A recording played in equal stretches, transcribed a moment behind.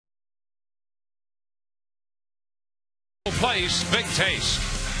Place, big taste.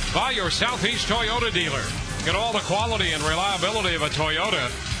 By your Southeast Toyota dealer. Get all the quality and reliability of a Toyota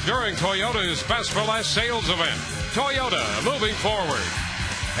during Toyota's Best for Less sales event. Toyota, moving forward.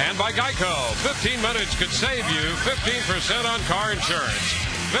 And by Geico, 15 minutes could save you 15% on car insurance.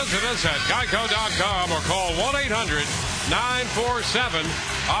 Visit us at geico.com or call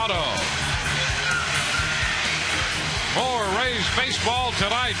 1-800-947-AUTO. More Rays baseball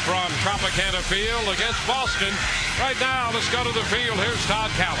tonight from Tropicana Field against Boston. Right now, let's go to the field. Here's Todd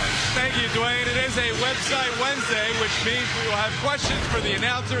Callis. Thank you, Dwayne. It is a Website Wednesday, which means we will have questions for the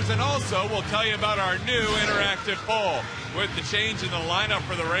announcers, and also we'll tell you about our new interactive poll. With the change in the lineup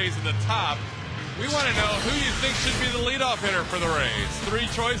for the Rays in the top, we want to know who you think should be the leadoff hitter for the Rays. 3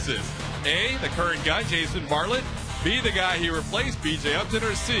 choices. A, the current guy, Jason Bartlett. B, the guy he replaced, B.J. Upton.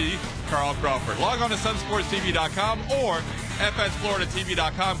 Or C, Carl Crawford. Log on to sunsportstv.com or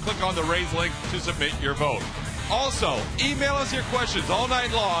fsfloridatv.com. Click on the Rays link to submit your vote. Also, email us your questions all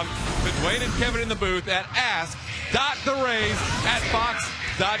night long to Dwayne and Kevin in the booth at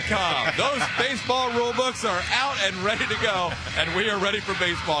ask.therays@fox.com. Those baseball rule books are out and ready to go, and we are ready for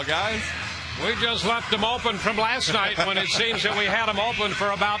baseball, guys. We just left them open from last night when it seems that we had them open for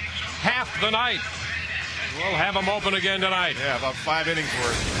about half the night. We'll have them open again tonight. Yeah, about 5 innings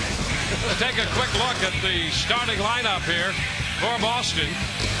worth. We'll take a quick look at the starting lineup here for Boston.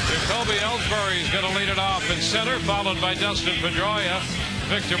 Jacoby Ellsbury is going to lead it off in center, followed by Dustin Pedroia.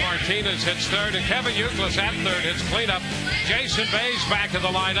 Victor Martinez hits third, and Kevin Youkilis at third hits cleanup. Jason Bay's back in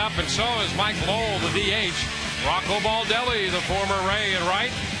the lineup, and so is Mike Lowell, the DH. Rocco Baldelli, the former Ray, in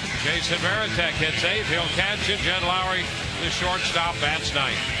right. Jason Varitek hits eighth. He'll catch it. Jed Lowry, the shortstop, bats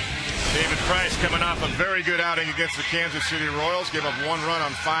ninth. David Price coming off a very good outing against the Kansas City Royals. Gave up 1 run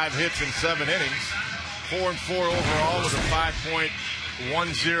on 5 hits in 7 innings. 4-4 overall with a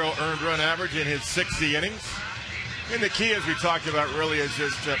 5.10 earned run average in his 60 innings. And the key, as we talked about, really is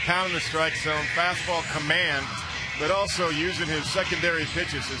just pounding the strike zone, fastball command, but also using his secondary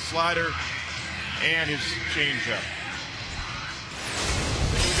pitches, his slider and his changeup.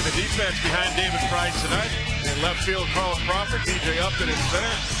 Look at the defense behind David Price tonight. In left field, Carl Crawford, B.J. Upton in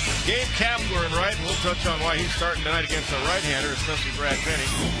center. Gabe Kapler in right, and we'll touch on why he's starting tonight against a right-hander, especially Brad Penny.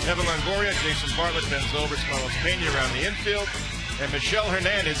 Evan Longoria, Jason Bartlett, Ben Zobrist, Carlos Pena around the infield. And Michelle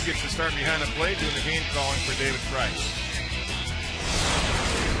Hernandez gets to start behind the plate, doing the game calling for David Price.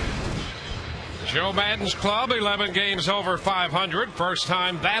 Joe Madden's club, 11 games over 500. First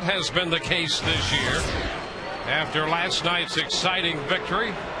time that has been the case this year. After last night's exciting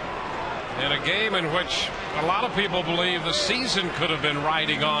victory in a game in which a lot of people believe the season could have been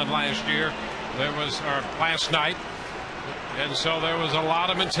riding on last night, and so there was a lot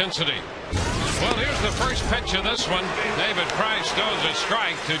of intensity. Well, here's the first pitch of this one. David Price throws a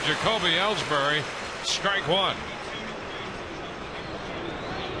strike to Jacoby Ellsbury. Strike one.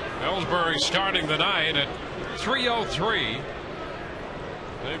 Ellsbury starting the night at 3:03.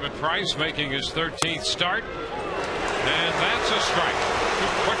 David Price making his 13th start. And that's a strike. 2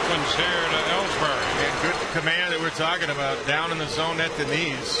 quick ones here to Ellsbury. And good command that we're talking about, down in the zone at the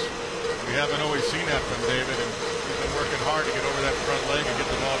knees. We haven't always seen that from David, and he's been working hard to get over that front leg and get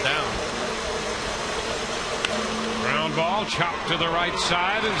the ball down. Ground ball chopped to the right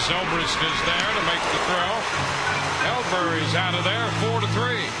side, and Zobrist is there to make the throw. Ellsbury's out of there,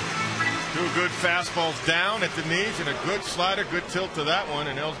 4-3. 2 good fastballs down at the knees and a good slider, good tilt to that one,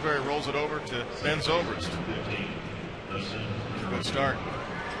 and Ellsbury rolls it over to Ben Zobrist. Good start.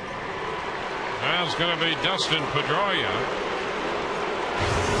 Now it's going to be Dustin Pedroia.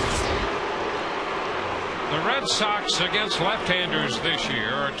 The Red Sox against left-handers this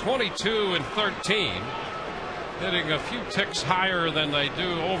year are 22-13, hitting a few ticks higher than they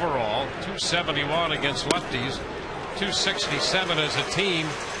do overall. 271 against lefties, 267 as a team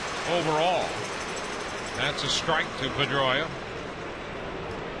overall. That's a strike to Pedroia.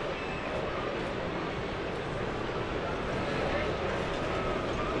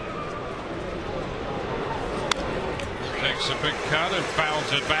 Takes a big cut and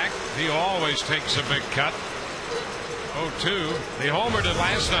fouls it back. He always takes a big cut. 0-2. He homered in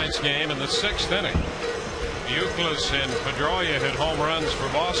last night's game in the 6th inning. Youkilis and Pedroia hit home runs for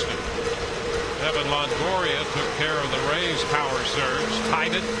Boston. Evan Longoria took care of the Rays' power surge,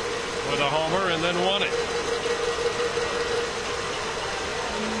 tied it with a homer, and then won it.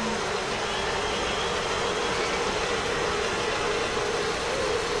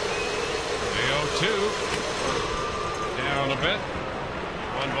 The 0-2. Down a bit.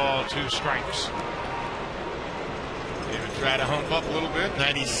 1 ball, 2 strikes. Even try to hump up a little bit.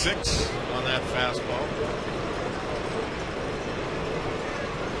 96 on that fastball.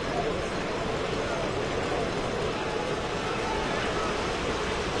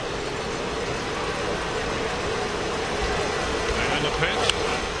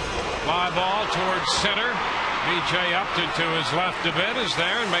 towards center. B.J. Upton to his left a bit is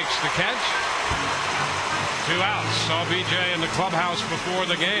there and makes the catch. 2 outs. Saw B.J. in the clubhouse before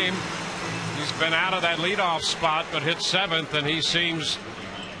the game. He's been out of that leadoff spot but hit 7th, and he seems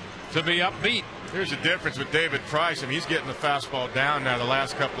to be upbeat. Here's the difference with David Price. I mean, he's getting the fastball down now the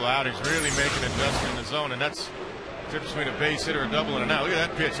last couple of outings, really making an adjustment in the zone, and that's the difference between a base hit or a double and an out. Look at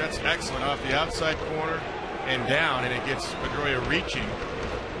that pitch. That's excellent off the outside corner and down, and it gets Pedroia reaching,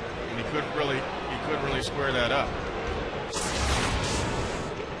 and he couldn't really square that up.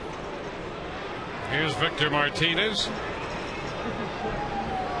 Here's Victor Martinez,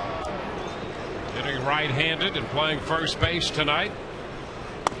 hitting right-handed and playing first base tonight.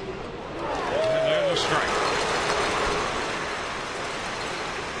 And there's a strike.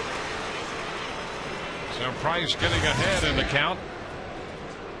 So Price getting ahead in the count.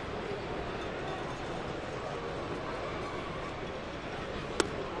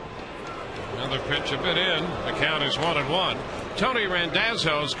 Another pitch a bit in. The count is 1-1. Tony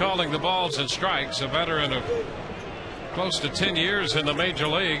Randazzo is calling the balls and strikes, a veteran of close to 10 years in the major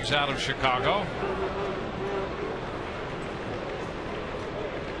leagues out of Chicago.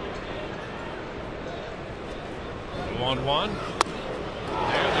 One.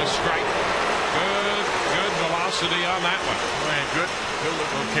 There's a strike. Good velocity on that one. Man, good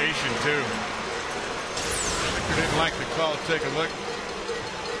location too. Victor didn't like the call. Take a look.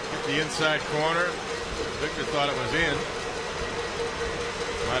 Hit the inside corner. Victor thought it was in.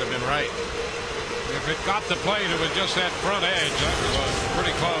 Might have been right. If it got the plate, it was just that front edge. That was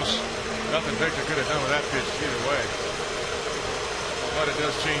pretty close. Nothing Victor could have done with that pitch either way. But it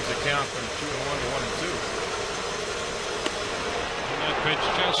does change the count from 2-1 to 1-2. That pitch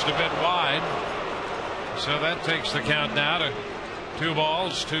just a bit wide. So that takes the count now to 2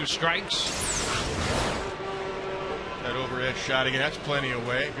 balls, 2 strikes. That overhead shot again. That's plenty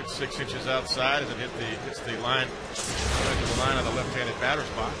away. Good 6 inches outside as it hits the line on the left-handed batter's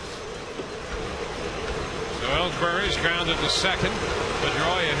box. So Ellsbury's grounded to second.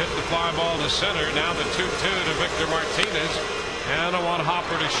 Pedroia hit the fly ball to center. Now the 2-2 to Victor Martinez. And a 1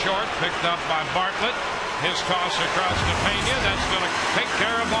 hopper to short, picked up by Bartlett. His toss across to Pena. That's going to take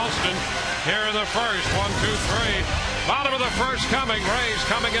care of Boston here in the first. 1, 2, 3. Bottom of the first coming. Rays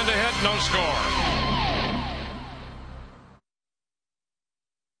coming in to hit. No score.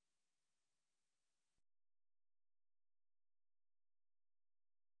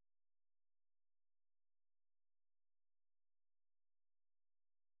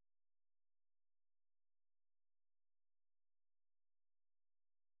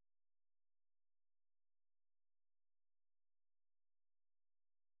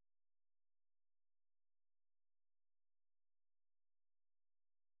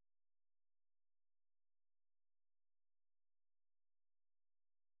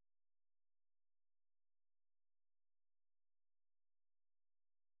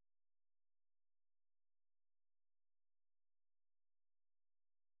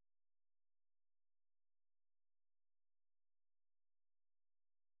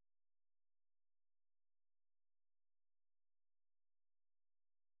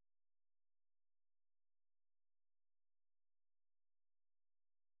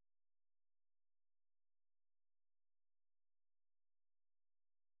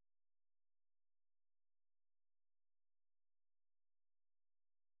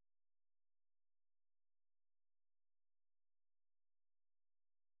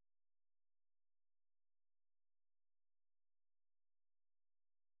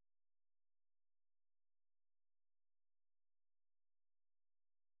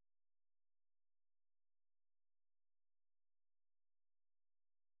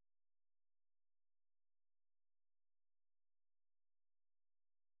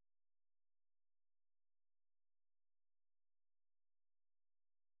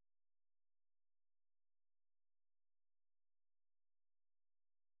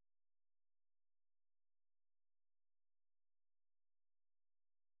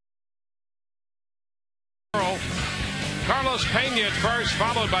 Carlos Pena at first,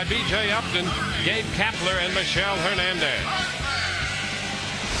 followed by B.J. Upton, Gabe Kapler, and Michel Hernandez.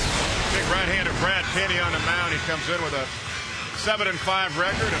 Big right-hander Brad Pena on the mound. He comes in with a 7-5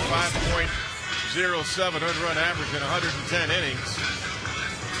 record, a 5.07 earned run average in 110 innings.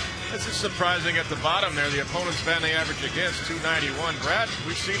 This is surprising at the bottom there. The opponent's batting average against 291. Brad,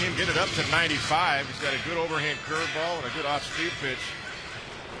 we've seen him get it up to 95. He's got a good overhand curveball and a good off-speed pitch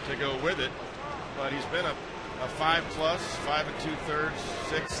to go with it. But he's been a 5+, 5 2/3,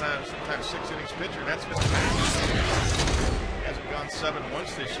 sometimes 6 innings pitcher. And that's Mr. Max. He hasn't gone 7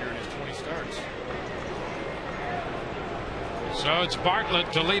 once this year in his 20 starts. So it's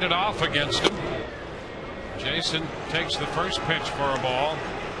Bartlett to lead it off against him. Jason takes the first pitch for a ball,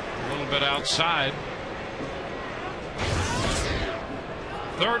 a little bit outside.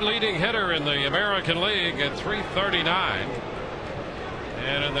 Third leading hitter in the American League at .339,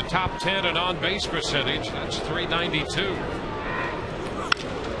 and in the top 10 in on-base percentage, that's .392.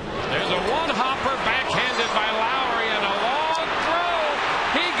 There's a one-hopper backhanded by Lowry, and a long throw.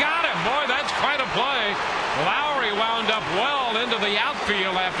 He got him. Boy, that's quite a play. Lowry wound up well into the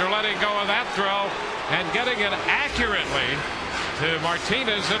outfield after letting go of that throw and getting it accurately to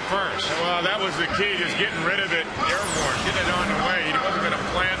Martinez at first. Well, that was the key, just getting rid of it airborne, getting it on the way. He wasn't going to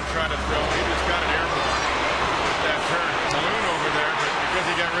plant and try to throw. He just got it airborne. That turned balloon over there, but because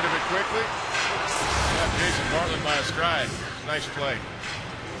he got rid of it quickly, got Jason Bartlett by a stride. Nice play.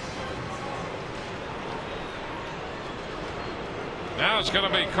 Now it's going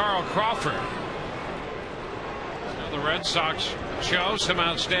to be Carl Crawford. So the Red Sox show some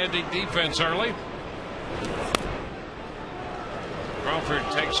outstanding defense early. Crawford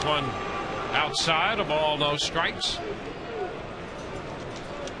takes one outside, a ball, no strikes.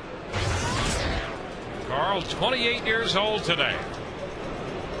 Carl, 28 years old today,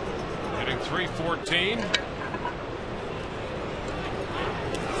 hitting .314.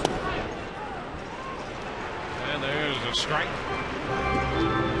 And there's a strike.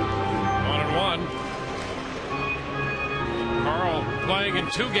 1-1. Carl playing in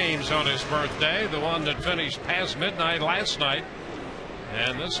 2 games on his birthday, the one that finished past midnight last night,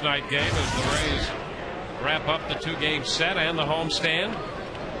 and this night game as the Rays wrap up the 2-game set and the homestand.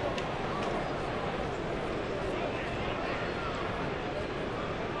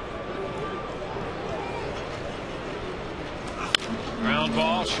 Ground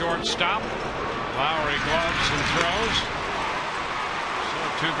ball, shortstop. Lowry gloves and throws.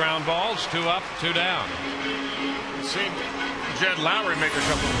 So 2 ground balls, 2 up, 2 down. Seen Jed Lowry make a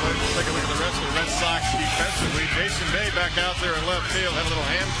couple of plays. Let's take a look at the rest of the Red Sox defensively. Jason Bay back out there in left field, had a little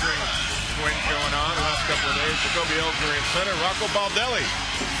hamstring twinge going on the last couple of days. Jacoby Ellsbury in center. Rocco Baldelli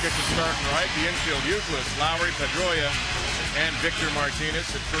gets a start right. The infield useless. Lowry, Pedroia, and Victor Martinez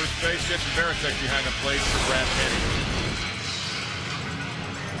at first base. Jetson Varitek behind the plate for Brad Penny.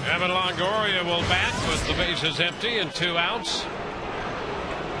 Evan Longoria will bat with the bases empty and 2 outs.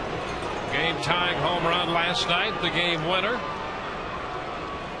 Game tying home run last night, the game winner.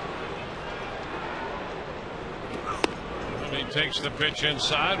 And he takes the pitch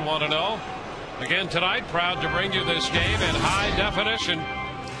inside, 1-0. Again tonight, proud to bring you this game in high definition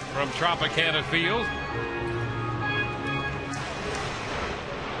from Tropicana Field.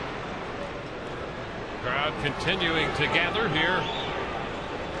 Crowd continuing to gather here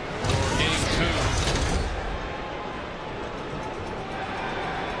for game 2.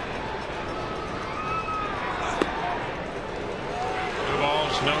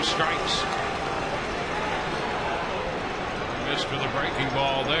 No strikes. Missed for the breaking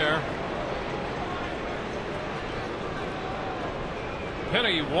ball there.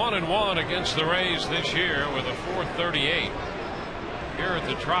 Penny 1-1 against the Rays this year with a .438. Here at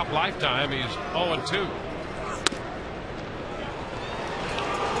the Trop lifetime, he's 0-2.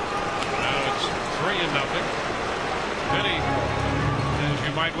 Now it's 3-0. Penny, as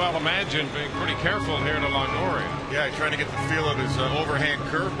you might well imagine, being pretty careful here to Longoria. Yeah, he's trying to get the feel of his overhand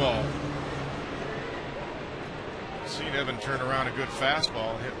curveball. Seen Evan turn around a good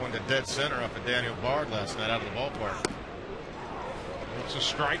fastball, hit one to dead center up at Daniel Bard last night out of the ballpark. It's a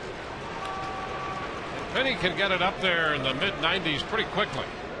strike. Penny can get it up there in the mid-90s pretty quickly.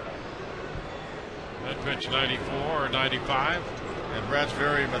 That pitch 94 or 95. And Brad's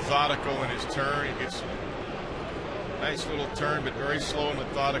very methodical in his turn. He gets a nice little turn, but very slow and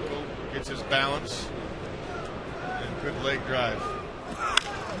methodical. Gets his balance. And good leg drive.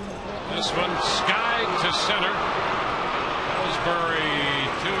 This one skied to center. Ellsbury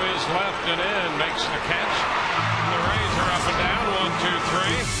to his left and in, makes the catch. And the Rays are up and down,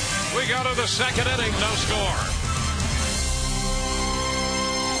 1-2-3. We go to the second inning, no score.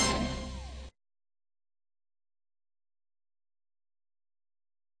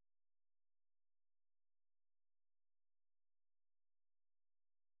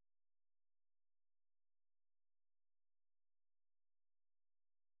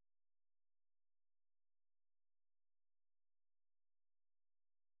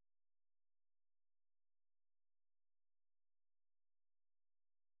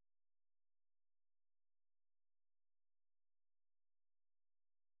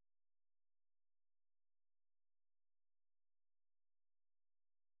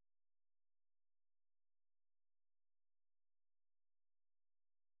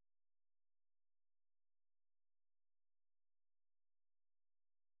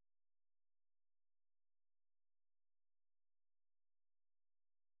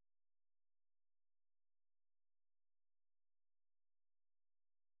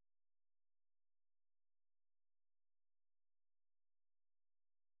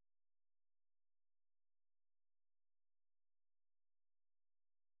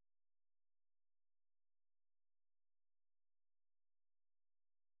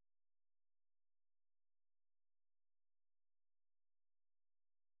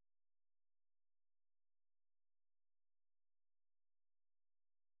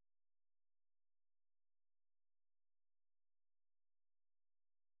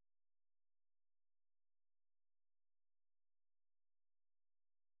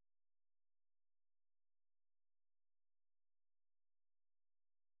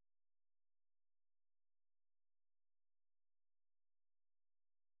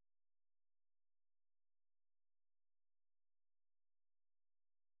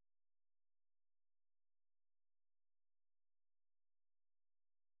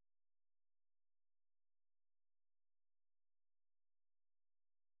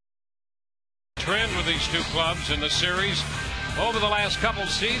 trend with these two clubs in the series. Over the last couple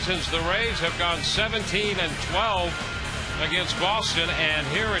seasons, the Rays have gone 17-12 against Boston, and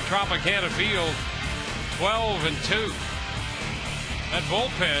here at Tropicana Field, 12-2. That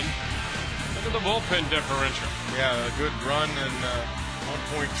bullpen, look at the bullpen differential. Yeah, a good run and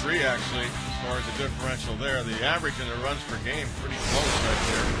 1.3 actually as far as the differential there. The average in the runs per game pretty close right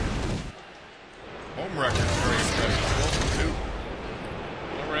there. Home record's very impressive.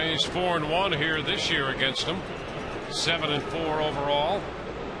 12-2. The Rays 4-1 here this year against them. 7-4 overall.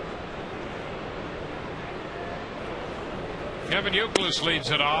 Kevin Youkilis leads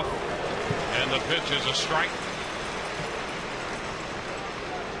it off, and the pitch is a strike.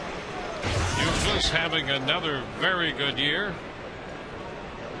 Youkilis having another very good year.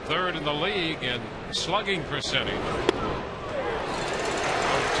 Third in the league in slugging percentage. 0-2,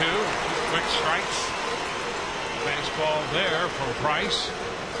 quick strikes. Fastball there from Price.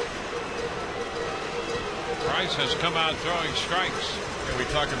 Price has come out throwing strikes. And we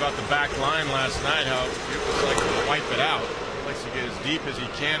talked about the back line last night, how Youkilis likes to wipe it out. He likes to get as deep as he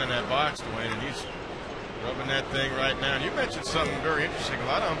can in that box, Dwayne, and he's rubbing that thing right now. And you mentioned something very interesting. A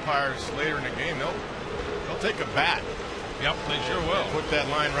lot of umpires later in the game, they'll take a bat. Yep, they sure will. Put that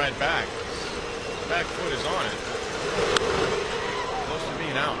line right back. Back foot is on it. Close to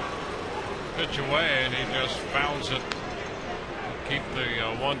being out. Pitch away, and he just fouls it. Keep the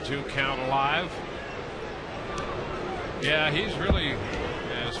 1-2 count alive. Yeah, he's really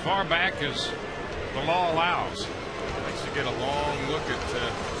as far back as the law allows. Likes to get a long look at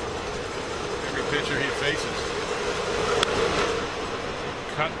every pitcher he faces.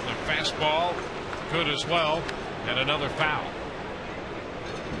 Cut the fastball, good as well, and another foul.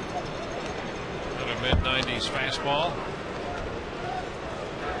 Another mid-90s fastball.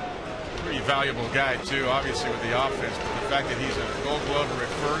 Pretty valuable guy too, obviously with the offense, but the fact that he's a Gold Glover at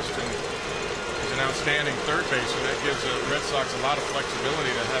first and he's an outstanding third baseman, that gives the Red Sox a lot of flexibility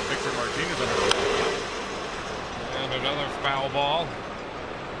to have Victor Martinez under control. And another foul ball.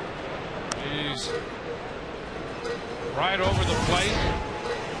 He's right over the plate,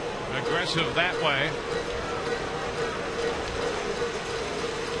 aggressive that way.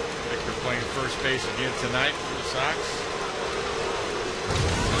 Victor playing first base again tonight for the Sox.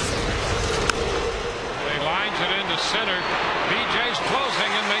 He lines it into center. BJ's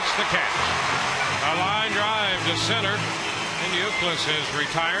closing and makes the catch. A line drive to center, and Youkilis is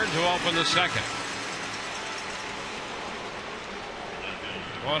retired to open the second.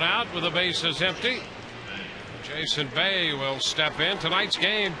 One out with the bases empty. Jason Bay will step in. Tonight's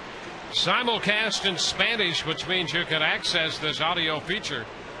game simulcast in Spanish, which means you can access this audio feature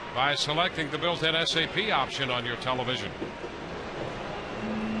by selecting the built-in SAP option on your television.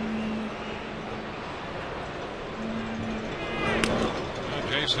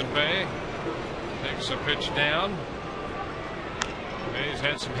 Jason Bay takes a pitch down. Bay's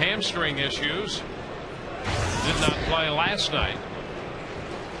had some hamstring issues. Did not play last night.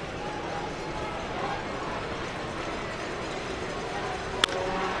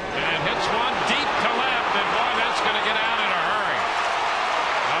 And hits one deep to left, and boy, that's going to get out in a hurry.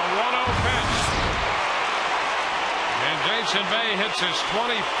 A 1-0 pitch. And Jason Bay hits his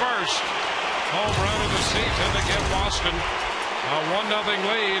 21st home run of the season to give Boston a 1-0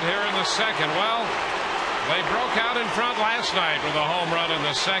 lead here in the second. Well, they broke out in front last night with a home run in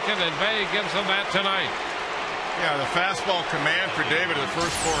the second, and Bay gives them that tonight. Yeah, the fastball command for David of the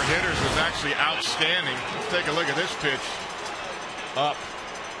first four hitters was actually outstanding. Let's take a look at this pitch. Up.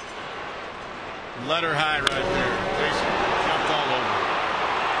 Letter high right there. Jason jumped all over.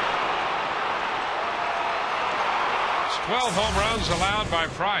 It's 12 home runs allowed by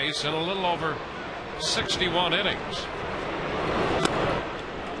Price in a little over 61 innings.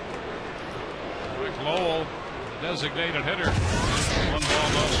 Lowell, designated hitter. 1 ball,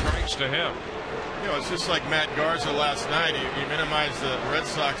 no strikes to him. You know, it's just like Matt Garza last night. He minimized the Red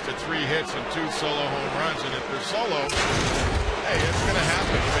Sox to 3 hits and 2 solo home runs. And if they're solo, hey, it's going to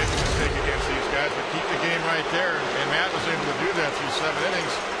happen. You make a mistake against these guys, but keep the game right there. And Matt was able to do that through 7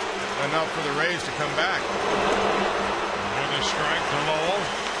 innings, enough for the Rays to come back. Another strike to Lowell.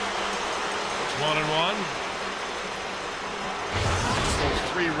 It's 1-1. Those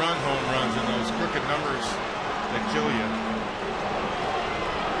 3-run home runs and those crooked numbers that kill you.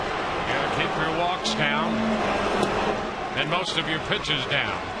 You gotta keep your walks down and most of your pitches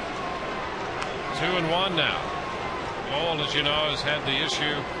down. 2-1 now. Lowell, as you know, has had the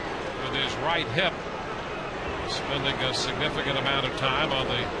issue with his right hip, spending a significant amount of time on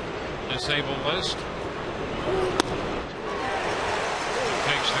the disabled list.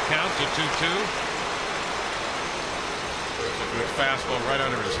 Takes the count to 2-2. Good fastball right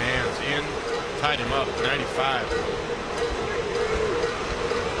under his hands. In tied him up, 95.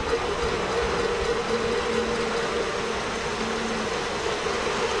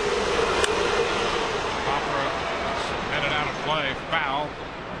 Headed out of play, foul,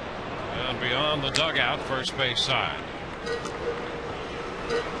 and beyond the dugout, first base side.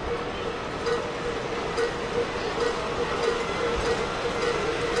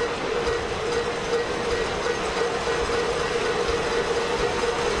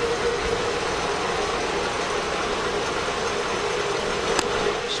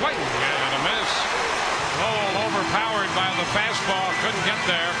 Swing and a miss. Lowell overpowered by the fastball, couldn't get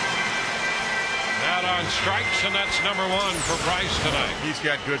there. Out on strikes, and that's number one for Bryce tonight. He's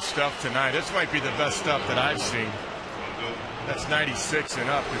got good stuff tonight. This might be the best stuff that I've seen. That's 96 and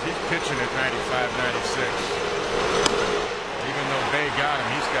up, because he's pitching at 95, 96. Even though Bay got him,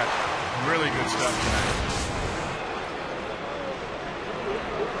 he's got really good stuff tonight.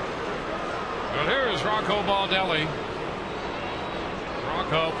 Well, here is Rocco Baldelli.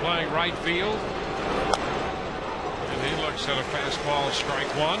 Rocco playing right field. And he looks at a fastball,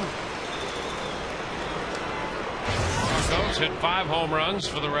 strike one. Rocco's hit 5 home runs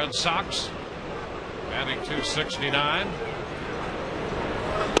for the Red Sox, batting .269.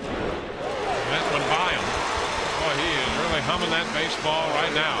 That one by him. Boy, he is really humming that baseball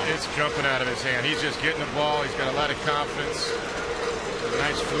right now. It's jumping out of his hand. He's just getting the ball. He's got a lot of confidence. A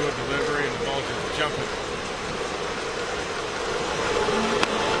nice fluid delivery, and the ball's just jumping.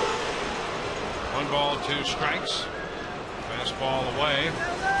 1 ball, 2 strikes. Fastball away.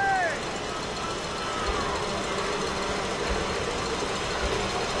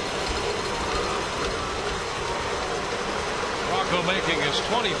 Rocco making his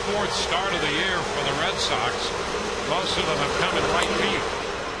 24th start of the year for the Red Sox. Most of them have come in right field.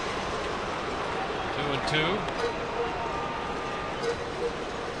 2-2.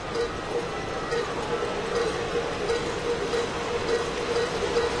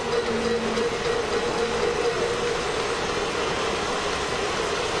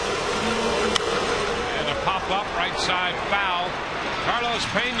 And a pop-up right side foul. Carlos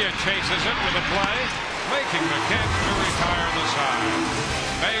Pena chases it with a play, making the catch to retire the side.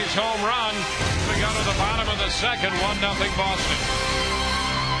 Bay's home run. We go to the bottom of the second, 1-0 Boston.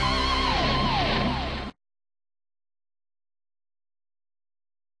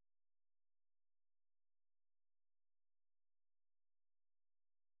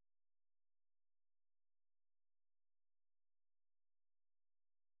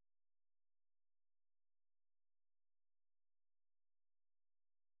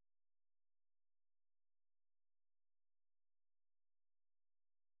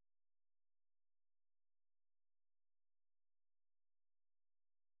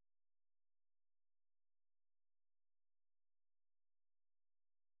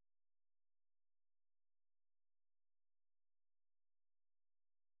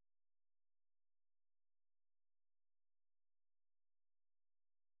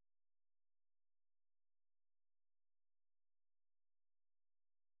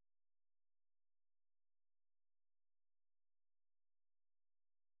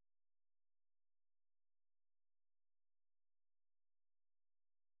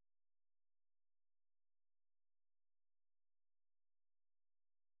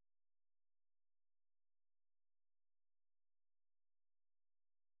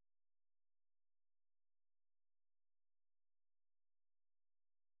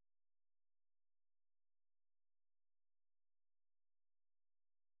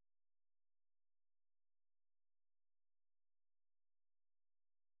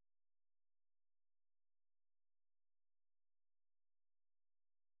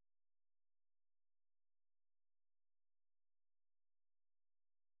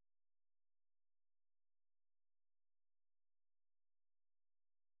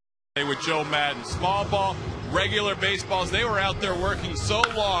 With Joe Madden. Small ball, regular baseballs. They were out there working so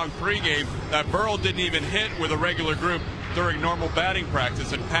long pregame that Burrell didn't even hit with a regular group during normal batting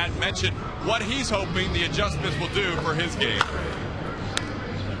practice. And Pat mentioned what he's hoping the adjustments will do for his game.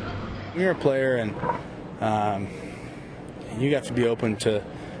 You're a player, and you have to be open to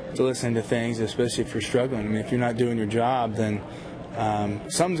listening to things, especially if you're struggling. I mean, if you're not doing your job, then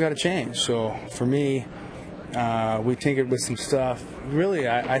something's got to change. So for me, we tinkered with some stuff, really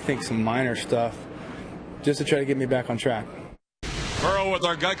I think some minor stuff, just to try to get me back on track. Burrow with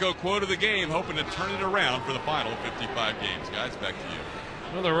our Geico quote of the game, hoping to turn it around for the final 55 games. Guys, back to you.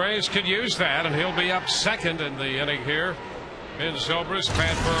 Well, the Rays could use that, and he'll be up second in the inning here. Ben Zobrist,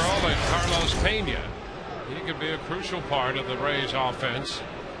 Pat Burrell, and Carlos Pena. He could be a crucial part of the Rays offense,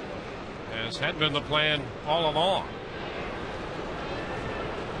 as had been the plan all along.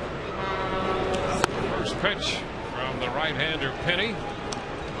 pitch from the right-hander Penny.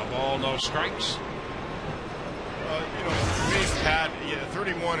 A ball, no strikes. You know, for me, Pat,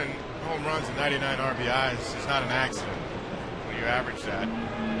 31 and home runs and 99 RBIs is not an accident when you average that.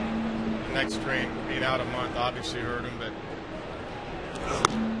 The next strain being out a month obviously hurt him, but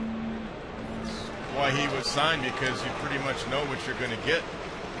that's why he was signed, because you pretty much know what you're going to get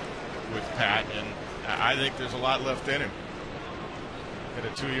with Pat, and I think there's a lot left in him. Got a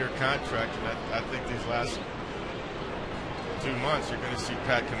 2-year contract, and I think these last 2 months you're going to see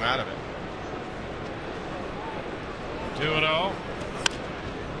Pat come out of it. 2-0.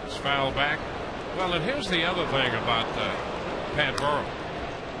 It's fouled back. Well, and here's the other thing about Pat Burrell.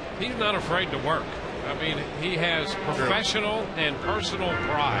 He's not afraid to work. I mean, he has professional and personal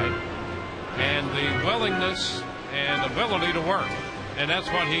pride and the willingness and ability to work. And that's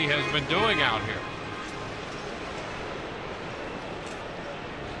what he has been doing out here.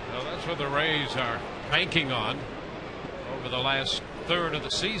 So that's what the Rays are banking on over the last third of the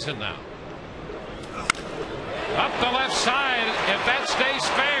season now. Up the left side. If that stays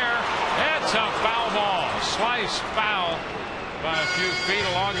fair, it's a foul ball. Sliced foul by a few feet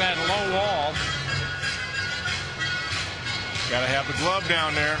along that low wall. Got to have the glove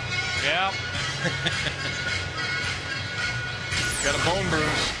down there. Yep. Got a bone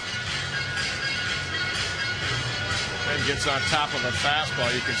bruise. And gets on top of a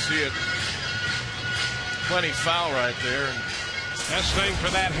fastball. You can see it. Plenty foul right there. Best thing for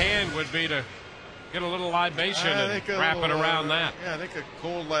that hand would be to get a little libation and wrap it around that. Yeah, I think a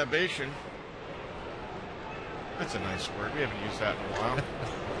cold libation. That's a nice word. We haven't used that in a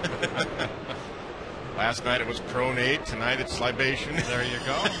while. Last night it was pronate. Tonight it's libation. There you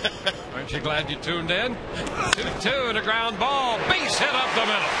go. Aren't you glad you tuned in? 2-2 and a ground ball. Base hit up the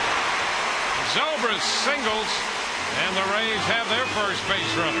middle. Zobrist singles, and the Rays have their first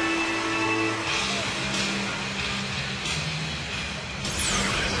base runner.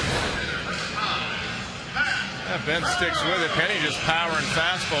 Yeah, Ben sticks with it. Penny just powering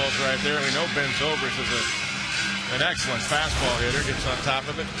fastballs right there. We know Ben Zobrist is an excellent fastball hitter. Gets on top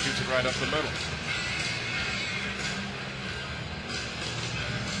of it, shoots it right up the middle.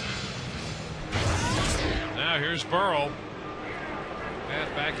 Now here's Burrell.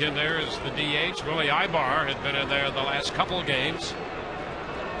 And back in there is the DH. Willie Ibar had been in there the last couple of games.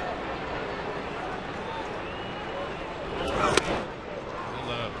 And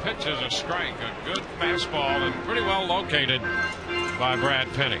the pitch is a strike. A good fastball and pretty well located by Brad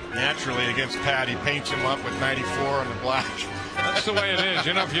Penny. Naturally against Pat, he paints him up with 94 on the black. That's the way it is.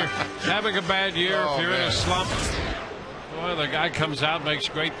 You know, if you're having a bad year, if you're in a slump, well, the guy comes out, makes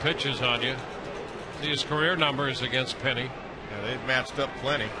great pitches on you. See his career numbers against Penny. Yeah, they've matched up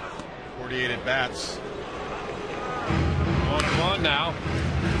plenty. 48 at bats. 1-1 now.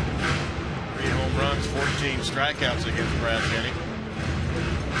 3 home runs, 14 strikeouts against Brad Penny.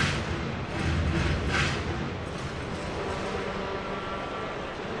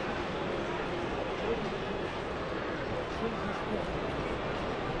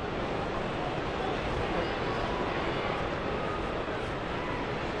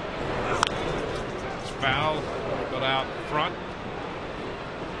 Foul, but out front.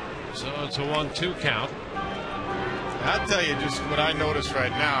 So it's a 1-2 count. I'll tell you just what I noticed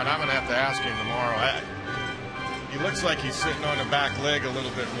right now, and I'm going to have to ask him tomorrow. He looks like he's sitting on the back leg a little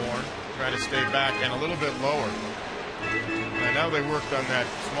bit more, trying to stay back and a little bit lower. I know they worked on that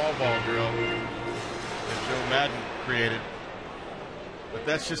small ball drill that Joe Madden created, but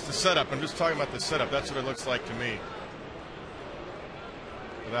that's just the setup. I'm just talking about the setup. That's what it looks like to me,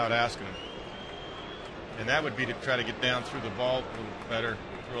 without asking him. And that would be to try to get down through the ball a little better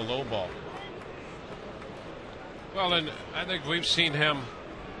through a low ball. Well, and I think we've seen him,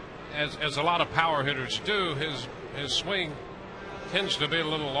 as a lot of power hitters do, his swing tends to be a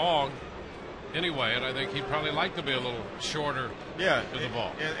little long anyway, and I think he'd probably like to be a little shorter to the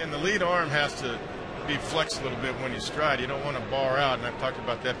ball. And the lead arm has to be flexed a little bit when you stride. You don't want to bar out, and I've talked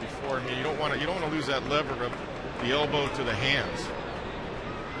about that before. I mean, you don't want to lose that lever of the elbow to the hands.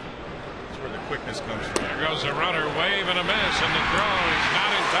 Where the quickness comes from. There goes a runner, wave and a miss, and the throw is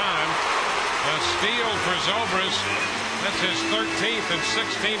not in time. A steal for Zobrist. That's his 13th and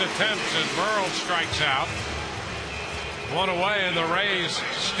 16 attempts as Burrell strikes out. One away, and the Rays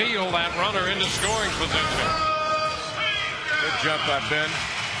steal that runner into scoring position. Good jump by Ben.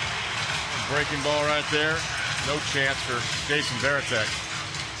 Breaking ball right there. No chance for Jason Varitek.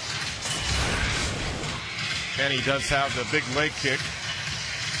 Penny does have the big leg kick.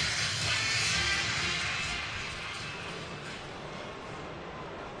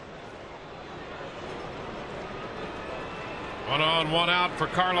 One on, one out for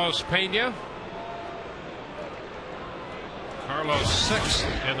Carlos Pena. Carlos sixth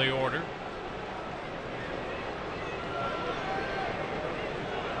in the order.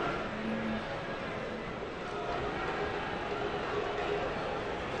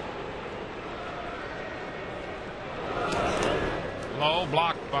 Low,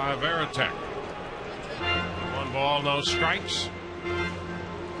 blocked by Veritek. 1 ball, no strikes.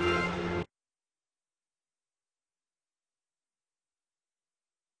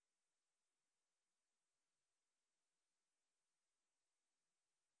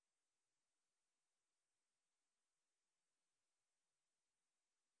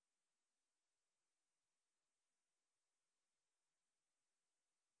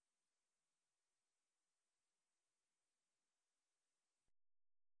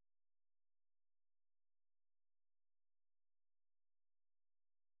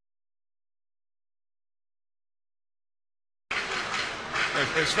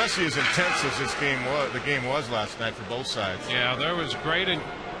 Especially as intense as the game was last night for both sides. Yeah, there was great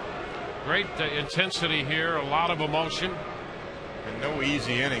intensity here, a lot of emotion. And no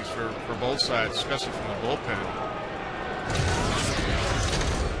easy innings for both sides, especially from the bullpen.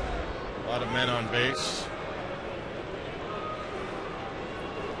 A lot of men on base.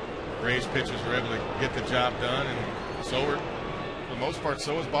 Rays pitchers were able to get the job done, and so were, for the most part,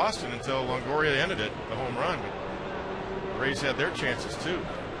 so was Boston until Longoria ended it, the home run. But the Rays had their chances too.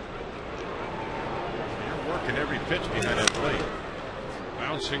 You're working every pitch behind that plate.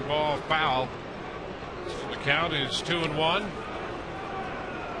 Bouncing ball foul. So the count is 2-1.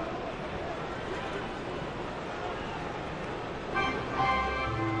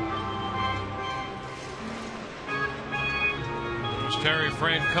 Terry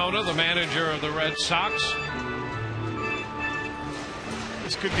Francona, the manager of the Red Sox.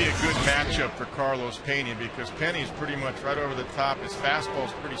 This could be a good matchup for Carlos Pena because Penny's pretty much right over the top. His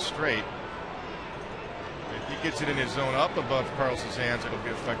fastball's pretty straight. If he gets it in his zone up above Carlos's hands, it'll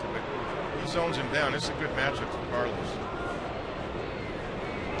be effective. But if he zones him down, it's a good matchup for Carlos.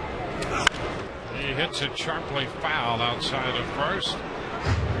 He hits it sharply foul outside of first.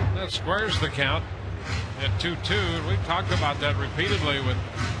 That squares the count at 2-2. We've talked about that repeatedly with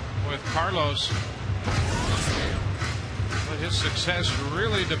Carlos. But his success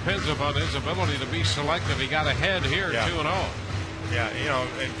really depends upon his ability to be selective. He got ahead here, 2-0. Yeah, you know,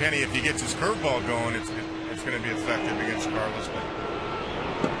 and Penny, if he gets his curveball going, it's going to be effective against Carlos. But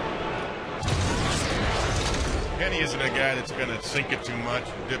Penny isn't a guy that's going to sink it too much,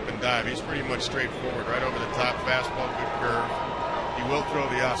 dip and dive. He's pretty much straightforward, right over the top, fastball, good curve. He will throw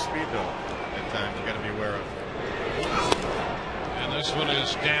the off speed though. Times you got to be aware of. And this one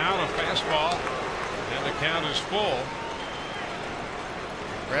is down, a fastball, and the count is full.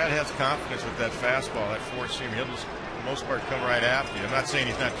 Brad has confidence with that fastball, that four seam. He'll just, for the most part, come right after you. I'm not saying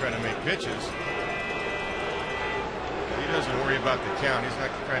he's not trying to make pitches. He doesn't worry about the count. He's not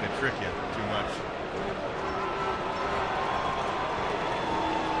trying to trick you too much.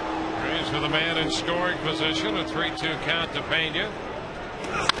 Rays with a man in scoring position, a 3-2 count to Pena.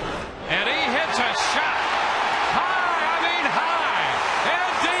 And he hits a shot high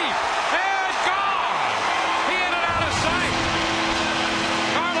and deep and gone. He hit it out of sight.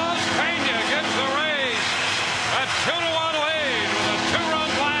 Carlos Pena gives the Rays a 2-1 lead with a 2-run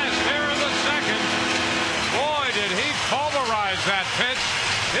blast here in the second. Boy, did he pulverize that pitch.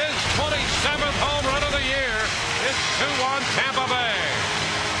 His 27th home run of the year. It's 2-1 Tampa Bay.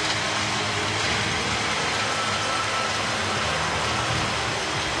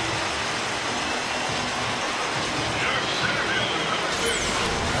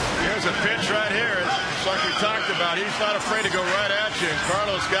 A pitch right here. It's like we talked about. He's not afraid to go right at you. And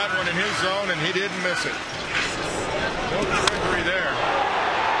Carlos got one in his zone, and he didn't miss it. No trickery there.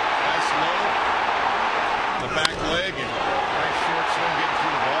 Nice low. The back leg and nice short swing getting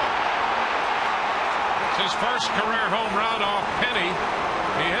through the ball. It's his first career home run off Penny.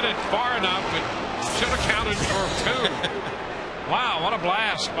 He hit it far enough, but should have counted for two. Wow, what a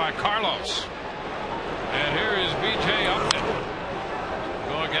blast by Carlos. And here is B.J. Upton.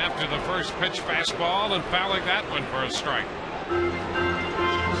 Going after the first pitch fastball and fouling that one for a strike.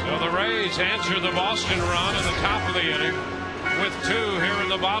 So the Rays answer the Boston run in the top of the inning with two here in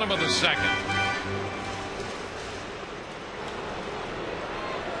the bottom of the second.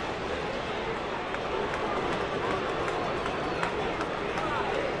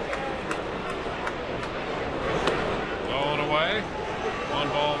 Going away. 1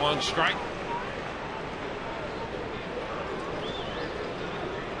 ball, 1 strike.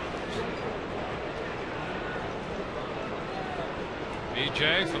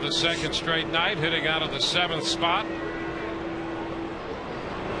 BJ for the second straight night, hitting out of the 7th spot.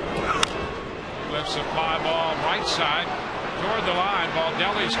 Lifts a fly ball right side, toward the line.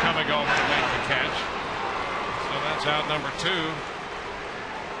 Baldelli's coming over to make the catch. So that's out number 2.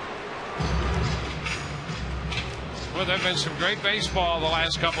 Well, there have been some great baseball the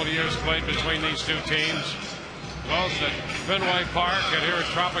last couple of years played between these two teams, both at Fenway Park and here at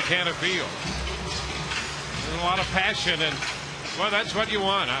Tropicana Field. There's a lot of passion, and well, that's what you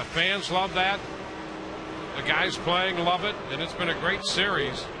want. Fans love that. The guys playing love it, and it's been a great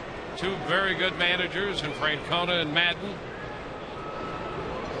series. 2 very good managers in Francona and Madden.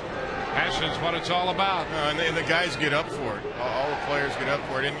 Passion's what it's all about. And the guys get up for it. All the players get up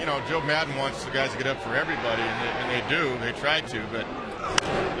for it. And, you know, Joe Madden wants the guys to get up for everybody, and they do. They try to, but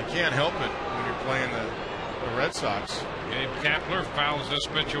you can't help it when you're playing the Red Sox. Gabe Kapler fouls this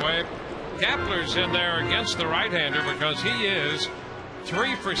pitch away. Kapler's in there against the right-hander because he is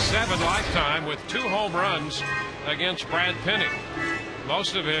 3 for 7 lifetime with 2 home runs against Brad Penny.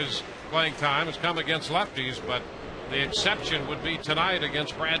 Most of his playing time has come against lefties, but the exception would be tonight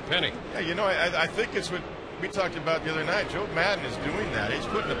against Brad Penny. Yeah, you know, I think it's what we talked about the other night. Joe Madden is doing that. He's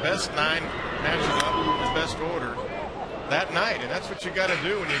putting the best 9 matching up with the best order that night, and that's what you got to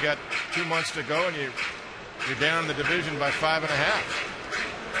do when you got 2 months to go and you're down in the division by 5.5.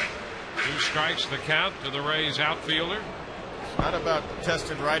 2 strikes the count to the Rays outfielder. It's not about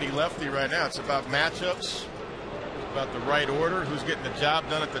testing righty-lefty right now. It's about matchups. It's about the right order, who's getting the job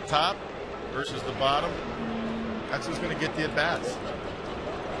done at the top versus the bottom. That's who's going to get the at-bats.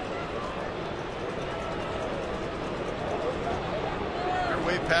 They're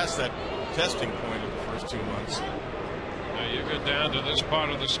way past that testing point of the first 2 months. Now you go down to this part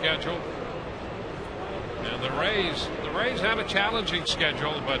of the schedule. And the Rays have a challenging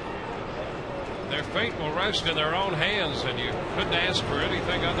schedule, but their fate will rest in their own hands, and you couldn't ask for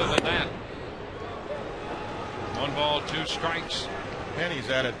anything other than that. 1 ball, 2 strikes. Penny's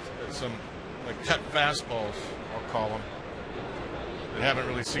added some like cut fastballs, I'll call them. They haven't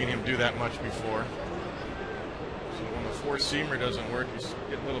really seen him do that much before. So when the 4-seamer doesn't work, he's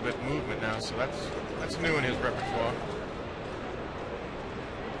getting a little bit of movement now. So that's new in his repertoire.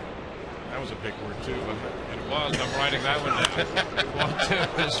 That was a big word too, wasn't it? It was. I'm writing that one down.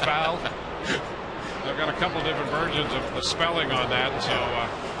 1-2 is foul. I've got a couple different versions of the spelling on that, so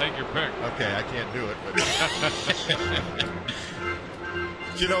take your pick. Okay, I can't do it. But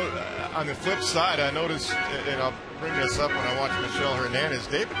you know, on the flip side, I noticed, and I'll bring this up when I watch Michelle Hernandez,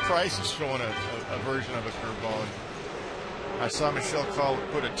 David Price is showing a version of a curveball. And I saw Michelle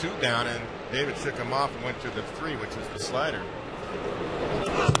put a 2 down, and David took him off and went to the 3, which is the slider.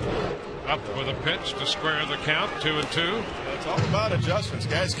 Up with a pitch to square the count, 2-2. It's all about adjustments.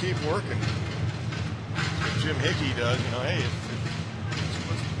 Guys keep working. Jim Hickey does, you know, hey,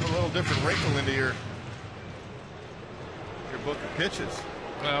 it's a little different wrinkle into your book of pitches.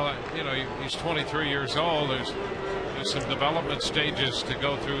 Well, you know, he's 23 years old. There's some development stages to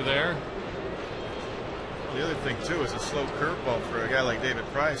go through there. Well, the other thing too is a slow curveball for a guy like David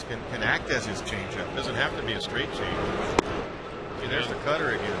Price can act as his changeup. Doesn't have to be a straight change. See, there's the cutter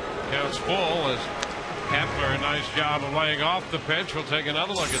again. Counts full as Kapler, a nice job of laying off the pitch. We'll take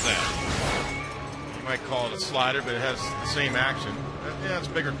another look at that. You might call it a slider, but it has the same action. Yeah, it's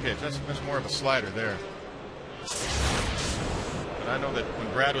a bigger pitch. That's more of a slider there. But I know that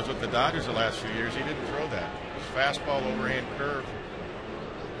when Brad was with the Dodgers the last few years, he didn't throw that. It was fastball, overhand curve.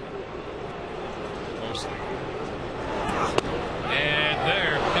 Mostly. And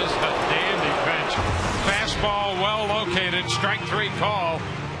there is a dandy pitch. Fastball well located. Strike 3 call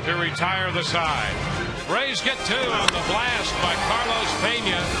to retire the side. Rays get 2 on the blast by Carlos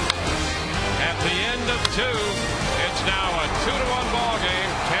Pena. At the end of 2, it's now a 2-1 ball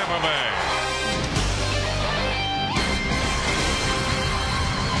game, Tampa Bay.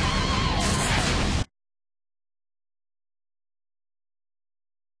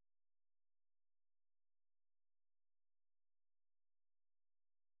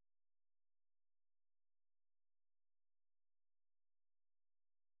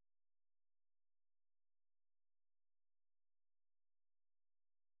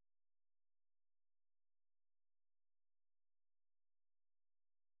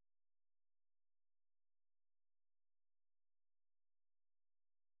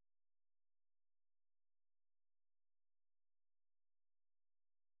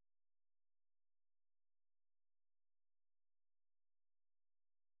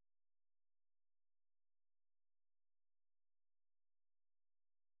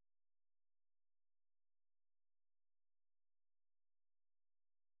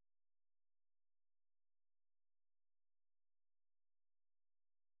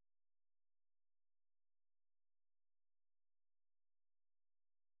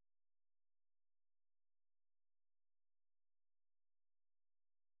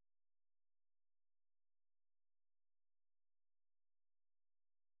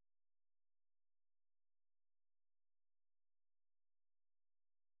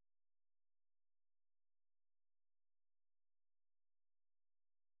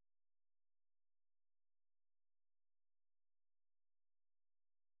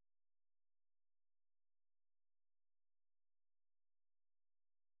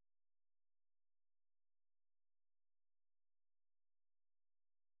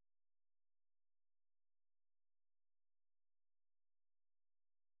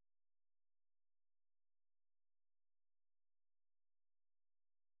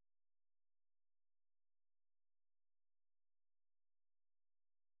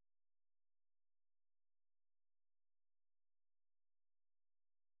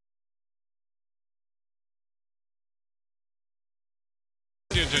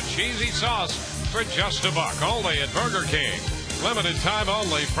 portions of cheesy sauce for just $1. Only at Burger King. Limited time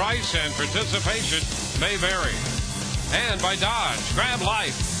only. Price and participation may vary. And by Dodge. Grab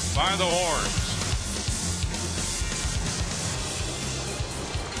life by the horns.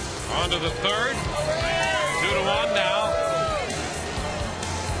 On to the third. 2-1 now.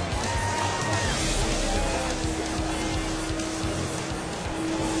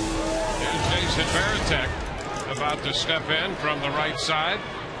 Here's Jason Varitek about to step in from the right side.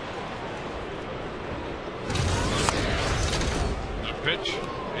 The pitch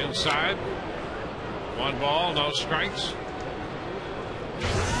inside. 1 ball, no strikes.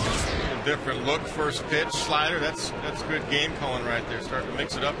 A different look, first pitch, slider. That's good game calling right there. Starting to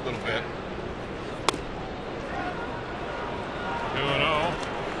mix it up a little bit. 2-0.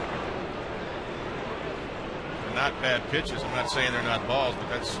 Not bad pitches. I'm not saying they're not balls, but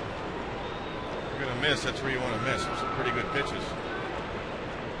that's, you're going to miss. That's where you want to miss. Some pretty good pitches.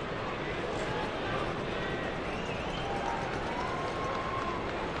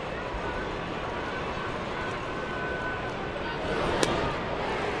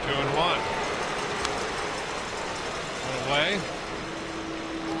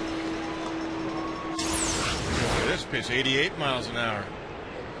 Pitch 88 miles an hour.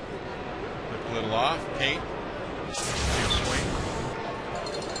 Flip a little off. Paint. Big swing.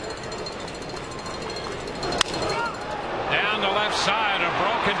 Down the left side. A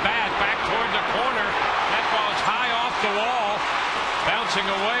broken bat back toward the corner. That ball's high off the wall. Bouncing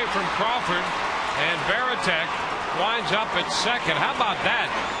away from Crawford. And Varitek winds up at second. How about that?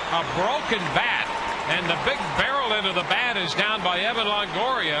 A broken bat. And the big barrel end of the bat is down by Evan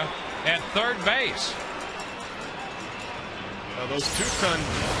Longoria at third base. Those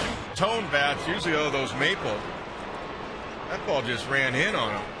two-tone bats, usually those maple. That ball just ran in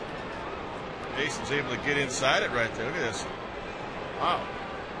on him. Jason's able to get inside it right there. Look at this. Wow.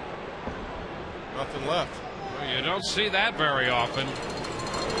 Nothing left. Well, you don't see that very often.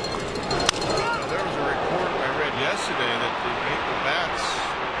 There was a report I read yesterday that the maple bats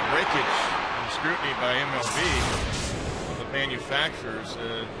breakage and scrutiny by MLB, the manufacturers,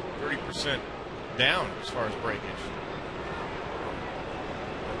 30% down as far as breakage.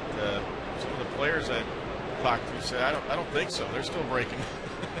 Some of the players I talked to said, I don't think so. They're still breaking.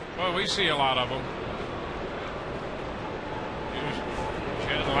 Well, we see a lot of them. Here's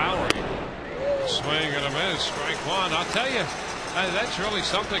Chad Lowry. Swing and a miss. Strike one. I'll tell you, that's really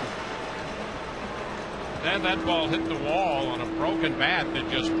something. And that ball hit the wall on a broken bat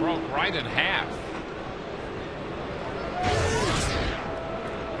that just broke right in half.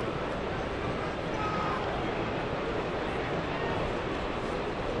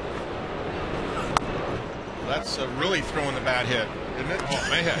 That's really throwing the bat hit, isn't it? Oh,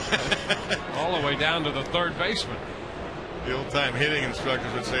 man. All the way down to the third baseman. The old-time hitting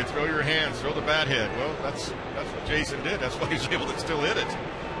instructors would say, throw your hands, throw the bat hit. Well, that's what Jason did. That's why he's able to still hit it.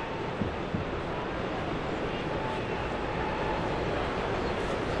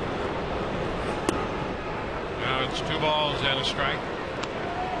 Now it's 2 balls and a strike.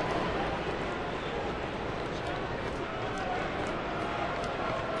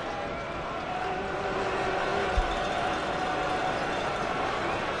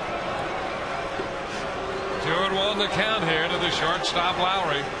 The count here to the shortstop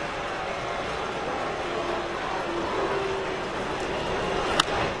Lowry.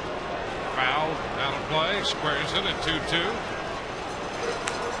 Foul, out of play, squares it at 2-2.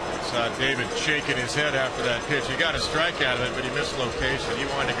 Saw David shaking his head after that pitch. He got a strike out of it, but he missed location. He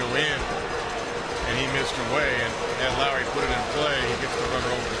wanted to go in, and he missed away. And had Lowry put it in play, he gets the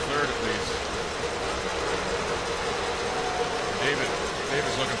runner over to third at least.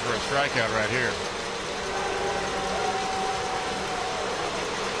 David's looking for a strikeout right here.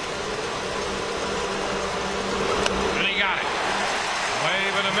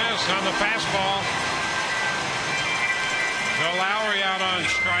 A miss on the fastball. So Lowry out on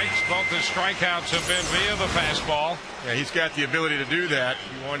strikes. Both the strikeouts have been via the fastball. Yeah, he's got the ability to do that.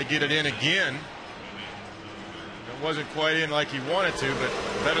 He wanted to get it in again. It wasn't quite in like he wanted to, but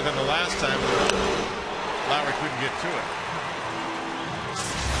better than the last time. Lowry couldn't get to it.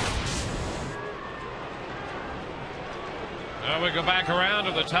 Now we go back around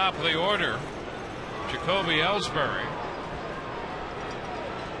to the top of the order. Jacoby Ellsbury.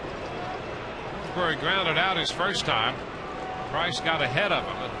 Ellsbury grounded out his first time. Price got ahead of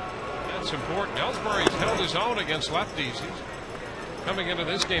him, and that's important. Ellsbury's held his own against lefties. He's coming into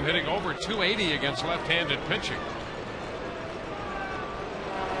this game hitting over 280 against left-handed pitching.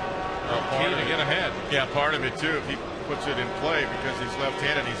 Key to get ahead. Yeah, part of it too. If he puts it in play because he's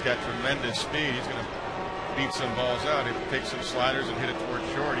left-handed, he's got tremendous speed. He's going to beat some balls out. He'll take some sliders and hit it towards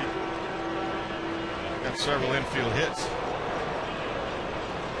Shorty. Got several infield hits.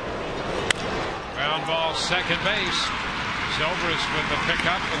 Ground ball, second base. Zobrist with the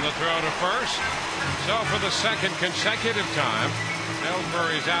pickup and the throw to first. So for the second consecutive time,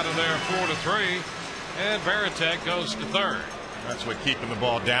 Ellsbury's out of there 4-3, and Varitek goes to third. That's what keeping the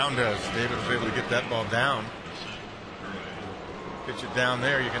ball down does. David was able to get that ball down. Pitch it down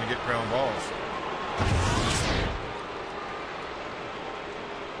there, you're going to get ground balls.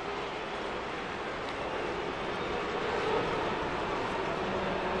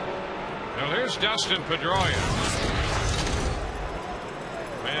 Well, here's Dustin Pedroia.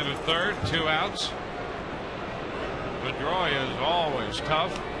 Man at third, 2 outs. Pedroia is always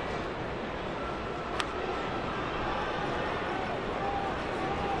tough.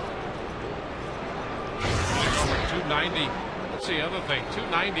 Over 290. That's the other thing.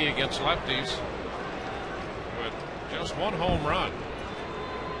 290 against lefties with just 1 home run.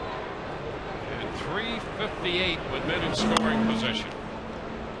 And 358 with men in scoring position.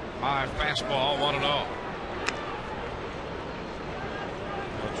 High fastball, 1-0.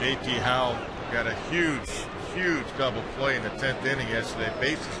 J.T. Howell got a huge double play in the 10th inning yesterday.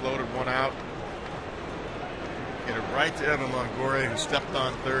 Bases loaded, 1 out. Hit it right to Evan Longoria, who stepped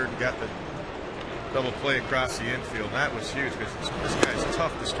on third and got the double play across the infield. And that was huge because this guy's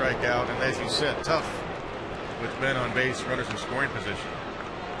tough to strike out, and as you said, tough with men on base, runners in scoring position.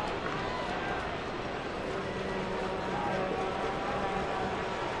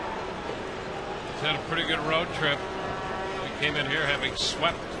 He's had a pretty good road trip. He came in here having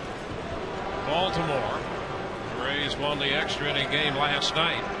swept Baltimore. The Rays won the extra inning game last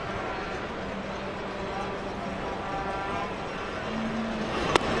night.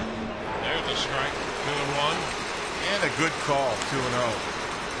 There's the strike, 2-1. And a good call, 2-0.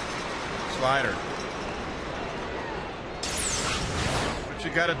 Slider. What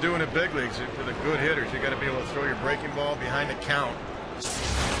you got to do in the big leagues for the good hitters, you got to be able to throw your breaking ball behind the count.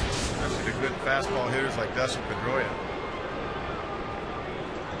 Especially the good fastball hitters like Dustin Pedroia.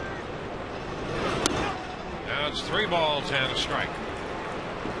 Now it's 3 balls and a strike.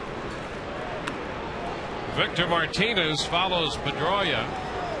 Victor Martinez follows Pedroia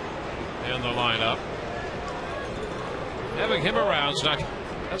in the lineup. Having him around,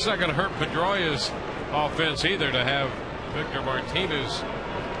 that's not going to hurt Pedroia's offense either, to have Victor Martinez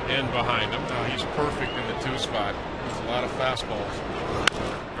in behind him. No, he's perfect in the 2 spot. There's a lot of fastballs.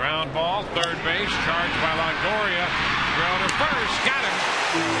 Ground ball, third base, charged by Longoria. Throw to first, got him.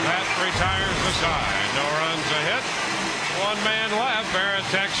 That retires the side. No runs a hit. 1 man left.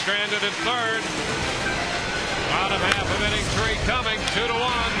 Varitek stranded at third. Bottom half of inning 3 coming. 2-1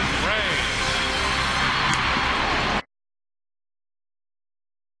 Rays.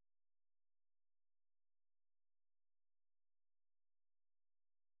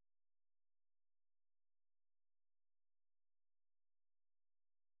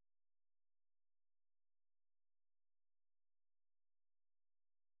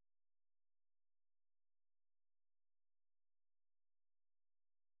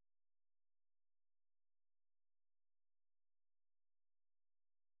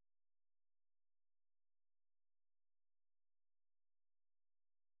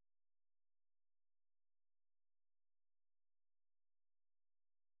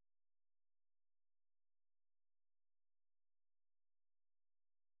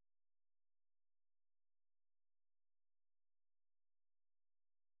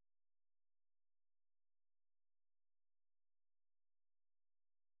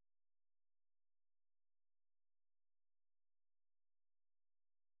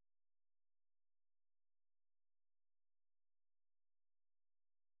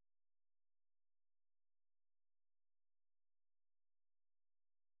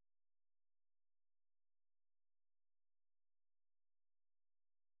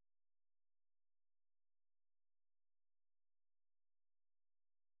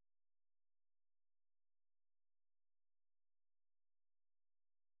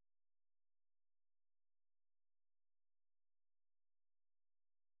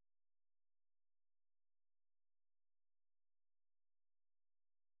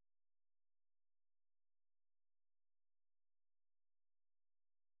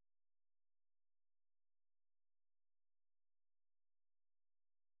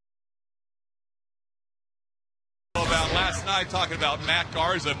 About last night, talking about Matt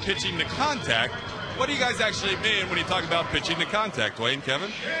Garza pitching to contact. What do you guys actually mean when you talk about pitching to contact, Wayne,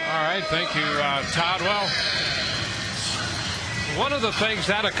 Kevin? All right, thank you, Todd. Well, one of the things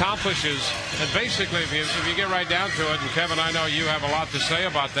that accomplishes, and basically if you get right down to it, and Kevin, I know you have a lot to say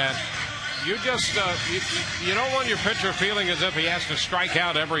about that, you just you don't want your pitcher feeling as if he has to strike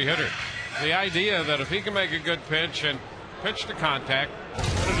out every hitter. The idea that if he can make a good pitch and pitch to contact,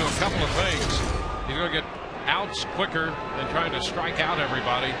 he's going to do a couple of things. He's going to get outs quicker than trying to strike out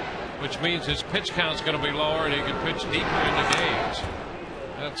everybody, which means his pitch count's going to be lower and he can pitch deeper into games.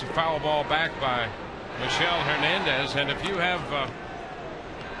 That's a foul ball back by Michel Hernandez. And if you have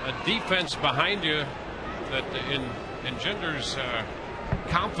a defense behind you that engenders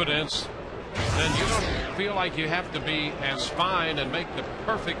confidence, then you don't feel like you have to be as fine and make the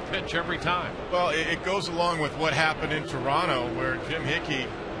perfect pitch every time. Well, it goes along with what happened in Toronto, where Jim Hickey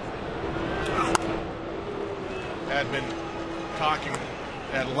had been talking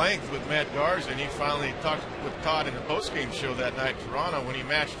at length with Matt Garza, and he finally talked with Todd in the postgame show that night in Toronto when he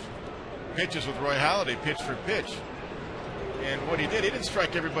matched pitches with Roy Halladay, pitch for pitch. And what he did, he didn't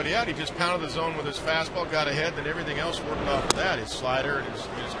strike everybody out. He just pounded the zone with his fastball, got ahead, then everything else worked off of that, his slider and his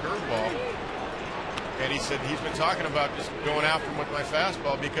curveball. And he said he's been talking about just going after him with my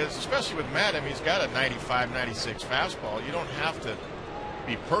fastball because, especially with Matt, I mean, he's got a 95, 96 fastball. You don't have to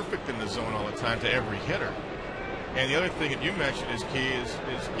be perfect in the zone all the time to every hitter. And the other thing that you mentioned is key is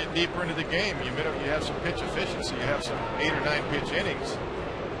get deeper into the game. You have some pitch efficiency. You have some 8 or 9 pitch innings.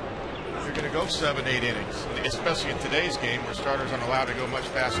 You're going to go 7, 8 innings, especially in today's game where starters aren't allowed to go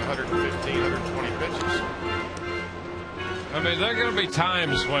much past 115, 120 pitches. I mean, there are going to be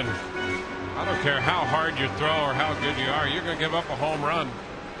times when, I don't care how hard you throw or how good you are, you're going to give up a home run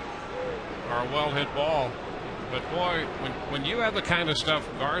or a well-hit ball. But, boy, when you have the kind of stuff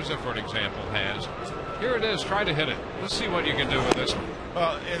Garza, for an example, has, here it is, try to hit it. Let's see what you can do with this one.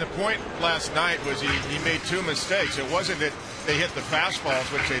 Well, and the point last night was he made 2 mistakes. It wasn't that they hit the fastballs,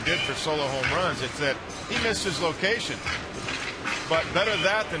 which they did for solo home runs. It's that he missed his location. But better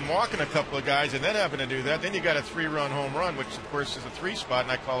that than walking a couple of guys and then having to do that. Then you got a 3-run home run, which, of course, is a 3 spot,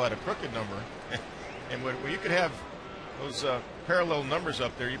 and I call that a crooked number. And when you could have those parallel numbers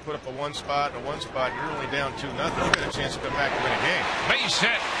up there, you put up a 1 spot and a 1 spot, you're only down 2-0. You got a chance to come back and win a game. Base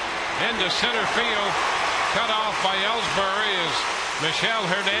hit into center field. Cut off by Ellsbury as Michel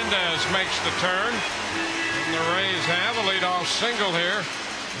Hernandez makes the turn. And the Rays have a leadoff single here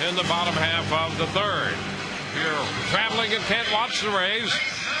in the bottom half of the 3rd. If you're traveling and can't watch the Rays,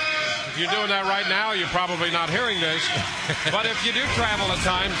 if you're doing that right now, you're probably not hearing this. But if you do travel at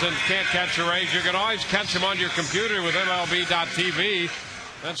times and can't catch the Rays, you can always catch them on your computer with MLB.tv.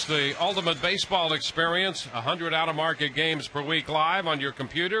 That's the ultimate baseball experience. 100 out-of-market games per week live on your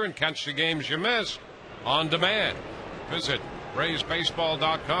computer, and catch the games you miss on demand. Visit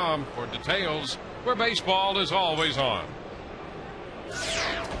RaysBaseball.com for details, where baseball is always on.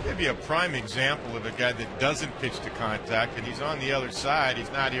 Maybe a prime example of a guy that doesn't pitch to contact, and he's on the other side.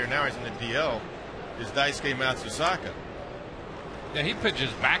 He's not here now. He's in the DL. Is Daisuke Matsusaka. Yeah, he pitches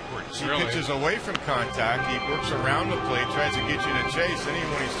backwards. He really pitches away from contact. He works around the plate, tries to get you to chase. Then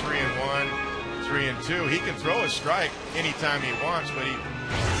when he's 3-1, 3-2, he can throw a strike anytime he wants, but he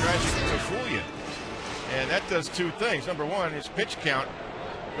tries to fool you. And that does 2 things. Number one, his pitch count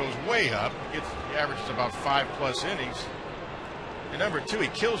goes way up. He averages about 5+ innings. And number 2, he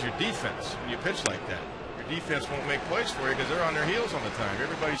kills your defense when you pitch like that. Your defense won't make plays for you because they're on their heels all the time.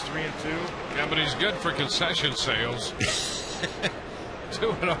 Everybody's 3-2. Yeah, but he's good for concession sales.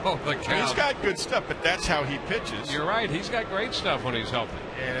 2-0 the count. He's got good stuff, but that's how he pitches. You're right. He's got great stuff when he's healthy.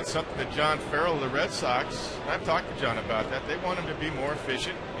 And it's something that John Farrell of the Red Sox, and I've talked to John about that, they want him to be more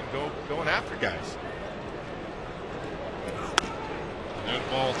efficient and going after guys. Good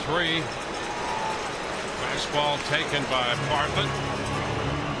ball 3. Fastball taken by Bartlett.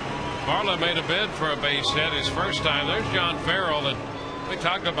 Bartlett made a bid for a base hit his first time. There's John Farrell, and we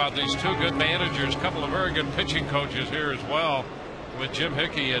talked about these 2 good managers, a couple of very good pitching coaches here as well, with Jim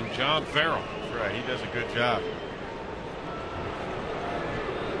Hickey and John Farrell. That's right. He does a good job.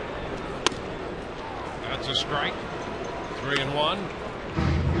 That's a strike. 3-1.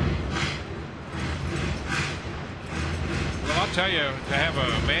 Well, I'll tell you, to have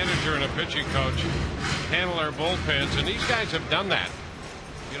a manager and a pitching coach handle their bullpens, and these guys have done that.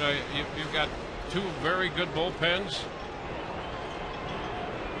 You know, you've got 2 very good bullpens.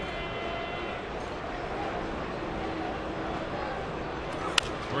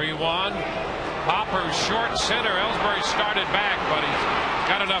 Three-one. Popper short center. Ellsbury started back, but he's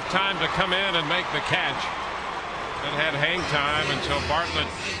got enough time to come in and make the catch. Then had hang time until Bartlett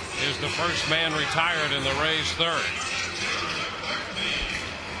is the first man retired in the Rays' 3rd.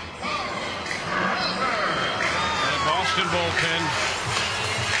 And Boston bullpen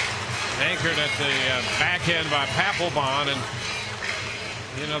anchored at the back end by Papelbon, and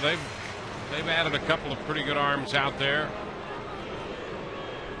you know they've added a couple of pretty good arms out there.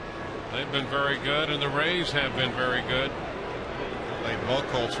 They've been very good, and the Rays have been very good. Played Bull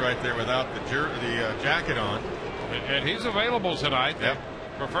Colts right there without the jacket on. And he's available tonight. Yep.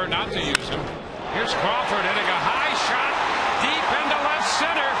 They prefer not to use him. Here's Crawford hitting a high shot deep into left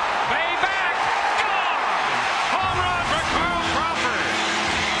center. Way back. Gone! Home run for Carl Crawford.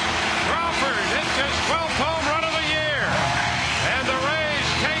 Crawford hits his 12th home run of the year. And the Rays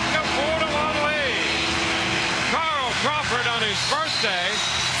take the 4-1 lead. Carl Crawford on his birthday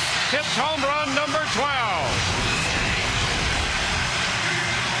hits home run number 12.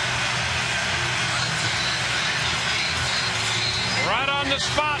 Right on the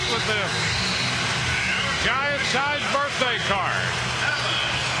spot with the giant-sized birthday card.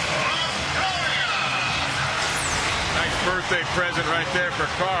 Nice birthday present right there for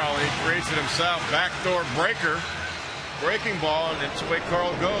Carl. He creates it himself. Backdoor breaker. Breaking ball, and that's the way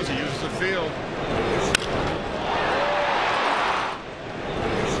Carl goes. He uses the field.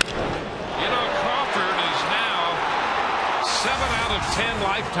 You know, Crawford is now 7 out of 10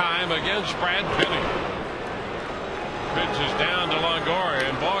 lifetime against Brad Penny. Pitch is down to Longoria,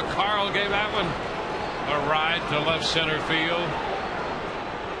 and boy, Carl gave that one a ride to left center field.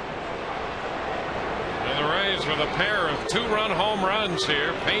 And the Rays with a pair of 2-run home runs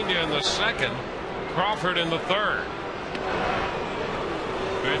here. Pena in the second, Crawford in the third.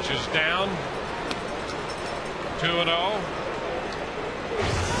 Pitch is down. 2-0.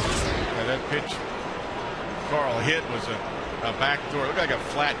 And that pitch Carl hit was a backdoor. It looked like a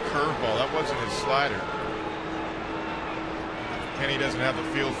flat curveball. That wasn't his slider. Penny doesn't have the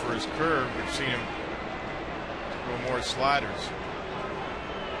feel for his curve. We've seen him go more sliders.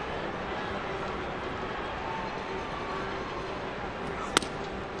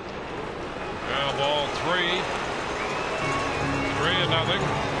 Now ball 3. 3-0.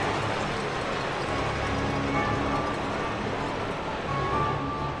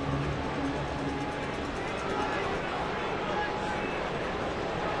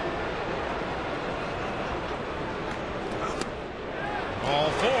 All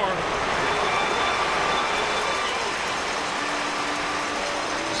 4.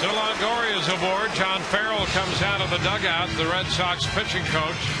 So Longoria's aboard. John Farrell comes out of the dugout, the Red Sox pitching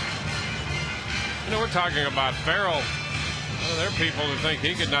coach. You know, we're talking about Farrell. Well, there are people who think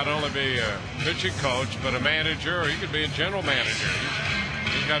he could not only be a pitching coach, but a manager, or he could be a general manager.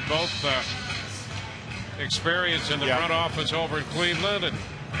 He's got both experience in the front office over in Cleveland, and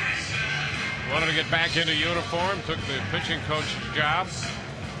wanted to get back into uniform, took the pitching coach's job.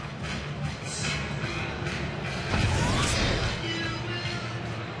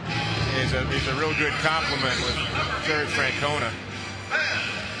 He's a real good compliment with Terry Francona.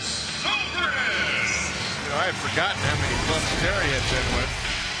 You know, I had forgotten how many clubs Terry had been with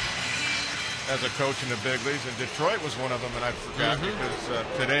as a coach in the big leagues, and Detroit was one of them, and I forgot because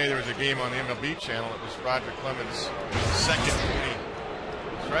today there was a game on the MLB channel. It was Roger Clemens' second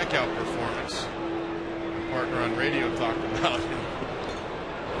strikeout performance. My partner on radio talked about him.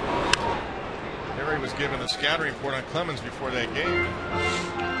 Terry was given the scouting report on Clemens before that game.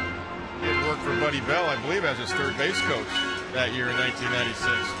 He had worked for Buddy Bell, I believe, as his third base coach that year in 1996.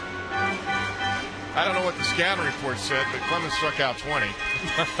 I don't know what the scouting report said, but Clemens struck out 20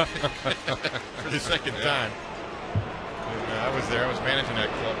 for the second time. And, I was there. I was managing that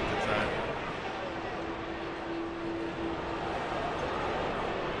club at the time.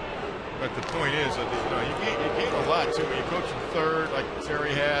 But the point is that you gain a lot too when you coach in third, like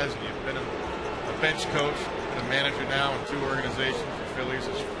Terry has, and you've been a bench coach, been a manager now in 2 organizations. The Phillies,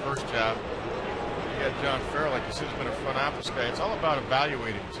 his first job. You got John Farrell, like you said, has been a front office guy. It's all about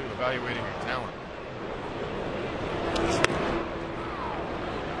evaluating too, evaluating your talent.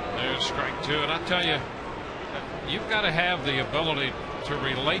 There's strike 2, and I tell you, you've got to have the ability to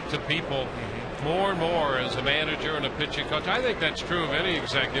relate to people more and more as a manager and a pitching coach. I think that's true of any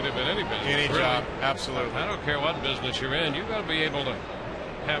executive in any business. Any really. job, absolutely. I don't care what business you're in. You've got to be able to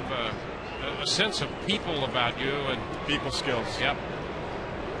have a sense of people about you and people skills. Yep.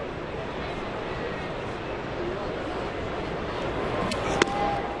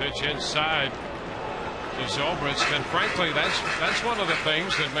 Pitch inside to Zobrist, and frankly, that's one of the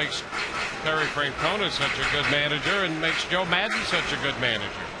things that makes Terry Francona such a good manager and makes Joe Madden such a good manager.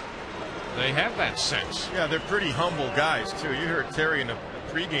 They have that sense. Yeah, they're pretty humble guys too. You heard Terry in a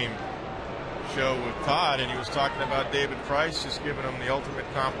pregame show with Todd, and he was talking about David Price, just giving him the ultimate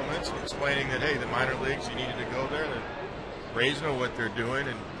compliments and explaining that, hey, the minor leagues, you needed to go there. The Rays know what they're doing,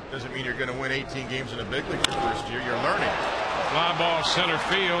 and doesn't mean you're going to win 18 games in the big leagues your first year. You're learning. Fly ball center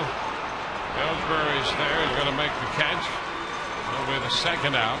field. Ellsbury's there. He's going to make the catch. That'll be the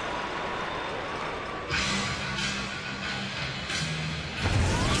second out.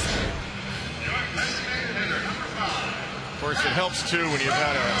 course, it helps too when you've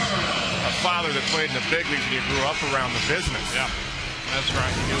had a father that played in the big leagues and you grew up around the business. Yeah, that's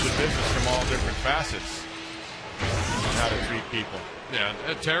right. You knew the business from all different facets on how to treat people. Yeah,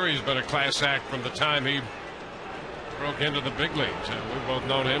 Terry's been a class act from the time he broke into the big leagues. We've both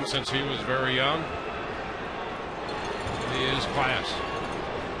known him since he was very young. He is class.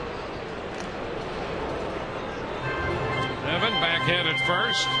 Evan backhanded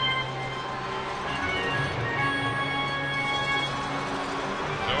first.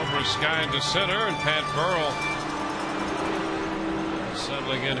 Over sky into center, and Pat Burrell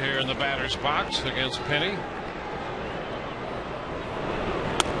settling in here in the batter's box against Penny.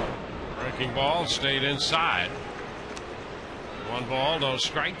 Breaking ball stayed inside. 1 ball, no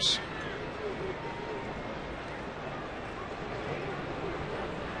strikes.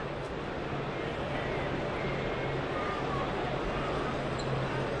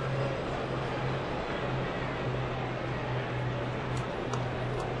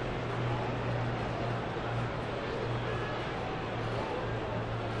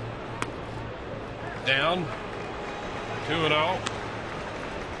 Down 2-0.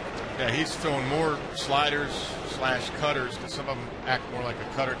 Yeah, he's throwing more sliders / cutters, because some of them act more like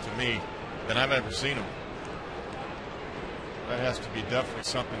a cutter to me than I've ever seen them. That has to be definitely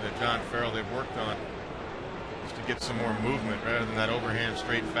something that John Farrell, they've worked on, is to get some more movement rather than that overhand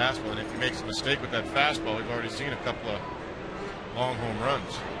straight fastball. And if he makes a mistake with that fastball, we've already seen a couple of long home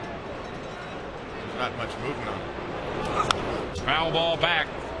runs. There's not much movement on it. Foul ball back.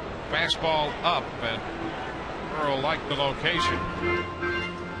 Fastball up, and Burrow liked the location.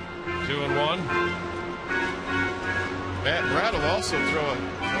 2-1. Brad will also throw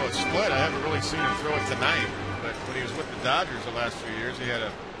a split. I haven't really seen him throw it tonight, but when he was with the Dodgers the last few years, he had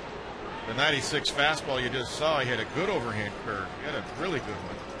the 96 fastball you just saw. He had a good overhand curve. He had a really good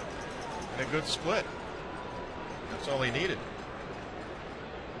one and a good split. That's all he needed.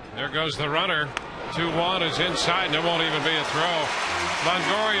 There goes the runner. 2-1 is inside, and there won't even be a throw.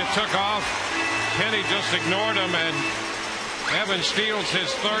 Longoria took off. Kenny just ignored him, and Evan steals his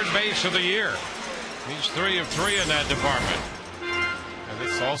 3rd base of the year. He's 3 of 3 in that department. And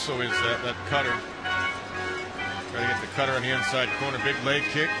this also is that cutter. Try to get the cutter on the inside corner. Big leg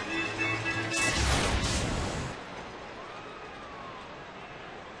kick.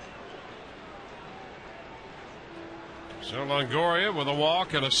 So Longoria with a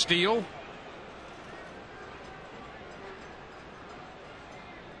walk and a steal.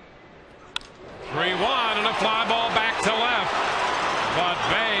 And a fly ball back to left, but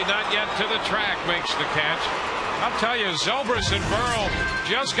Bay not yet to the track makes the catch. I'll tell you, Zobrist and Burrell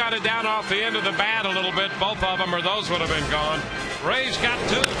just got it down off the end of the bat a little bit. Both of them, or those would have been gone. Rays got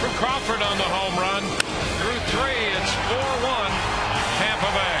 2 from Crawford on the home run. Through 3, it's 4-1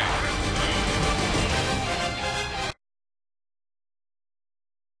 Tampa Bay.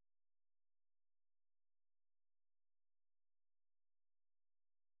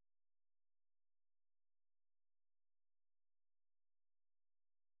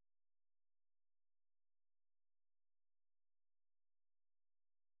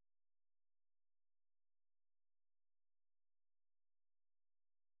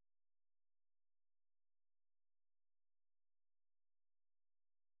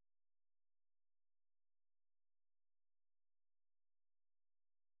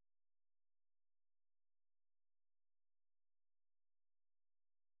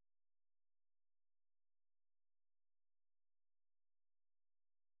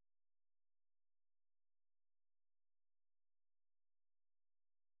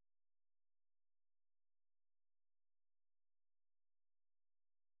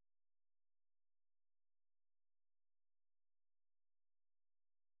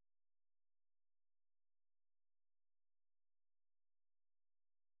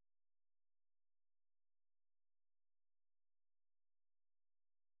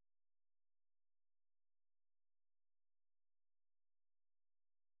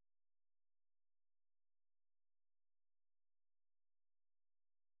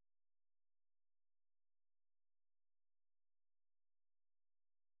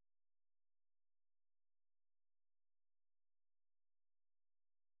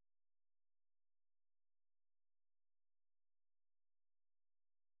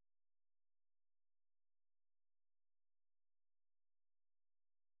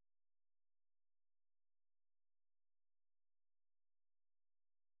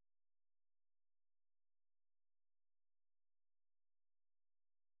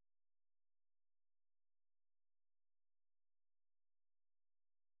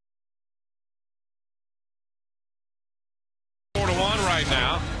 Right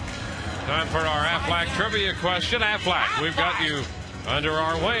now, Time for our Aflac trivia question. Aflac, we've got you under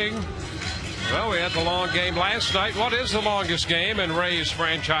our wing. Well, we had the long game last night. What is the longest game in Rays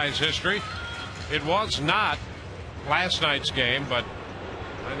franchise history? It was not last night's game, but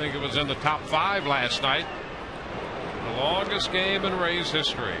I think it was in the top 5 last night. The longest game in Rays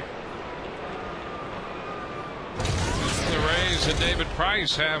history. The Rays and David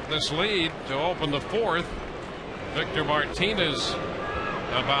Price have this lead to open the 4th. Victor Martinez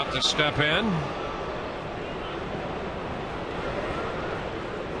about to step in.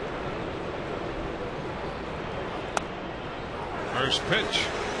 First pitch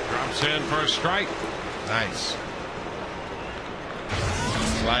drops in for a strike. Nice.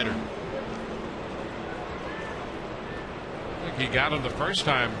 Slider. I think he got him the first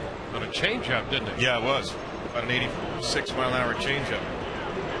time on a changeup, didn't he? Yeah, it was. About an 86-mile-an-hour changeup.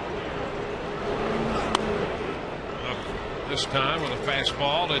 This time with a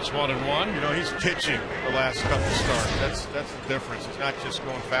fastball, it's 1-1. You know, he's pitching the last couple starts. That's the difference. He's not just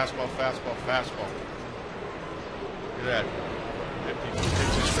going fastball, fastball, fastball. Look at that. 50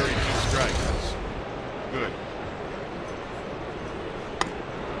 pitches, 32 strikes. That's good.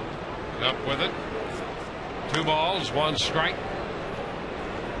 Up with it. 2 balls, 1 strike.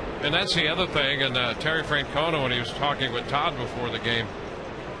 And that's the other thing. And Terry Francona, when he was talking with Todd before the game,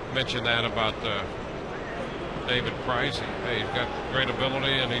 mentioned that about David Price. He's got great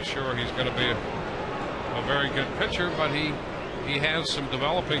ability, and he's sure he's going to be a very good pitcher, but he has some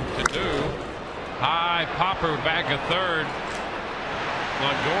developing to do. High popper back at third.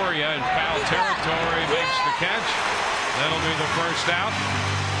 Longoria in foul territory makes the catch. That'll be the first out.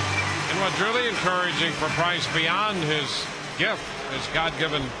 And what's really encouraging for Price beyond his gift, his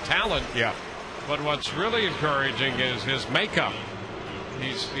God-given talent, but what's really encouraging is his makeup.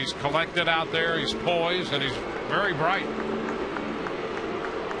 He's collected out there, he's poised, and he's very bright.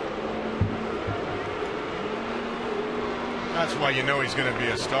 That's why you know he's going to be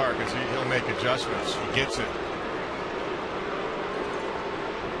a star, because he'll make adjustments. He gets it.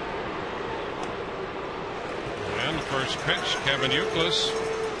 And the first pitch, Kevin Youkilis,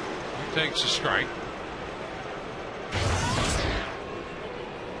 he takes a strike.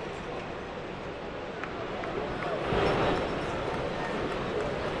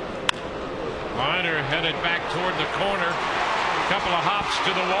 Liner headed back toward the corner. A couple of hops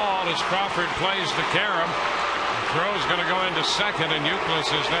to the wall as Crawford plays to Karam. The throw is going to go into second, and Youkilis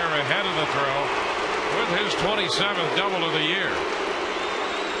is there ahead of the throw with his 27th double of the year.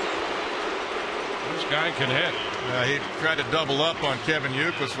 This guy can hit. He tried to double up on Kevin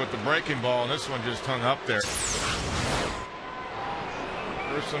Youkilis with the breaking ball, and this one just hung up there.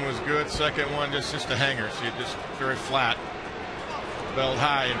 First one was good. Second one just a hanger. So you just very flat. Belled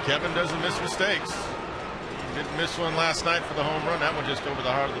high, and Kevin doesn't miss mistakes. He didn't miss one last night for the home run. That one just over the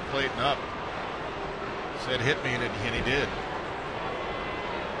heart of the plate and up. Said hit me, and he did.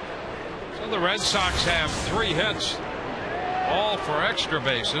 So the Red Sox have 3 hits, all for extra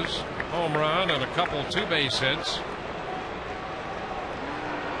bases. Home run and a couple 2-base hits.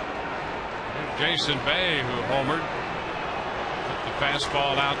 Jason Bay, who homered, put the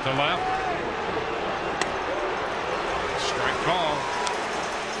fastball out to left. Strike call.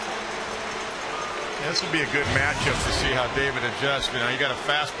 This would be a good matchup to see how David adjusts. You know, you got a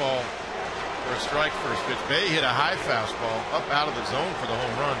fastball for a strike first pitch. Bay hit a high fastball up out of the zone for the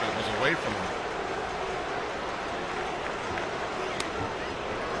home run, but it was away from him.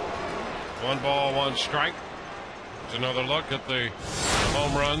 1 ball, 1 strike. There's another look at the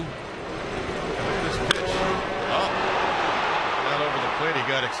home run. Look at this pitch. Up. Not over the plate. He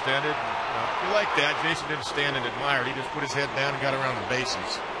got extended. You like that. Jason didn't stand and admire it. He just put his head down and got around the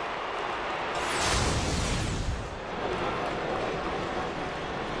bases.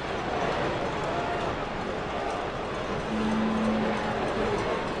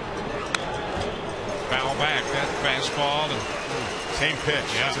 Foul back. That fastball. And same pitch.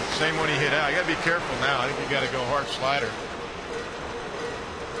 Yeah. It's the same one he hit out. You got to be careful now. I think you got to go hard slider.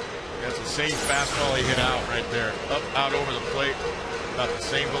 That's the same fastball he hit out right there. Up, out over the plate. About the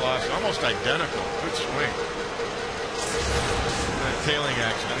same velocity. Almost identical. Good swing. That tailing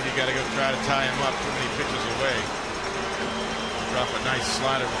action. I think you got to go try to tie him up too many pitches away. Drop a nice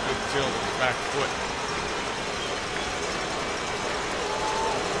slider with good tilt with his back foot.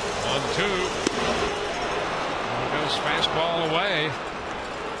 1-2. Goes fastball away.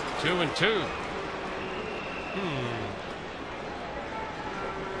 2-2.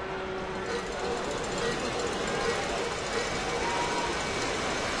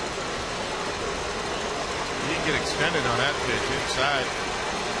 He can get extended on that pitch inside.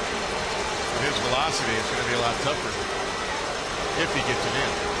 With his velocity, it's going to be a lot tougher if he gets it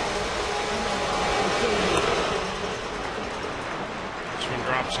in.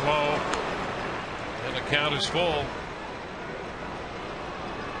 drops low, and the count is full.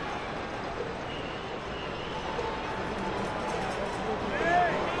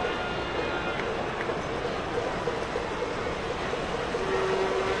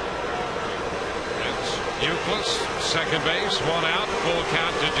 Euclid, second base, one out, full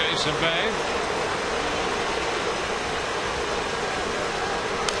count to Jason Bay.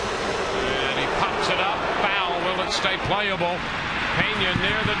 And he pops it up, foul. Will it stay playable? Pena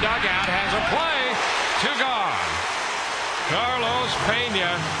near the dugout, has a play, two gone. Carlos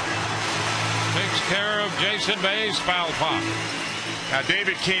Pena takes care of Jason Bay's foul pop. Now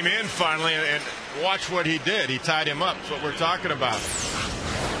David came in finally, and watch what he did. He tied him up. That's what we're talking about.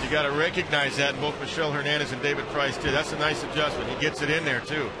 You got to recognize that, and both Michelle Hernandez and David Price did. That's a nice adjustment. He gets it in there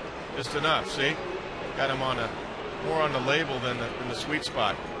too, just enough. See, got him on more on the label than the sweet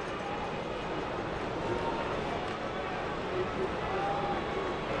spot.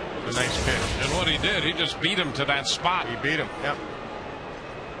 A nice pitch. And what he did, he just beat him to that spot. He beat him. Yep.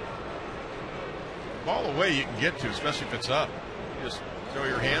 Ball away you can get to, especially if it's up. You just throw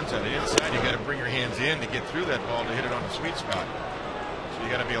your hands at it. Inside, you got to bring your hands in to get through that ball to hit it on the sweet spot. You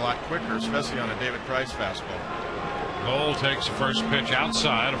got to be a lot quicker, especially on a David Price fastball. Lowell takes the first pitch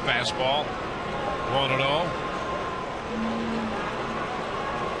outside, a fastball, 1-0.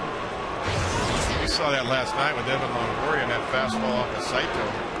 We saw that last night with Evan Longoria and that fastball off the Saito.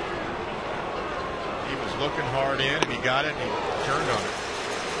 He was looking hard in, and he got it, and he turned on it.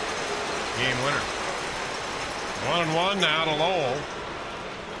 Game winner. 1-1 now to Lowell.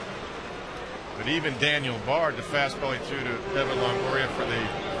 But even Daniel Bard, the fastball he threw to Evan Longoria for the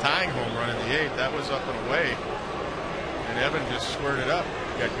tying home run in the 8th, that was up and away. And Evan just squared it up.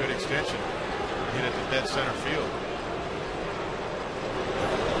 Got good extension. Hit it to dead center field.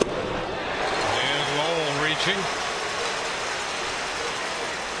 And Lowell reaching.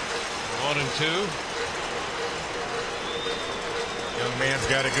 1-2. Young man's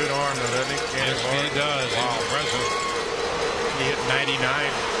got a good arm, though, doesn't he? Yes, he does. Wow. He's impressive. He hit 99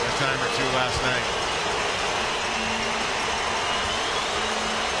 a time or two last night.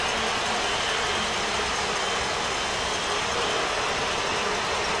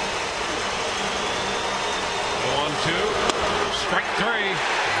 Strike three.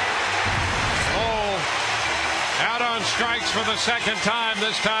 Oh, out on strikes for the second time,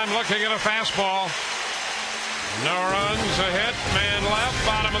 this time looking at a fastball. No runs, a hit, man left,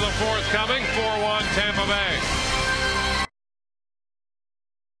 bottom of the fourth coming, 4-1 Tampa Bay.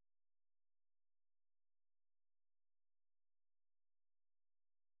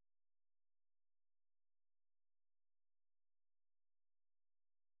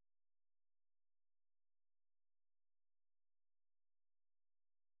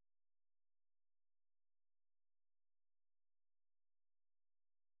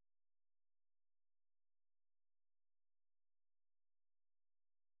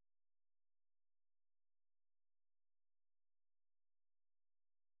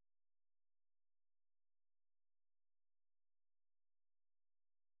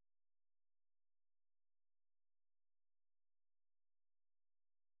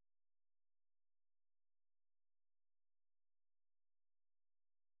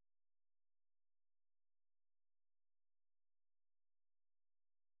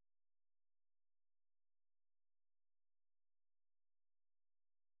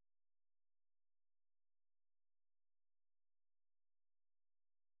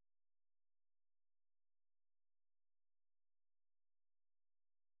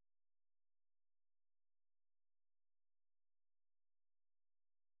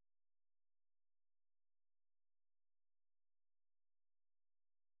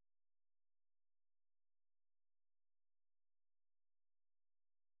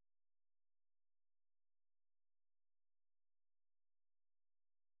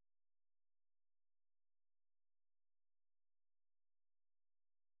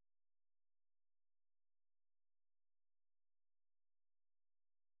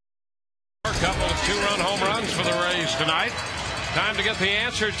 A couple of two-run home runs for the Rays tonight. Time to get the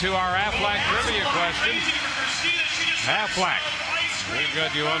answer to our Aflac trivia question. Aflac, we've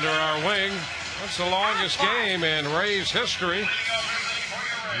got you under our wing. What's the longest game in Rays history?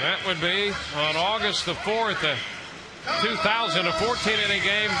 And that would be on August the 4th, 2000, a 14-inning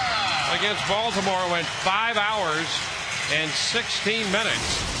game against Baltimore went 5 hours and 16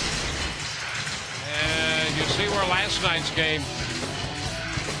 minutes. And you see where last night's game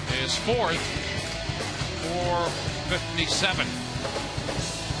is fourth, 4:57.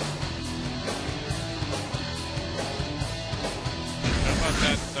 How about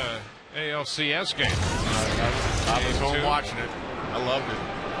that ALCS game? I was home watching it. I loved it.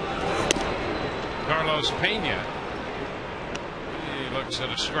 Carlos Pena. He looks at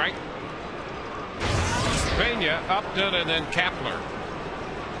a strike. Pena, Upton, and then Kapler.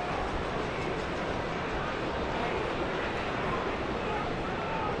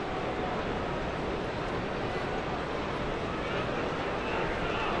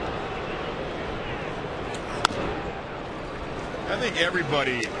 I think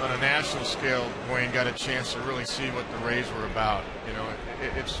everybody on a national scale, Wayne, got a chance to really see what the Rays were about. You know,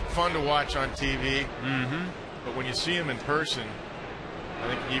 it's fun to watch on TV, but when you see them in person, I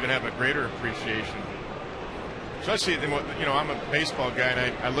think you even have a greater appreciation. Especially, you know, I'm a baseball guy,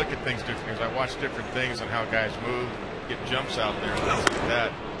 and I look at things differently. I watch different things on how guys move, get jumps out there, and things like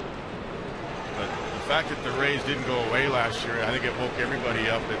that. But the fact that the Rays didn't go away last year, I think it woke everybody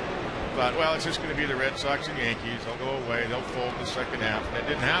up. That thought, well, it's just going to be the Red Sox and Yankees. They'll go away. They'll fold in the second half. And that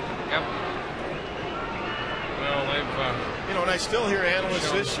didn't happen. Yep. Well, they've... you know, and I still hear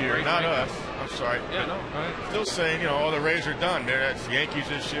analysts this year, not us. I'm sorry. Yeah, no, go ahead. Still saying, you know, oh, the Rays are done. It's the Yankees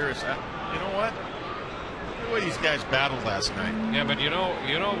this year. It's, you know what? Look at the way these guys battled last night. Yeah, but you know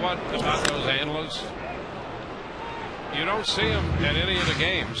what about those analysts? You don't see them at any of the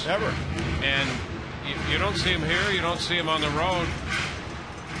games. Never. And you don't see them here. You don't see them on the road.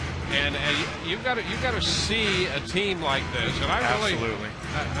 And you've got to see a team like this. And absolutely.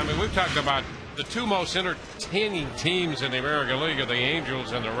 I mean, we've talked about the two most entertaining teams in the American League are the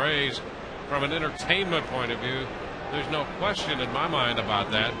Angels and the Rays. From an entertainment point of view, there's no question in my mind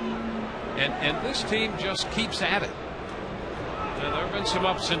about that. And this team just keeps at it. Now, there have been some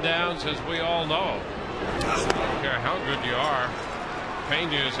ups and downs, as we all know. I don't care how good you are.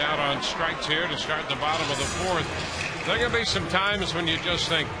 Pena is out on strikes here to start the bottom of the fourth. There are going to be some times when you just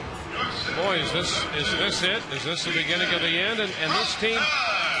think, boy, is this it? Is this the beginning of the end? And this team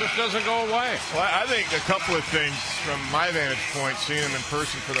just doesn't go away. Well, I think a couple of things from my vantage point, seeing them in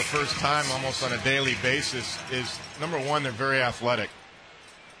person for the first time almost on a daily basis, is number one, they're very athletic.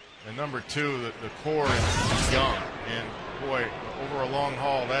 And number two, the core is young. And boy, over a long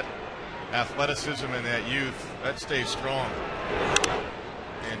haul, that athleticism and that youth, that stays strong.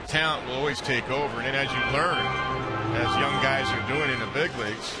 And talent will always take over. And then as you learn, as young guys are doing in the big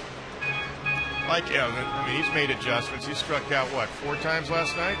leagues, like Evan, I mean, he's made adjustments. He struck out, what, 4 times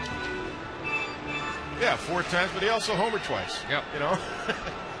last night? Yeah, 4 times, but he also homered twice. Yep. You know,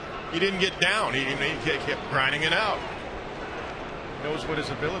 he didn't get down. He kept grinding it out. He knows what his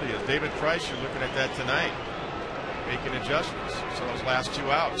ability is. David Price, you're looking at that tonight, making adjustments. So those last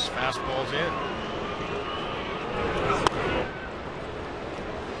 2 outs, fastballs in.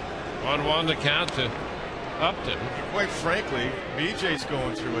 1-1 to count to Upton. Quite frankly, BJ's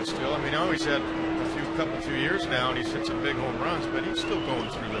going through it still. I mean, I always had a few years now, and he's hit some big home runs, but he's still going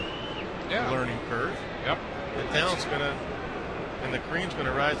through the learning curve. Yep. The talent's gonna, and the cream's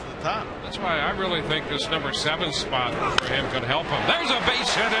gonna rise to the top. That's why I really think this number 7 spot for him could help him. There's a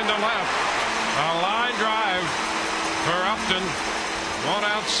base hit into left. A line drive for Upton.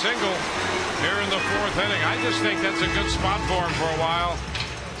 1-out single here in the 4th inning. I just think that's a good spot for him for a while.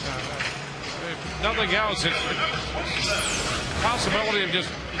 If nothing else, it's a possibility of just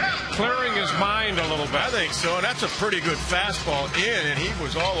clearing his mind a little bit. I think so, and that's a pretty good fastball in, and he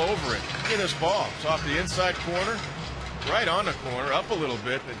was all over it. Look at this ball. It's off the inside corner, right on the corner, up a little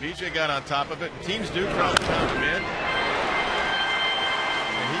bit, but BJ got on top of it. And teams do try to pound him in,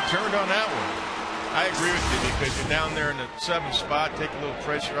 and he turned on that one. I agree with you, because you're down there in the 7th spot, take a little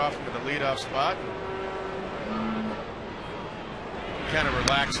pressure off him at the leadoff spot. Kind of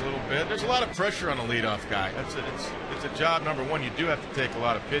relax a little bit. There's a lot of pressure on the leadoff guy. It's a job, number one. You do have to take a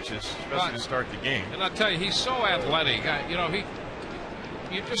lot of pitches, especially to start the game. And I'll tell you, he's so athletic. You know,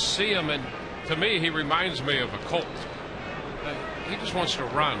 you just see him, and to me, he reminds me of a Colt. He just wants to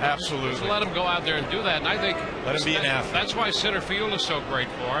run. Absolutely. Just let him go out there and do that. And I think let him be an athlete. That's why center field is so great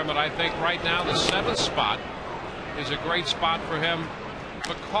for him. And I think right now the 7th spot is a great spot for him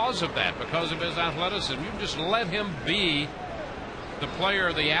because of that, because of his athleticism. You just let him be the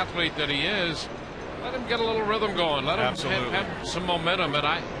player, the athlete that he is. Let him get a little rhythm going. Let him have some momentum, and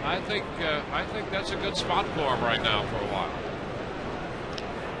I think that's a good spot for him right now for a while.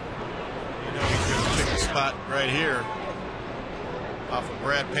 You know, he's going to pick a spot right here off of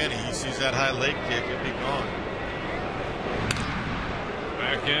Brad Penny. He sees that high leg kick and be gone.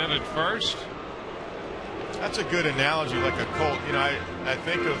 Back in at first. That's a good analogy, like a Colt. You know, I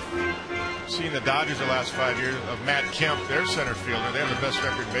think of seeing the Dodgers the last 5 years of Matt Kemp, their center fielder. They have the best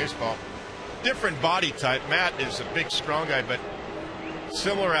record in baseball. Different body type. Matt is a big, strong guy, but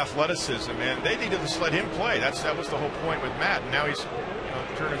similar athleticism, and they needed to just let him play. That was the whole point with Matt. And now he's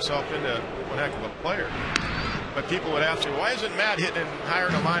turned himself into one heck of a player. But people would ask me, why isn't Matt hitting higher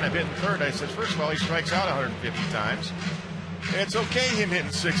in the lineup, hitting third? I said, first of all, he strikes out 150 times. And it's okay him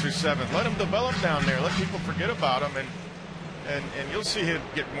hitting 6th or 7th. Let him develop down there. Let people forget about him, and you'll see him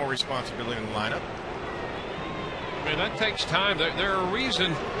get more responsibility in the lineup. I mean, that takes time. There's a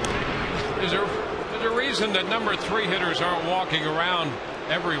reason that number 3 hitters aren't walking around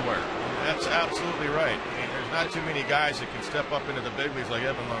everywhere. That's absolutely right. I mean, there's not too many guys that can step up into the big leagues like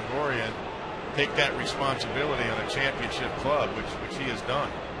Evan Longoria and take that responsibility on a championship club, which he has done.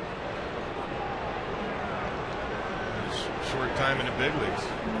 Short time in the big leagues.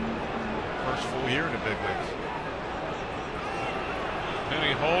 First full year in the big leagues.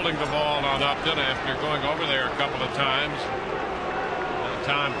 Penny holding the ball on Upton after going over there a couple of times.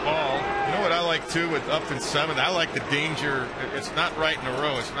 Time call. You know what I like too with Upton 7th? I like the danger. It's not right in a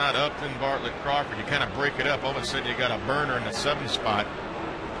row. It's not Upton, Bartlett, Crawford. You kind of break it up. All of a sudden you got a burner in the 7th spot.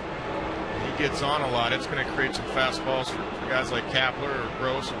 He gets on a lot. It's going to create some fastballs for guys like Kapler or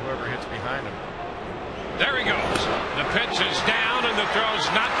Gross or whoever hits behind him. There he goes. The pitch is down and the throw's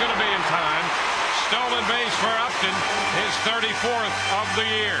not going to be in time. Stolen base for Upton, his 34th of the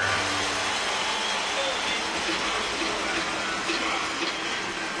year.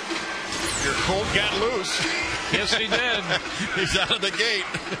 Your Colt got loose. Yes, he did. He's out of the gate.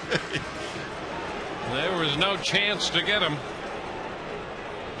 There was no chance to get him.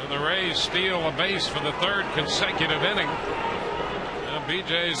 And the Rays steal a base for the 3rd consecutive inning. Now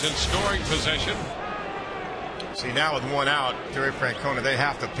BJ's in scoring position. See, now with 1 out, Terry Francona, they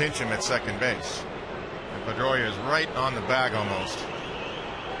have to pinch him at second base. And Pedroia is right on the bag almost.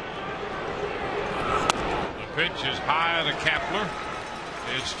 The pitch is high to Kapler.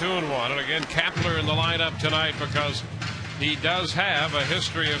 It's 2-1, and again Kapler in the lineup tonight because he does have a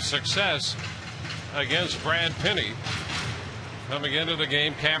history of success against Brad Penny. Coming into the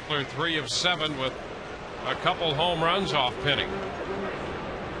game, Kapler 3 of 7 with a couple home runs off Penny.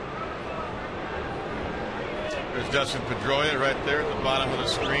 There's Dustin Pedroia right there at the bottom of the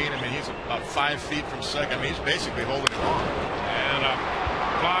screen. I mean, he's about 5 feet from second. I mean, he's basically holding it on. And a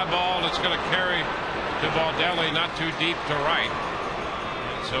fly ball that's going to carry to Baldelli, not too deep to right.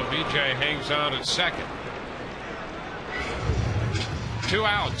 So BJ hangs on at second. 2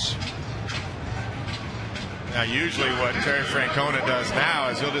 outs. Now, usually what Terry Francona does now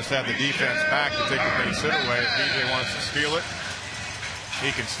is he'll just have the defense back to take the base hit away. If BJ wants to steal it,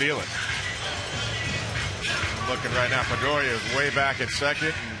 he can steal it. I'm looking right now, Pedroia is way back at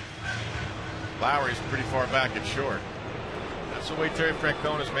second, and Lowry's pretty far back at short. That's the way Terry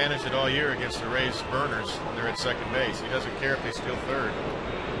Francona's managed it all year against the Rays burners when they're at second base. He doesn't care if they steal third.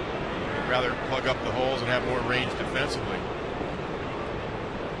 He'd rather plug up the holes and have more range defensively.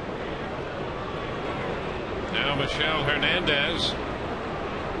 Now Michel Hernandez.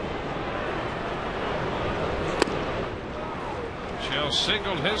 Michel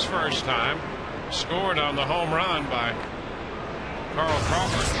singled his first time, scored on the home run by Carl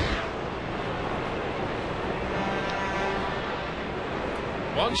Crawford.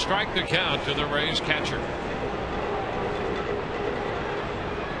 1 strike to count to the Rays catcher.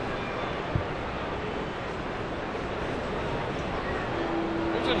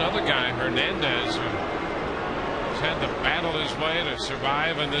 There's another guy, Hernandez, who has had to battle his way to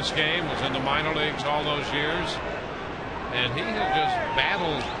survive in this game. Was in the minor leagues all those years, and he has just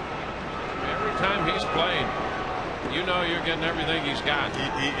battled every time he's played. You know, you're getting everything he's got.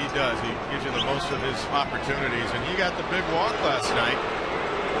 He does. He gives you the most of his opportunities, and he got the big walk last night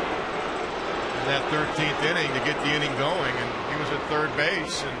in that 13th inning to get the inning going, and he was at third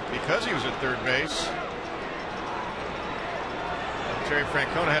base, and because he was at third base, Terry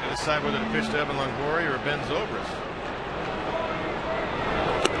Francona had to decide whether to pitch to Evan Longoria or Ben Zobrist.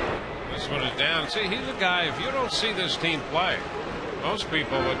 This one is down. See, he's a guy, if you don't see this team play, most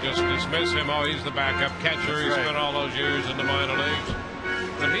people would just dismiss him. Oh, he's the backup catcher. He's spent all those years in the minor leagues.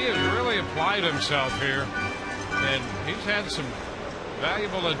 But he has really applied himself here, and he's had some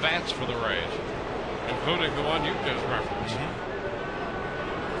valuable at-bats for the Rays, including the one you just referenced.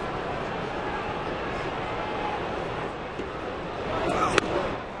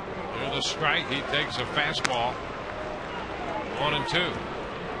 There's a strike. He takes a fastball. 1-2.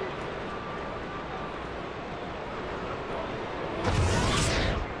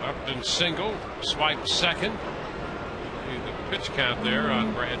 Upton single, swipe second. See the pitch count there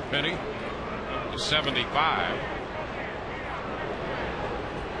on Brad Penny, up to 75.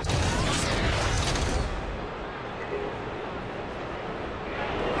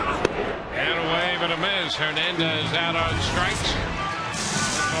 And a wave and a miss. Hernandez out on strikes.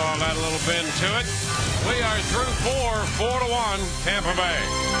 Call that a little bend to it. We are through 4-1 Tampa Bay.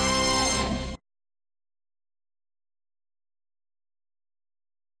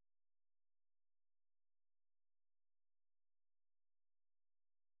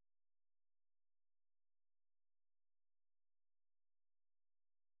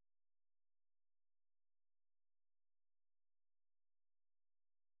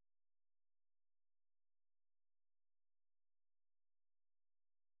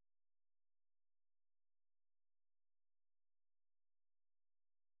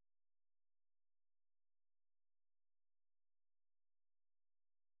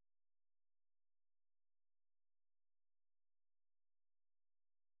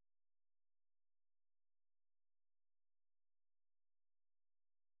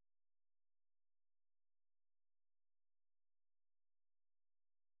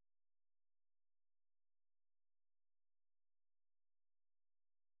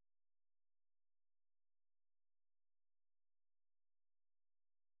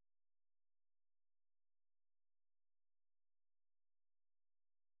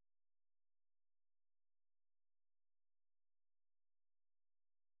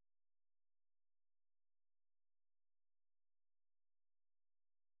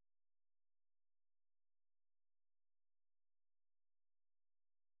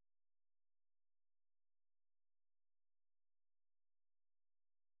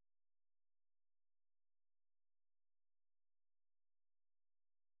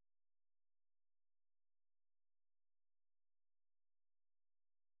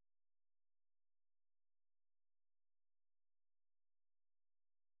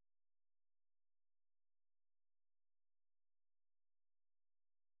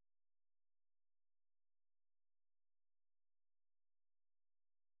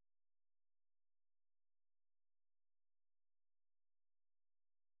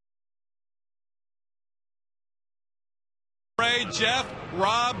 way, Jeff,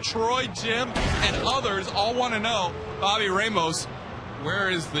 Rob, Troy, Jim, and others all want to know, Bobby Ramos, where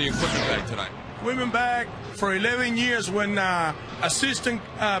is the equipment bag tonight? We've been back for 11 years when assistant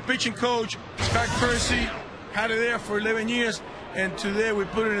pitching coach Scott Kersey had it there for 11 years, and today we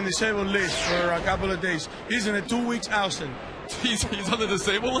put it in the disabled list for a couple of days. He's in a 2 weeks ousting. He's on the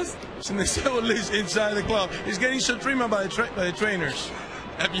disabled list? It's in the disabled list inside the club. He's getting some treatment by the trainers.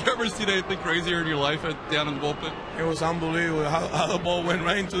 Have you ever seen anything crazier in your life down in the bullpen? It was unbelievable how the ball went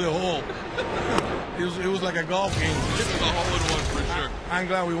right into the hole. It was like a golf game. It was a hole-in-one for sure. I'm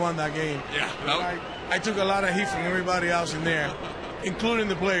glad we won that game. Yeah. I took a lot of heat from everybody else in there, including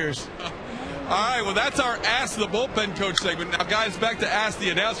the players. All right, well, that's our Ask the Bullpen Coach segment. Now, guys, back to Ask the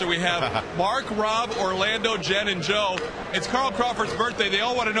Announcer. We have Mark, Rob, Orlando, Jen, and Joe. It's Carl Crawford's birthday. They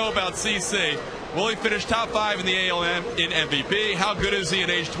all want to know about CC. Will he finish top 5 in the ALM in MVP? How good is he at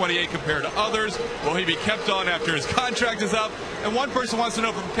age 28 compared to others? Will he be kept on after his contract is up? And one person wants to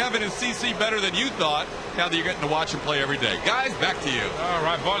know from Kevin, is CC better than you thought now that you're getting to watch him play every day? Guys, back to you. All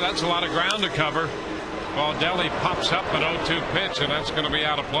right, boy, that's a lot of ground to cover. Baldelli pops up an 0-2 pitch, and that's going to be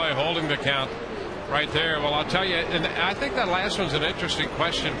out of play, holding the count right there. Well, I'll tell you, and I think that last one's an interesting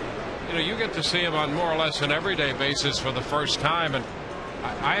question. You know, you get to see him on more or less an everyday basis for the first time, and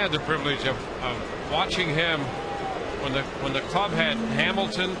I had the privilege of watching him when the club had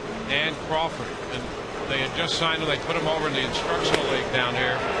Hamilton and Crawford, and they had just signed him. They put him over in the instructional league down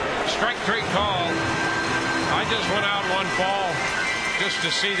here. Strike 3 call. I just went out one ball just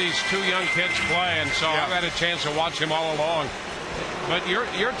to see these 2 young kids play, and so I've had a chance to watch him all along. But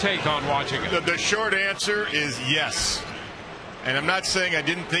your take on watching it? The short answer is yes. And I'm not saying I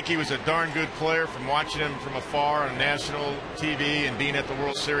didn't think he was a darn good player from watching him from afar on national TV and being at the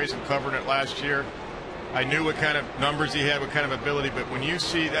World Series and covering it last year. I knew what kind of numbers he had, what kind of ability. But when you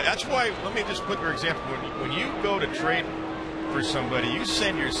see that, that's why, let me just put for example, when you go to trade for somebody, you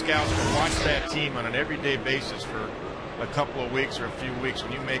send your scouts to watch that team on an everyday basis for a couple of weeks or a few weeks.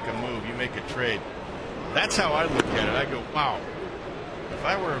 When you make a move, you make a trade. That's how I look at it. I go, wow, if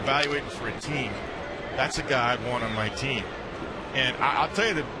I were evaluating for a team, that's a guy I'd want on my team. And I'll tell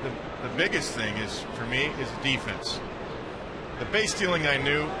you, the biggest thing is, for me, is defense. The base stealing I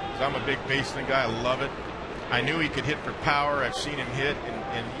knew, 'cause I'm a big base stealing guy, I love it. I knew he could hit for power. I've seen him hit,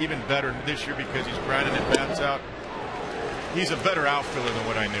 and even better this year because he's grinding at bats out. He's a better outfielder than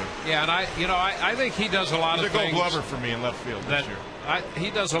what I knew. Yeah, and I think he does a lot of things. He's a Gold Glover for me in left field this year. He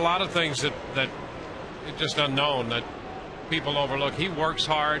does a lot of things that are just unknown, that people overlook. He works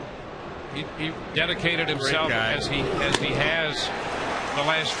hard. He dedicated himself as he has the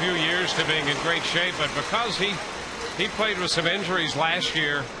last few years to being in great shape, but because he played with some injuries last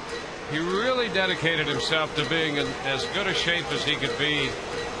year, he really dedicated himself to being in as good a shape as he could be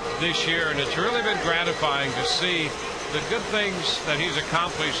this year, and it's really been gratifying to see the good things that he's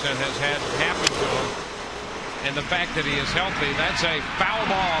accomplished and has had happen to him, and the fact that he is healthy. That's a foul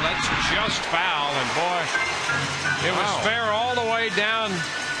ball. That's just foul, and boy, it was fair all the way down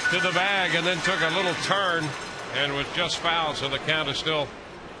to the bag, and then took a little turn and was just foul, so the count is still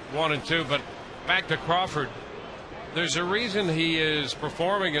 1-2. But back to Crawford, there's a reason he is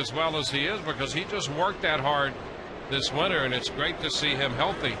performing as well as he is, because he just worked that hard this winter, and it's great to see him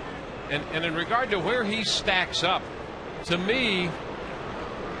healthy. And in regard to where he stacks up, to me,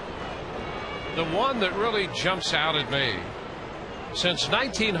 the one that really jumps out at me, since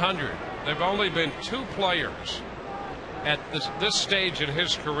 1900, there have only been 2 players at this stage in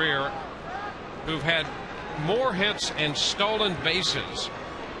his career who've had more hits and stolen bases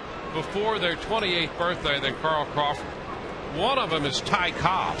before their 28th birthday than Carl Crawford. One of them is Ty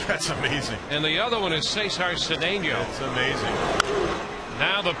Cobb. That's amazing. And the other one is Cesar Cedeno. That's amazing.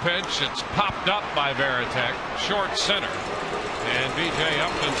 Now the pitch, it's popped up by Veritek, short center, and B.J.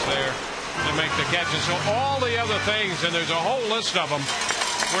 Upton's there to make the catches. So all the other things, and there's a whole list of them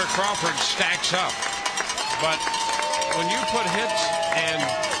where Crawford stacks up. But when you put hits and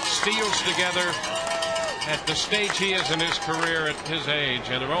steals together at the stage he is in his career at his age,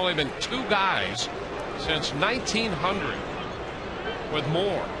 and there have only been 2 guys since 1900 with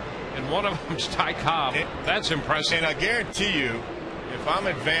more, and one of them's Ty Cobb. That's impressive. And I guarantee you, if I'm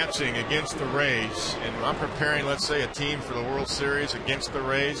advancing against the Rays and I'm preparing, let's say, a team for the World Series against the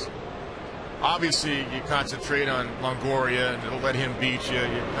Rays, obviously you concentrate on Longoria and it'll let him beat you.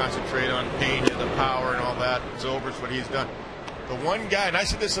 You concentrate on Pena, the power and all that. It's over what he's done. The one guy, and I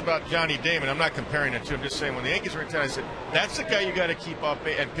said this about Johnny Damon, I'm not comparing it to him, just saying when the Yankees were in town, I said, that's the guy you got to keep up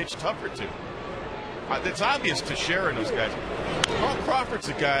and pitch tougher to. It's obvious to Sharon, those guys. Carl Crawford's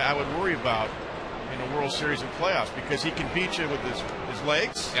a guy I would worry about in a World Series and playoffs, because he can beat you with his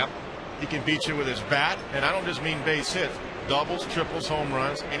legs. Yep. He can beat you with his bat, and I don't just mean base hits. doubles, triples, home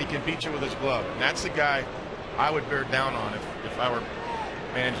runs, and he can beat you with his glove. And that's the guy I would bear down on if I were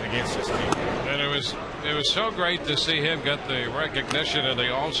managing against this team. And it was so great to see him get the recognition in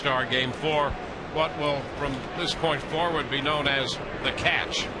the All-Star game for what will from this point forward be known as the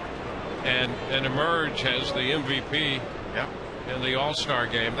catch, and emerge as the MVP in the All-Star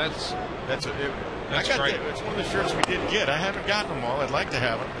game. That's great. It's one of the shirts we did get. I haven't gotten them all. I'd like to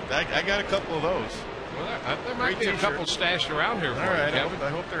have them. I got a couple of those. Well, there might be a couple stashed around here. All right, I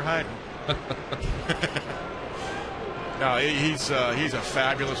hope they're hiding. No, he's a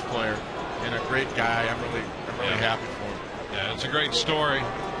fabulous player and a great guy. I'm really happy for him. Yeah, it's a great story.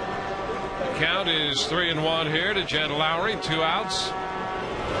 The count is 3-1 here to Jed Lowry. 2 outs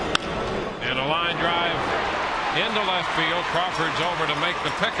and a line drive into left field. Crawford's over to make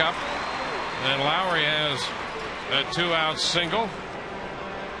the pickup, and Lowry has a 2-out single.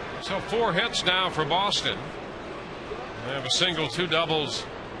 So 4 hits now for Boston. They have a single, 2 doubles,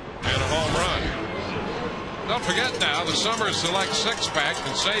 and a home run. Don't forget now, the Summer Select 6-pack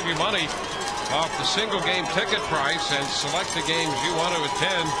can save you money off the single game ticket price and select the games you want to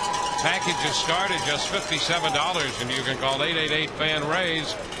attend. Packages start at just $57, and you can call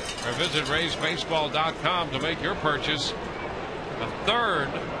 888-FAN-RAYS or visit RaysBaseball.com to make your purchase. A third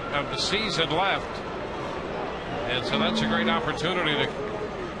of the season left, and so that's a great opportunity to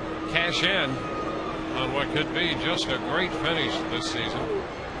cash in on what could be just a great finish this season.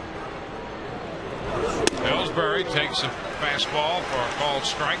 Ellsbury takes a fastball for a called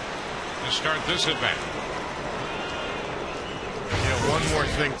strike to start this at bat. One more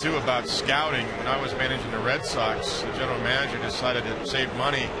thing too about scouting. When I was managing the Red Sox, the general manager decided to save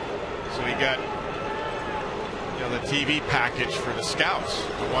money, so he got the TV package for the scouts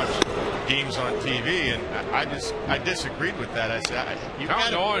to watch games on TV, and I disagreed with that. I said, how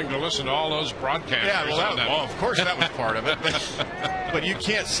annoying to listen to all those broadcasters. Yeah, well, of course that was part of it, but you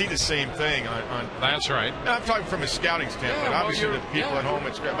can't see the same thing on. That's right. I'm talking from a scouting standpoint. Obviously, the people at home,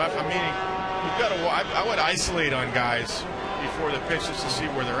 it's great. But I mean, you've got to. I would isolate on guys before the pitches to see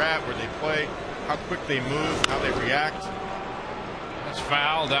where they're at, where they play, how quick they move, how they react. That's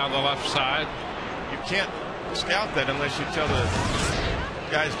foul down the left side. You can't scout that unless you tell the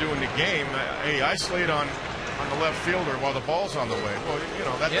guys doing the game, hey, isolate on the left fielder while the ball's on the way. Well,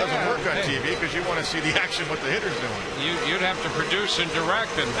 that doesn't work on TV because you want to see the action what the hitter's doing. You'd have to produce and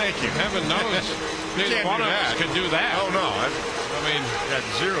direct, and thank you. Heaven knows neither one of us can do that. Oh no, I mean, got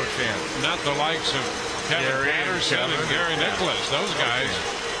zero chance. Not the likes of Kevin Patterson and Gary Nicholas. Those guys.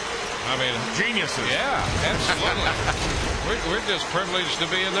 I mean, geniuses. Yeah, absolutely. we're just privileged to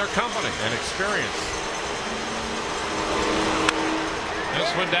be in their company and experience. This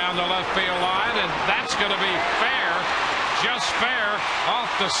one down the left field line, and that's going to be fair, just fair,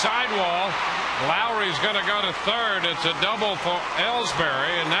 off the sidewall. Lowry's going to go to third. It's a double for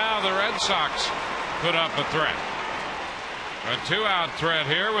Ellsbury, and now the Red Sox put up a threat. A 2-out threat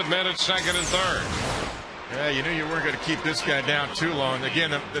here with men at second and third. Yeah, you knew you weren't going to keep this guy down too long.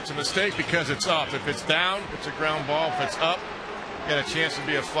 Again, it's a mistake because it's up. If it's down, it's a ground ball. If it's up, you got a chance to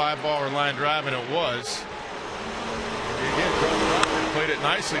be a fly ball or line drive, and it was. Again, Crawford played it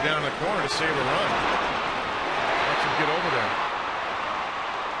nicely down the corner to save a run. Watch him get over there.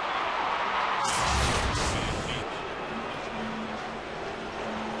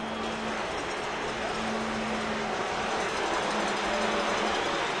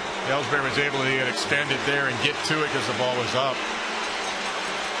 Ellsbury was able to get extended there and get to it because the ball was up.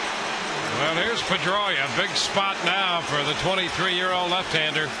 Well, here's Pedroia. Big spot now for the 23-year-old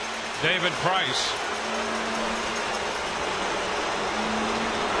left-hander, David Price.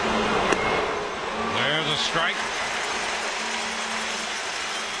 There's a strike.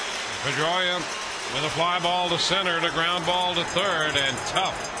 Pedroia with a fly ball to center, and a ground ball to third, and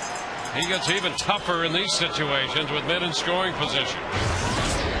tough. He gets even tougher in these situations with men in scoring position.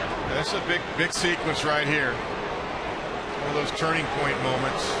 That's a big sequence right here. One of those turning point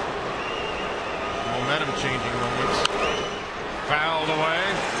moments. Momentum changing moments. Fouled away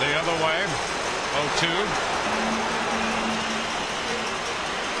the other way. 0-2.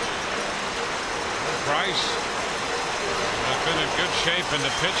 Price has been in good shape in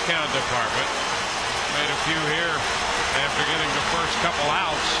the pitch count department. Made a few here after getting the first couple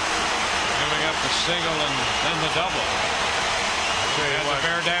outs, giving up the single and then the double. So he had to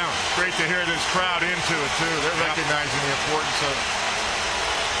bear down. Great to hear this crowd into it too. They're recognizing the importance of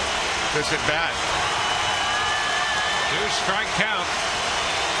this at bat. 2-strike count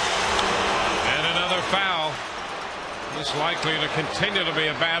and another foul. This likely to continue to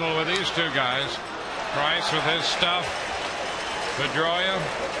be a battle with these two guys. Price with his stuff, Pedroia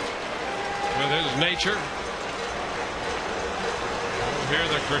with his nature. hear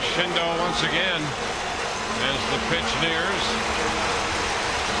the crescendo once again as the pitch nears.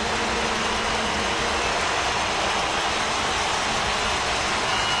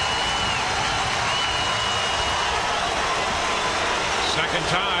 Second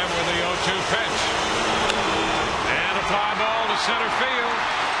time with the 0-2 pitch. And a fly ball to center field.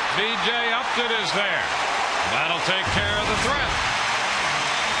 B.J. Upton is there. That'll take care of the threat.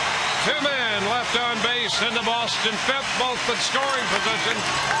 2 men left on base in the Boston fifth, both in scoring position.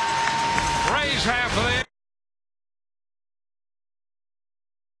 Rays half of the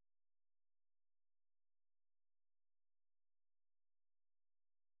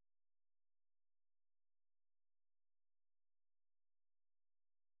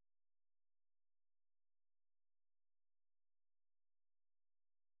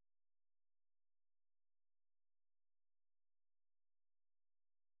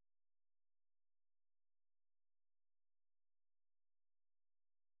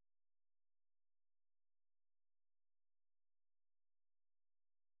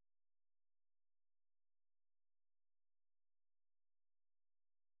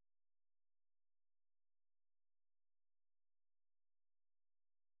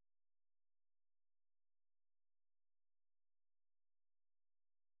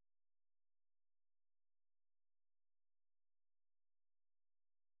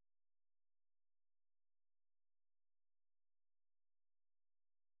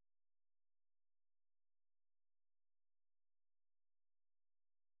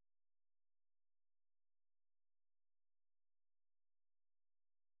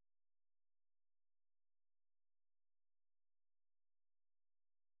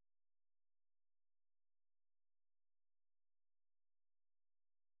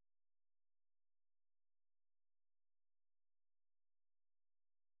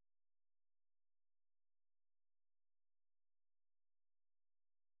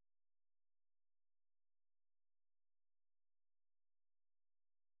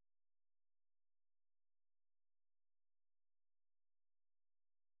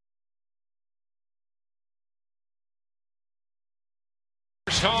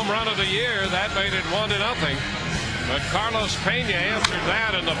home run of the year. That made it 1-0. But Carlos Pena answered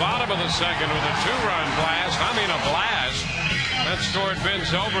that in the bottom of the second with a 2-run blast. I mean a blast. That scored Ben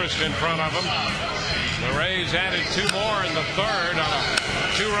Zobrist in front of him. The Rays added 2 more in the third on a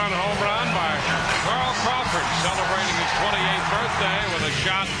 2-run home run by Carl Crawford, celebrating his 28th birthday with a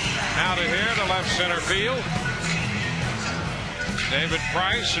shot out of here to left center field. David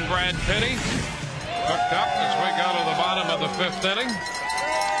Price and Brad Penny hooked up as we go to the bottom of the 5th inning.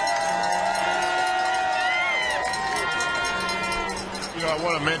 You know, I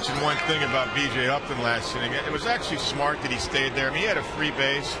want to mention one thing about B.J. Upton last inning. It was actually smart that he stayed there. I mean, he had a free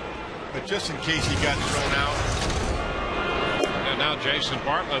base, but just in case he got thrown out. And now Jason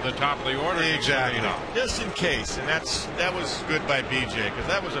Bartlett at the top of the order. Exactly. Just in case. And that was good by B.J. because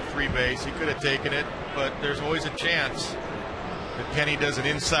that was a free base. He could have taken it, but there's always a chance that Penny does an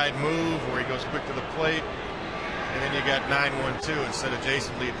inside move where he goes quick to the plate. And then you got 9-1-2 instead of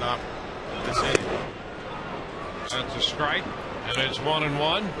Jason leading off this inning. That's a strike. And it's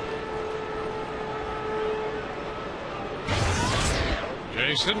 1-1.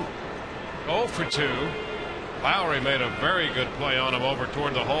 Jason 0 for 2. Lowry made a very good play on him over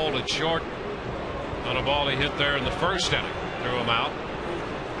toward the hole at short on a ball he hit there in the first inning. Threw him out.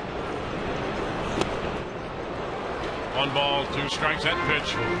 1 ball, 2 strikes. That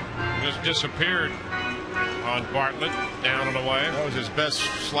pitch just disappeared on Bartlett, down and away. That was his best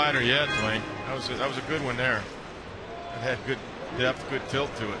slider yet, Dwayne. That was a good one there. It had good depth, good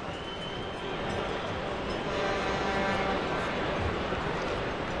tilt to it.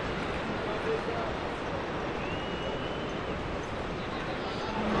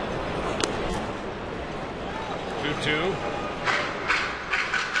 A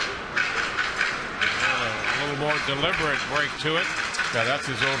little more deliberate break to it. Yeah, that's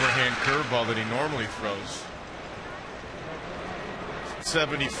his overhand curveball that he normally throws.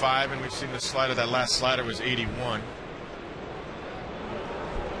 75, and we've seen the slider. That last slider was 81.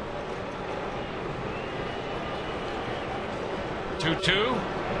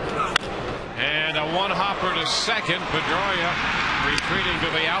 And a 1-hopper to second. Pedroia retreating to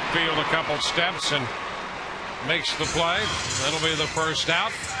the outfield a couple steps and makes the play. That'll be the first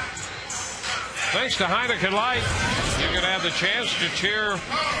out. Thanks to Heineken Light, you can have the chance to cheer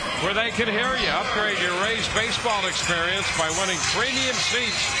where they can hear you. Upgrade your Rays baseball experience by winning premium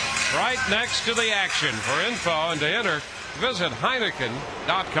seats right next to the action. For info and to enter, visit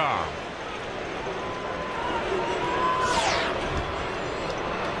Heineken.com.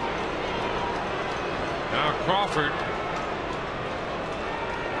 Now Crawford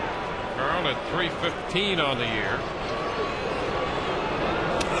Carl at 315 on the year.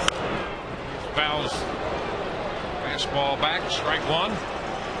 Fouls fastball back, strike one.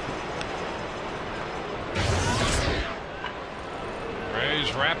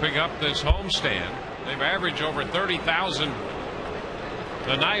 Rays wrapping up this homestand. They've averaged over 30,000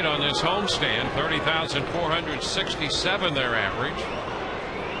 the night on this homestand. 30,467 their average.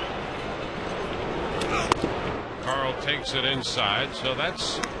 Carl takes it inside, so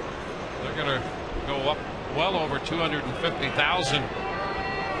that's, they're going to go up well over 250,000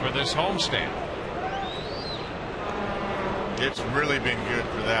 for this homestand. It's really been good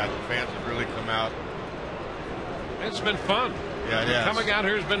for that. Fans have really come out. It's been fun. Yeah, it has. Coming out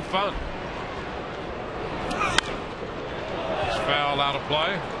here has been fun. It's foul out of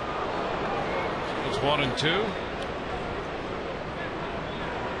play. It's 1-2.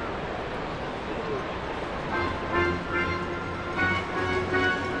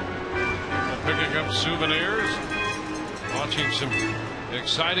 Picking up souvenirs, watching some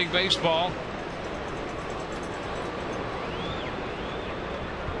exciting baseball.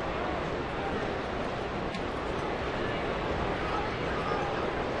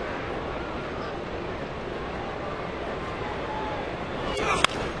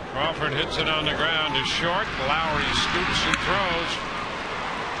 Crawford hits it on the ground to short. Lowry scoops and throws.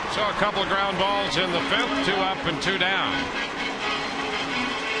 Saw a couple of ground balls in the fifth. 2 up and 2 down.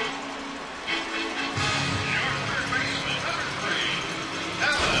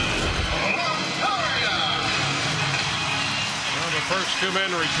 Well, the first 2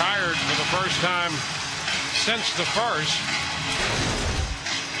 men retired for the first time since the first.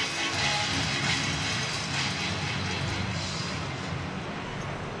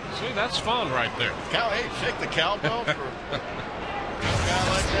 See, that's fun right there. Hey, shake the cowbell for a guy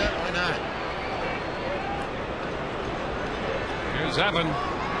like that. Why not? Here's Evan.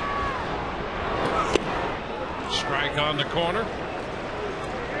 Strike on the corner.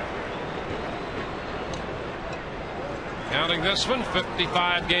 Counting this one,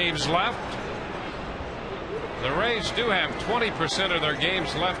 55 games left. The Rays do have 20% of their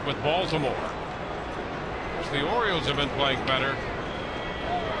games left with Baltimore. The Orioles have been playing better,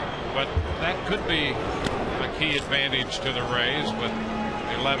 but that could be a key advantage to the Rays with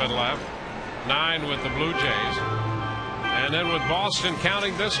 11 left, 9 with the Blue Jays, and then with Boston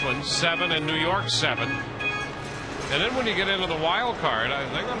counting this one 7 and New York 7. And then when you get into the wild card,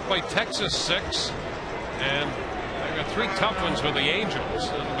 they're going to play Texas 6, and they've got 3 tough ones with the Angels.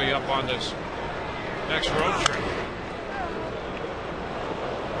 It'll be up on this next road trip.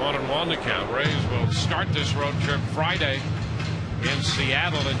 1-1 to count. Rays will start this road trip Friday in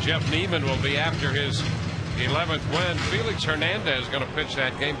Seattle, and Jeff Neiman will be after his 11th win. Felix Hernandez is going to pitch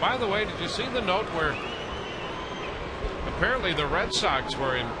that game. By the way, did you see the note where apparently the Red Sox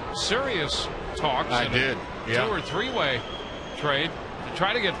were in serious talks? I did. Yeah. 2 or 3-way trade to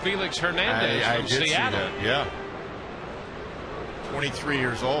try to get Felix Hernandez from did Seattle. See that. Yeah. 23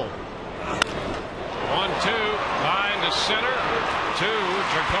 years old. 1-2, line to center to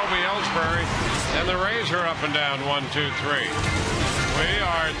Jacoby Ellsbury, and the Rays are up and down 1-2-3. We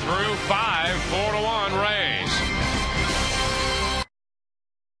are through 5, 4-1 Rays.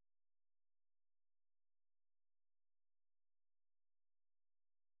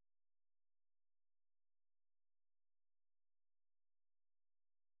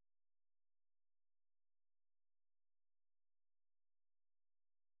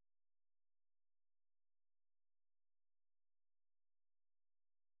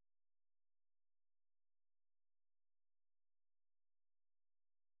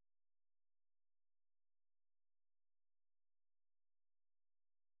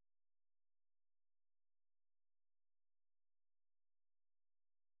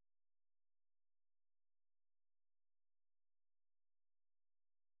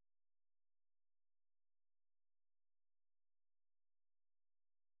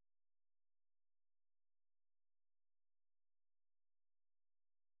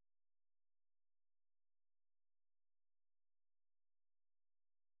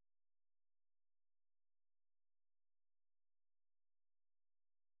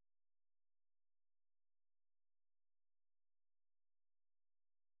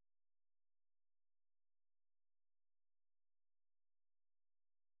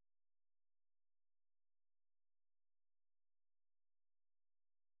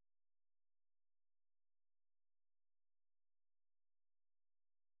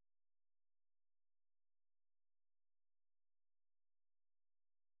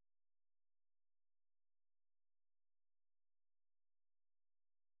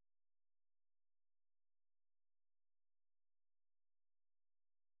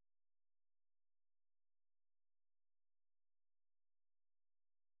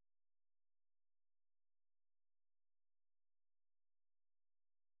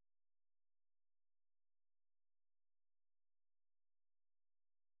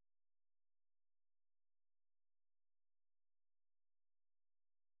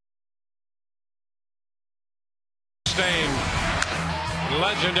 sustained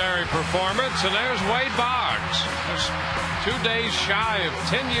legendary performance. And there's Wade Boggs. Just 2 days shy of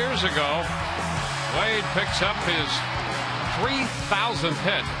 10 years ago, Wade picks up his 3,000th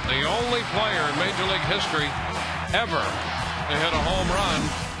hit. The only player in Major League history ever to hit a home run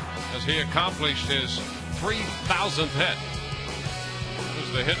as he accomplished his 3,000th hit. It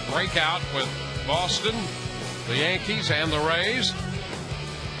was the hit breakout with Boston, the Yankees, and the Rays.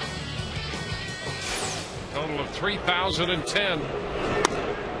 Total of 3,010.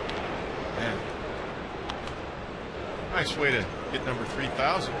 Man. Nice way to get number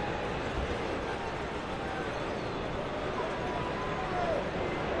 3,000.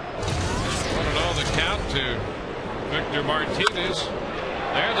 Want to know the count to Victor Martinez.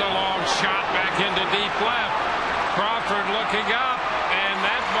 There's a long shot back into deep left. Crawford looking up, and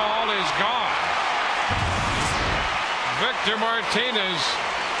that ball is gone. Victor Martinez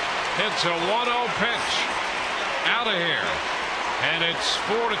hits a 1-0 pitch out of here, and it's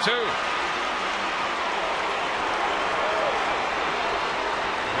 4-2.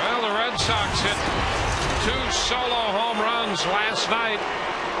 Well, the Red Sox hit 2 solo home runs last night.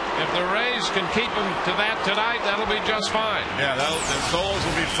 If the Rays can keep them to that tonight, that'll be just fine. Yeah, the solos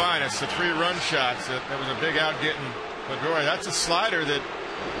will be fine. It's the 3-run shots. That was a big out getting Pedroia. That's a slider that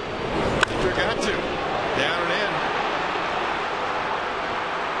Victor got to. Down and in.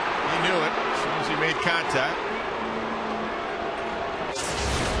 He knew it as soon as he made contact.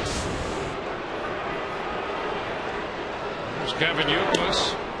 There's Kevin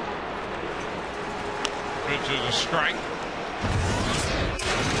Youkilis. Pitch is a strike.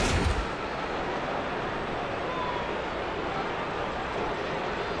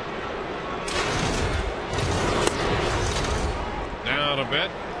 Down a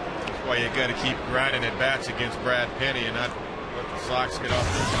bit. That's why you got to keep grinding at bats against Brad Penny and not let the Sox get off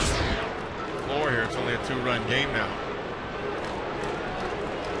the floor here. It's only a 2-run game now.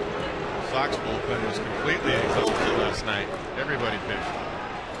 Sox bullpen was completely exhausted last night. Everybody pitched.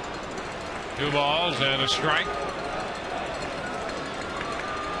 2 balls and a strike.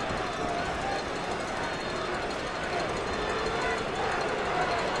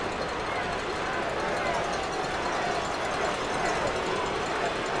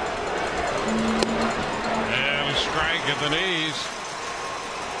 And a strike at the knees.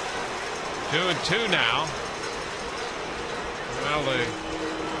 2-2 now. Well, the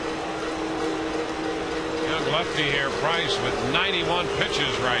young lefty here, Price, with 91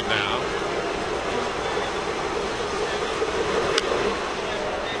 pitches right now.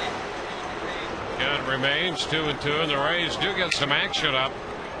 Count remains 2-2, and the Rays do get some action up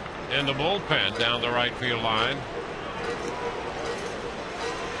in the bullpen down the right field line.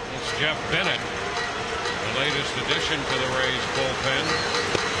 It's Jeff Bennett, the latest addition to the Rays bullpen.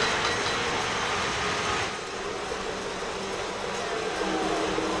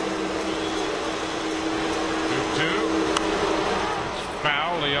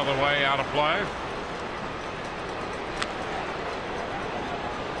 Foul the other way, out of play.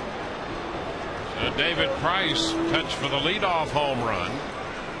 So David Price touched for the leadoff home run.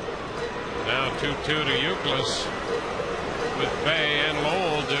 Now 2-2 to Youkilis, with Bay and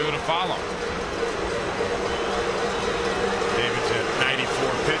Lowell due to follow. David's had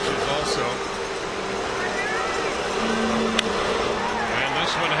 94 pitches also. And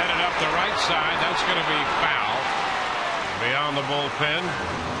this one headed up the right side. That's going to be foul. Beyond the bullpen.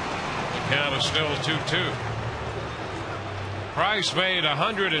 The count is still 2-2. Price made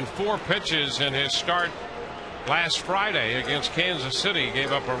 104 pitches in his start last Friday against Kansas City.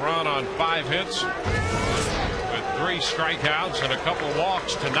 Gave up a run on 5 hits with 3 strikeouts and a couple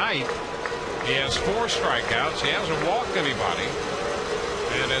walks. Tonight he has 4 strikeouts. He hasn't walked anybody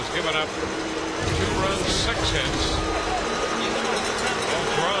and has given up 2 runs, 6 hits.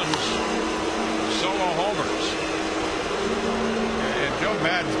 Both runs solo homers. And Joe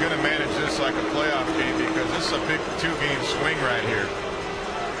Madden's going to manage this like a playoff game because this is a big 2-game swing right here.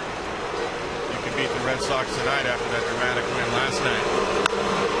 You can beat the Red Sox tonight after that dramatic win last night.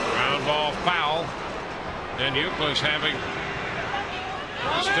 Ground ball foul. And Youkilis having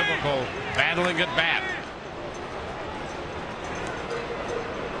his typical battling at bat.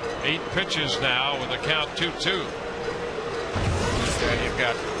 8 pitches now with a count 2-2. And you've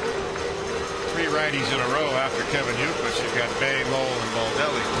got 3 righties in a row after Kevin Youkilis. You've got Bay, Lowell, and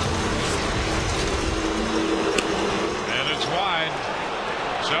Baldelli. And it's wide.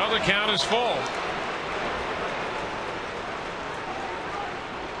 So the count is full.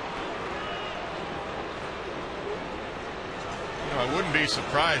 You know, I wouldn't be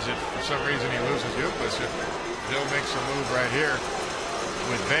surprised if for some reason he loses Youkilis if Joe makes a move right here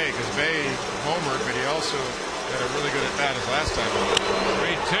with Bay, because Bay homered, but he also Had a really good at bat as last time.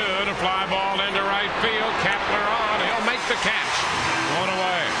 3-2 to fly ball into right field. Kepler on. He'll make the catch. One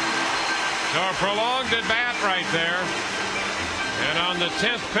away. So a prolonged at bat right there. And on the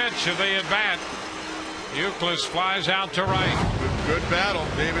 10th pitch of the at bat, Euclid flies out to right. Good battle.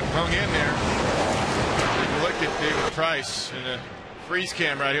 David hung in there. Take a look at David Price in the freeze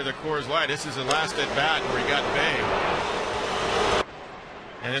cam right here, the Coors Light. This is the last at bat where he got Bay.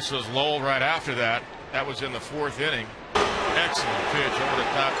 And this was Lowell right after that. That was in the 4th inning. Excellent pitch over the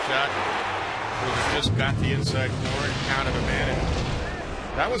top shot. Just got the inside corner and counted him in.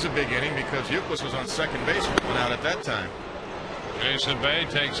 And that was a big inning because Euclid was on second base when he went out at that time. Jason Bay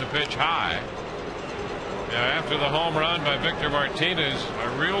takes a pitch high. Now, after the home run by Victor Martinez, a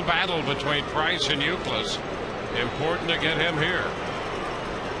real battle between Price and Euclid. Important to get him here.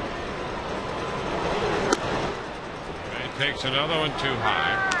 Bay takes another one too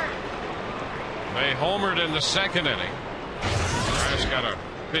high. They homered in the 2nd inning. Price got a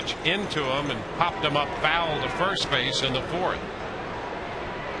pitch into him and popped him up foul to first base in the 4th.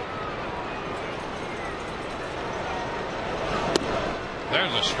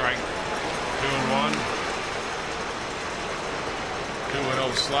 There's a strike. 2-1.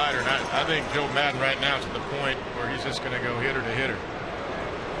 2-0 slider. And I think Joe Madden right now is to the point where he's just going to go hitter to hitter.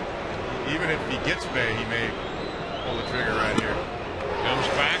 Even if he gets Bay, he may pull the trigger right here. Comes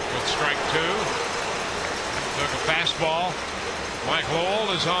back with strike 2. Took a fastball. Mike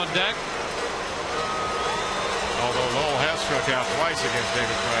Lowell is on deck. Although Lowell has struck out twice against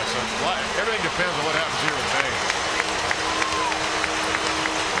David Price. So everything depends on what happens here with Bay.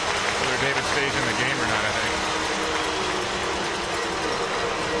 Whether David stays in the game or not, I think.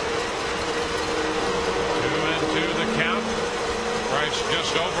 2-2 the count. Price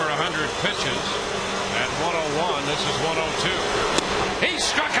just over 100 pitches at 101. This is 102. He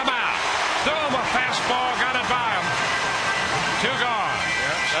struck him out. Threw him a fastball, got it by him. 2 gone.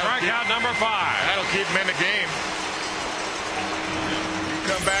 Strikeout number 5. That'll keep him in the game. You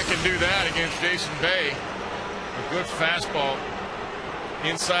come back and do that against Jason Bay. A good fastball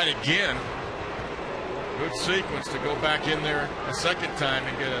inside again. Good sequence to go back in there a second time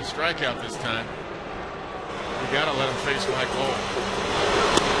and get a strikeout this time. You got to let him face Mike Lowell.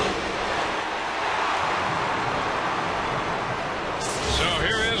 So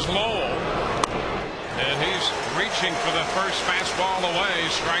here is Lowell. And he's reaching for the first fastball away.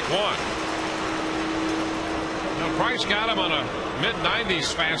 Strike 1. Now Price got him on a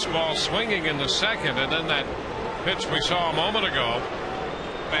mid-90s fastball swinging in the 2nd. And then that pitch we saw a moment ago.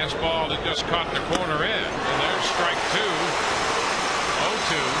 Fastball that just caught the corner in. And there's strike 2.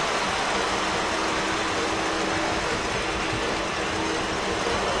 0-2.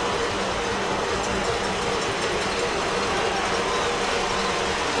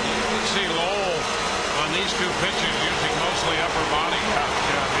 See Lowell on these 2 pitches using mostly upper body. Yeah,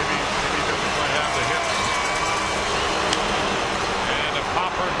 maybe he doesn't quite have the hips. And a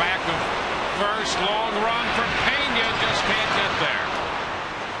popper back of first. Long run from Pena. Just can't get there.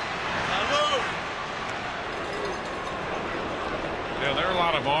 Yeah, there are a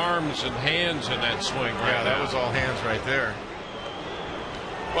lot of arms and hands in that swing right Yeah, that now. was all hands right there.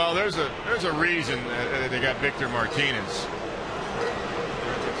 Well, there's a reason they got Victor Martinez.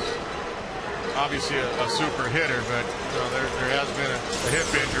 Obviously a super hitter, but there has been a hip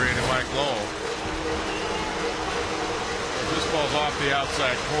injury to Mike Lowell. This ball's off the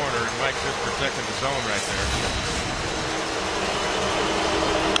outside corner, and Mike's just protecting the zone right there.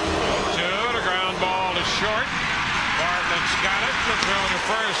 2, the ground ball is short. Bartlett's got it. The throw to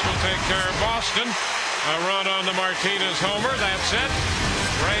first will take care of Boston. A run on the Martinez homer. That's it.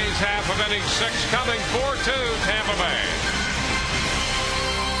 Rays half of inning 6 coming. 4-2 Tampa Bay.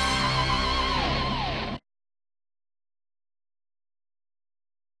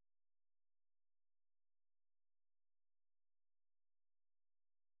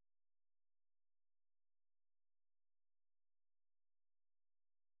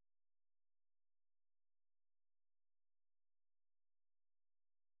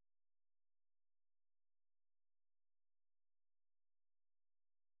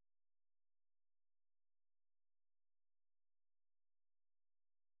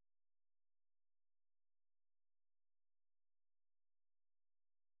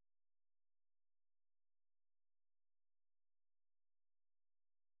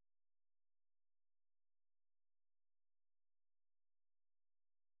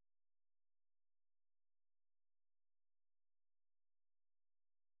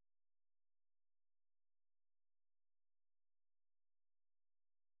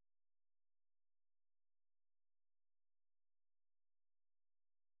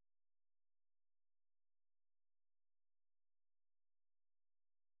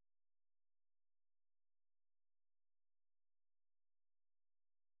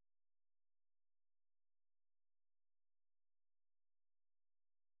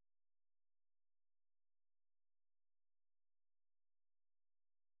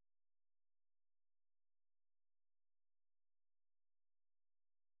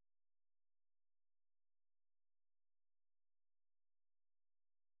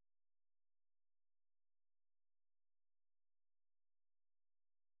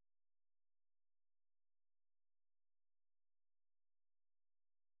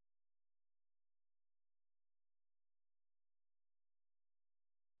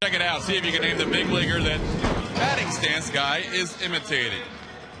 Check it out. See if you can name the big leaguer that batting stance guy is imitating.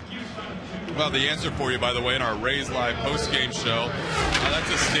 Well, the answer for you, by the way, in our Rays Live post-game show. That's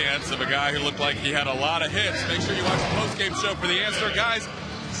a stance of a guy who looked like he had a lot of hits. Make sure you watch the post-game show for the answer. Guys,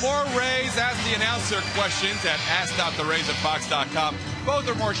 more Rays Ask the Announcer questions at ask.therays@fox.com. Both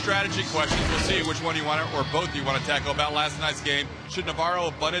are more strategy questions. We'll see which one you want to, or both you want to tackle about last night's game. Should Navarro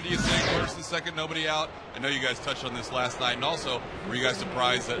have bunted, do you think, first and second, nobody out? I know you guys touched on this last night. And also, were you guys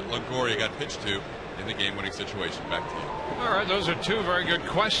surprised that Longoria got pitched to in the game-winning situation? Back to you. All right, those are two very good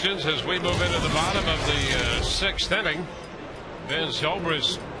questions as we move into the bottom of the sixth inning. Ben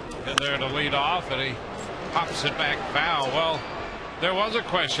Zobrist in there to lead off, and he pops it back foul. Well, there was a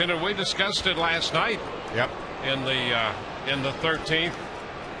question, and we discussed it last night. Yep. In the 13th,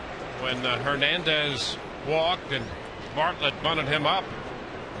 when Hernandez walked and Bartlett bunted him up.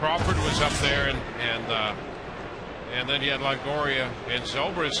 Crawford was up there, and then you had Longoria and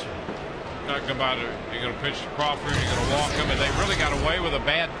Zobrist talking about it. You're going to pitch to Crawford, you're going to walk him, and they really got away with a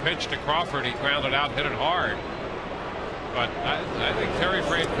bad pitch to Crawford. He grounded out, hit it hard. But I think Terry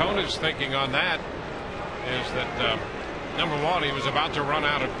Francona's thinking on that is that number one, he was about to run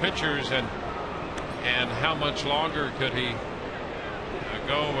out of pitchers, and how much longer could he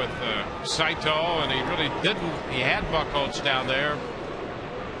go with Saito, and he really didn't. He had Buchholz down there,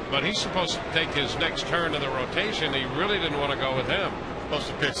 but he's supposed to take his next turn in the rotation. He really didn't want to go with him. Supposed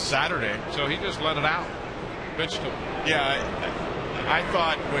to pitch Saturday, so he just let it out, pitched him. Yeah, I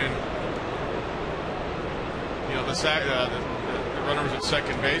thought when the runner was at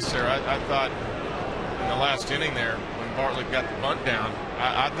second base there, I thought in the last inning there when Bartlett got the bunt down,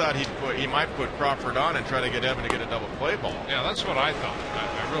 I thought he might put Crawford on and try to get Evan to get a double play ball. Yeah, that's what I thought.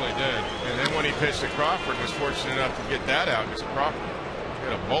 I really did. And then when he pitched to Crawford, was fortunate enough to get that out because Crawford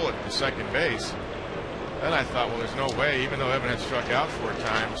hit a bullet to second base. Then I thought, well, there's no way, even though Evan had struck out 4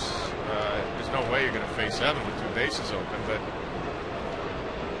 times, there's no way you're going to face Evan with 2 bases open. But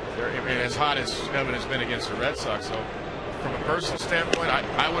as hot as Evan has been against the Red Sox, so from a personal standpoint,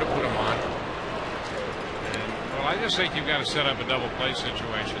 I would have put him on. Well, I just think you've got to set up a double play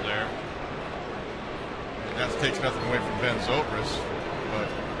situation there. And that takes nothing away from Ben Zobrist, but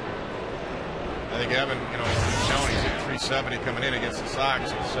I think Evan, he's shown he's hit 370 coming in against the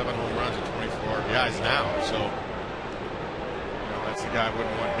Sox with 7 home runs and 24 RBIs now. So, that's the guy I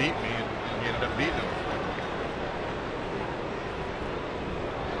wouldn't want to beat me, and he ended up beating him.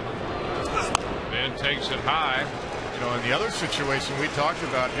 Ben takes it high. In the other situation we talked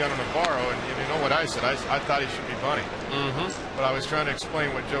about, Gianna Navarro, and you know what I said? I thought he should be bunting. But I was trying to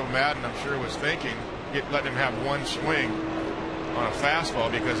explain what Joe Madden, I'm sure, was thinking, letting him have one swing on a fastball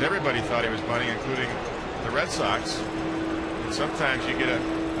because everybody thought he was bunting, including the Red Sox. And sometimes you get a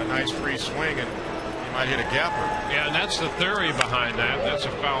nice free swing and you might hit a gapper. Yeah, and that's the theory behind that. That's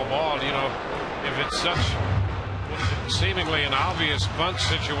a foul ball. If it's such seemingly an obvious bunt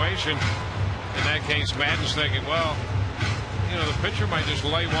situation, in that case, Madden's thinking, well, the pitcher might just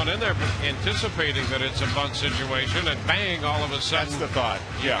lay one in there, anticipating that it's a bunt situation, and bang, all of a sudden. That's the thought.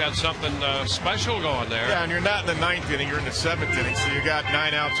 You've got something special going there. Yeah, and you're not in the 9th inning, you're in the 7th inning, so you got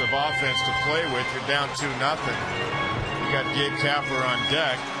 9 outs of offense to play with. You're down 2-0. You got Gabe Kapler on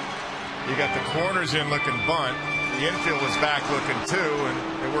deck. You got the corners in looking bunt. The infield was back looking too, and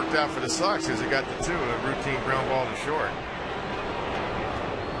it worked out for the Sox because they got the 2, a routine ground ball to short.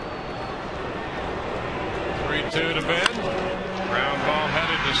 3-2 to Ben. Ground ball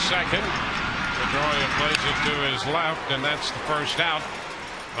headed to second. Pedroia plays it to his left, and that's the first out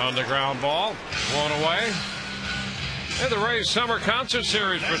on the ground ball. 1 away. And the Rays Summer Concert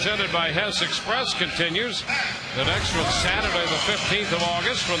Series presented by Hess Express continues. The next one's Saturday the 15th of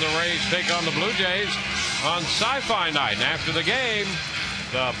August when the Rays take on the Blue Jays on Sci-Fi Night. And after the game,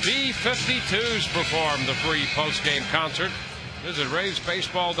 the B-52s perform the free post-game concert. Visit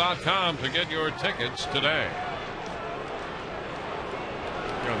RaysBaseball.com to get your tickets today.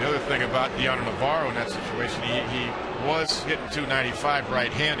 The other thing about Gianna Navarro in that situation, he was hitting 295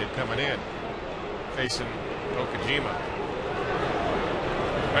 right-handed coming in, facing Okajima.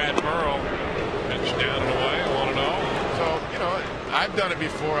 Pat Burrow pitched down and away, 1-0. So, I've done it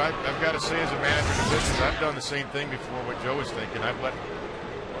before. I've got to say, as a manager in the business, I've done the same thing before. What Joe was thinking, I've let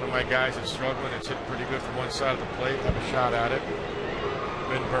one of my guys that's struggling, it's hitting pretty good from one side of the plate, have a shot at it,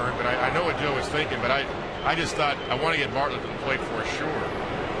 been burned. But I know what Joe was thinking. But I just thought I want to get Bartlett to the plate for sure.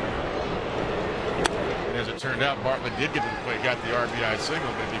 And as it turned out, Bartlett did get to the plate, got the RBI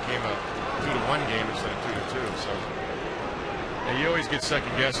single, but it became a 2-1 game instead of 2-2. So you always get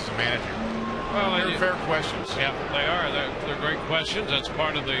second guess as a manager. Well, they're fair questions. Yeah, they are. They're great questions. That's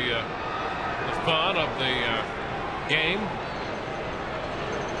part of the fun of the game.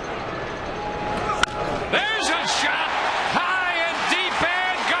 There's a shot. High and deep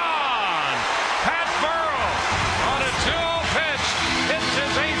and gone. Pat Burrell on a 2-0 pitch hits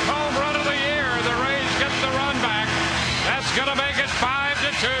his 8th home run of the year. The Rays get the run back. That's going to make it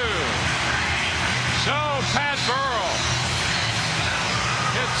 5-2. So Pat Burrell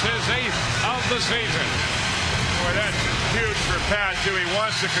hits his 8th of the season. Boy, that's huge for Pat, too. He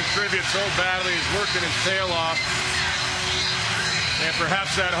wants to contribute so badly. He's working his tail off. And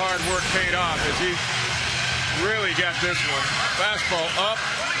perhaps that hard work paid off as he really got this one. Fastball up,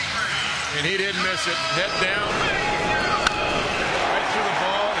 and he didn't miss it. Head down, right through the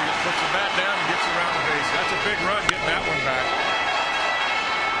ball. He just puts the bat down and gets around the base. That's a big run getting that one back.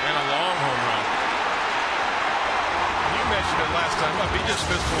 And a long home run. You mentioned it last time up. He just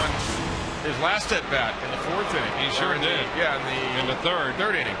missed one his last at bat in the 4th inning. He sure did. Yeah, in the third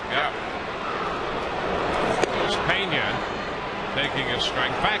inning. Yeah. It was Pena taking a strike.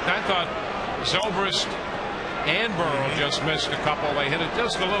 In fact, I thought Zobrist and Burrell just missed a couple. They hit it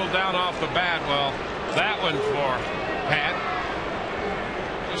just a little down off the bat. Well, that one for Pat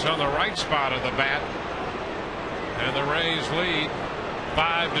is on the right spot of the bat, and the Rays lead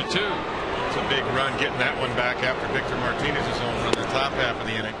 5-2. It's a big run getting that one back after Victor Martinez's home run in the top half of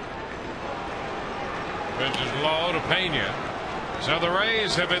the inning. Pitch is low to Pena. So the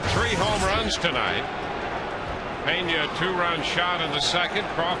Rays have hit 3 home runs tonight. Pena a 2-run shot in the second.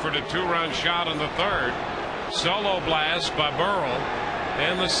 Crawford a 2-run shot in the third. Solo blast by Burrell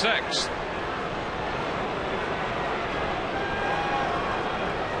in the 6th.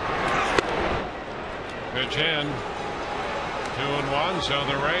 Pitch in. 2-1. So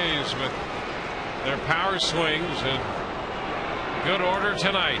the Rays with their power swings in good order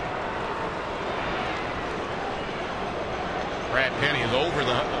tonight. Brad Penny is over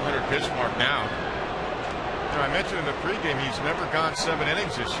the 100 pitch mark now. You know, I mentioned in the pregame he's never gone 7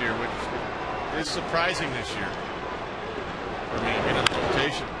 innings this year, which is surprising this year. I mean, in a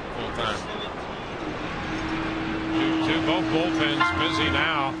rotation full time. 2-2, both bullpens busy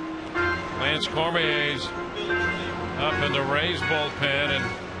now. Lance Cormier's up in the Rays bullpen, and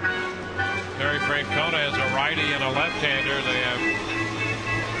Terry Francona has a righty and a left-hander. They have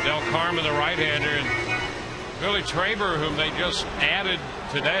Del Carmen, the right-hander, and Billy Traber, whom they just added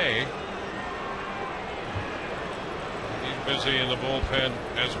today. He's busy in the bullpen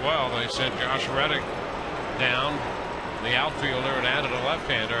as well. They sent Josh Reddick down, the outfielder, and added a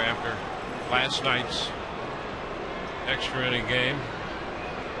left-hander after last night's extra inning game.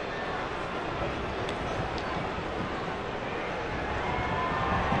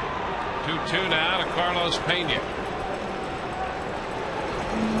 Two now to Carlos Pena.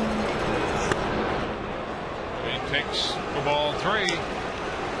 Takes for ball 3.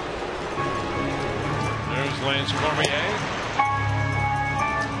 There's Lance Cormier.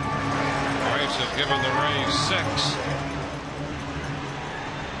 Rice has given the Rays 6.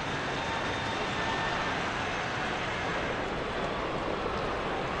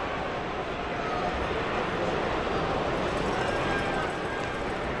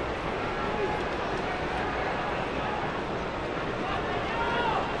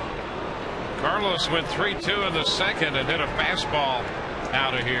 Carlos went 3-2 in the second and hit a fastball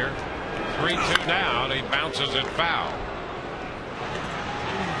out of here. 3-2 now, and he bounces it foul.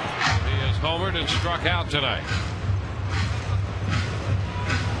 He has homered and struck out tonight.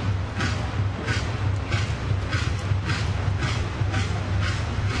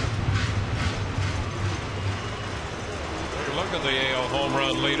 Take a look at the AL home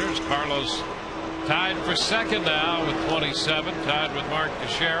run leaders. Carlos tied for second now with 27, tied with Mark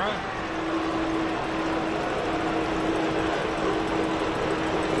Teixeira.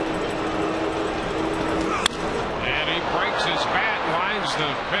 His bat lines the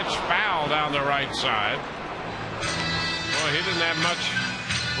pitch foul down the right side. Boy, he didn't have much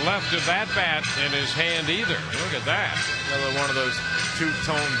left of that bat in his hand either. Look at that. Another one of those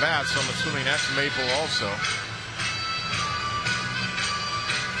two-tone bats. I'm assuming that's maple also.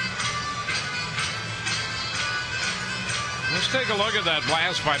 Let's take a look at that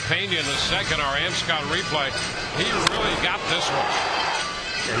blast by Pena in the second. Our Scott replay. He really got this one.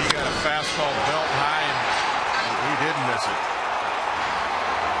 Yeah, he got a fastball belt high, and he didn't miss it.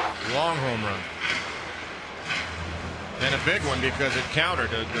 Long home run. And a big one because it countered.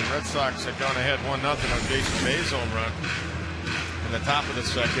 The Red Sox had gone ahead 1-0 on Jason May's home run in the top of the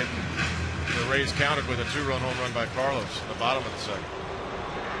second. The Rays countered with a 2-run home run by Carlos at the bottom of the second.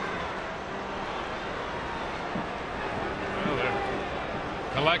 Well, they're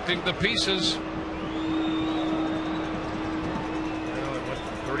collecting the pieces. Well, it went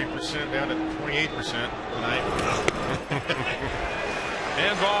from 30% down to 28% tonight.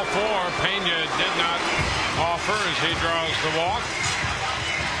 And ball 4. Pena did not offer as he draws the walk.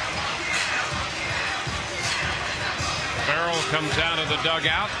 Farrell comes out of the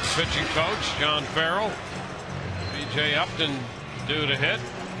dugout. Pitching coach John Farrell. B.J. Upton due to hit.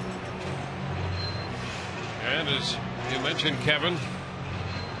 And as you mentioned, Kevin,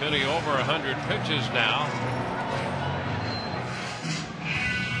 Penny over 100 pitches now.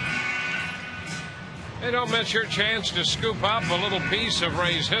 Hey, don't miss your chance to scoop up a little piece of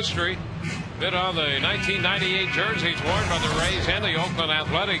Rays history. Bid on the 1998 jerseys worn by the Rays and the Oakland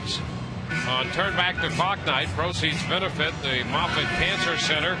Athletics on Turn Back the Clock Night. Proceeds benefit the Moffitt Cancer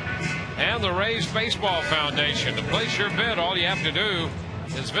Center and the Rays Baseball Foundation. To place your bid, all you have to do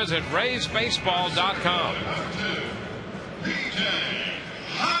is visit RaysBaseball.com.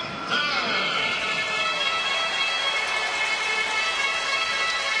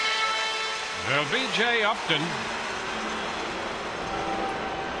 Well, B.J. Upton,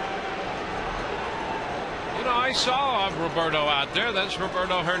 you know, I saw Roberto out there. That's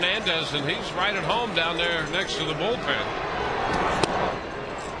Roberto Hernandez, and he's right at home down there next to the bullpen.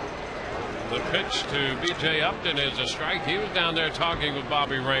 The pitch to B.J. Upton is a strike. He was down there talking with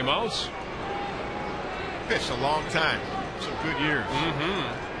Bobby Ramos. Pitched a long time. Some good years.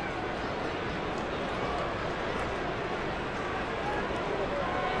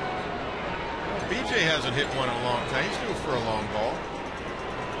 BJ hasn't hit one in a long time. He's due for a long ball.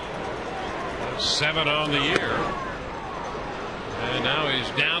 7 on the year. And now he's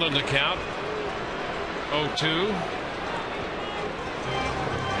down in the count. 0-2.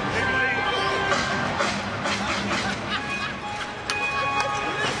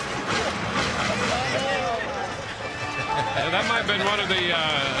 That might have been one of the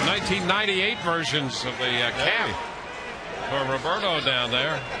 1998 versions of the cap for Roberto down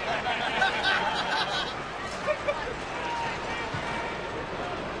there.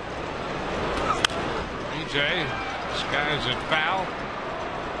 BJ skies it foul.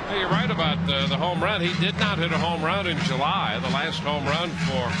 Hey, you're right about the home run. He did not hit a home run in July. The last home run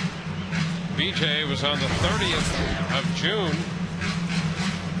for BJ was on the 30th of June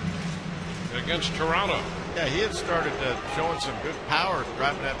against Toronto. Yeah, he had started showing some good power,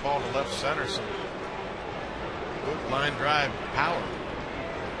 driving that ball to left center. Some good line drive power.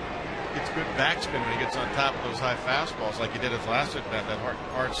 Gets good backspin when he gets on top of those high fastballs, like he did his last at bat, that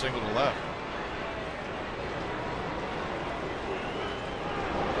hard single to left.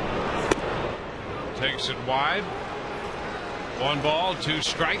 Takes it wide. 1 ball, 2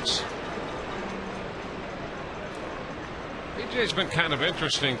 strikes. BJ's been kind of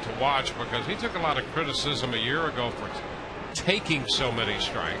interesting to watch because he took a lot of criticism a year ago for taking so many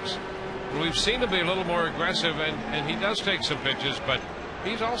strikes. We've seen him be a little more aggressive, and he does take some pitches, but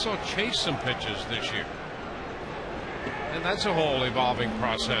he's also chased some pitches this year. And that's a whole evolving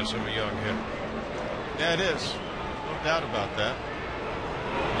process of a young hitter. Yeah, it is. No doubt about that.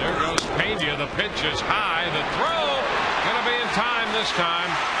 There goes Pena. The pitch is high. The throw going to be in time this time.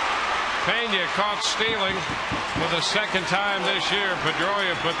 Pena caught stealing for the 2nd time this year.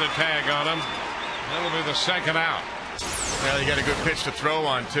 Pedroia put the tag on him. That'll be the 2nd out. Well, he got a good pitch to throw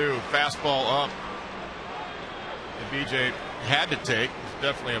on, too. Fastball up. And BJ had to take. It's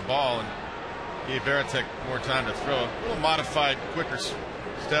definitely a ball, and gave Veritek more time to throw. A little modified, quicker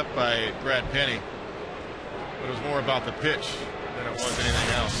step by Brad Penny. But it was more about the pitch than it was anything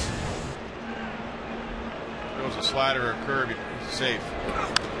else. Throws a slider or a curve, he's safe.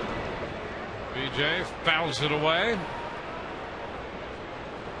 BJ fouls it away.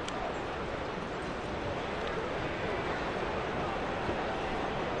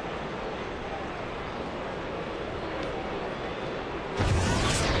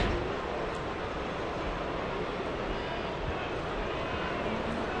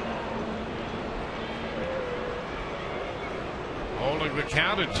 Holding the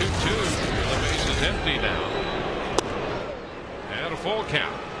count at 2-2. The base is empty now. And a full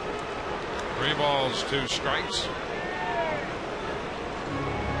count. 3 balls, 2 strikes.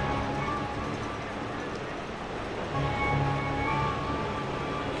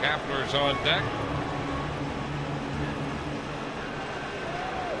 Kapler's on deck.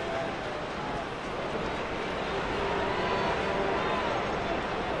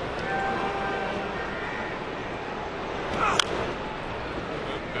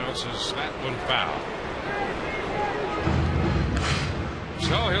 Bounces that one foul.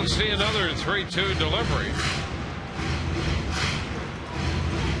 So he'll see another 3-2 delivery.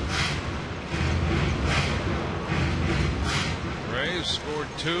 Rays scored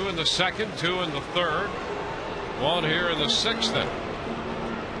 2 in the 2nd, 2 in the 3rd, 1 here in the 6th inning.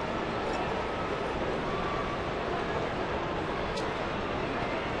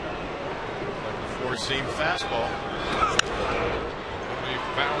 seam fastball. He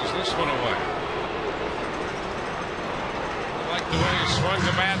fouls this one away. I like the way he swung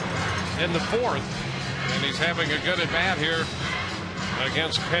the bat in the fourth, and he's having a good at bat here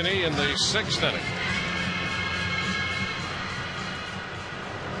against Penny in the sixth inning.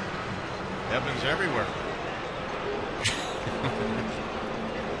 Evans everywhere.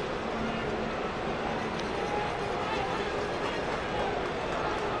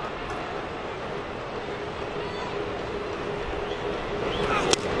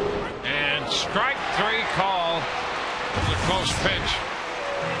 And strike three call. The close pitch.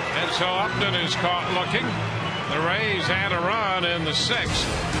 And so Upton is caught looking. The Rays add a run in the sixth.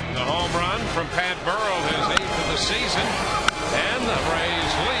 The home run from Pat Burrell, his 8th of the season. And the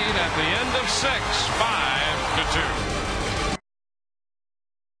Rays lead at the end of 6, 5-2.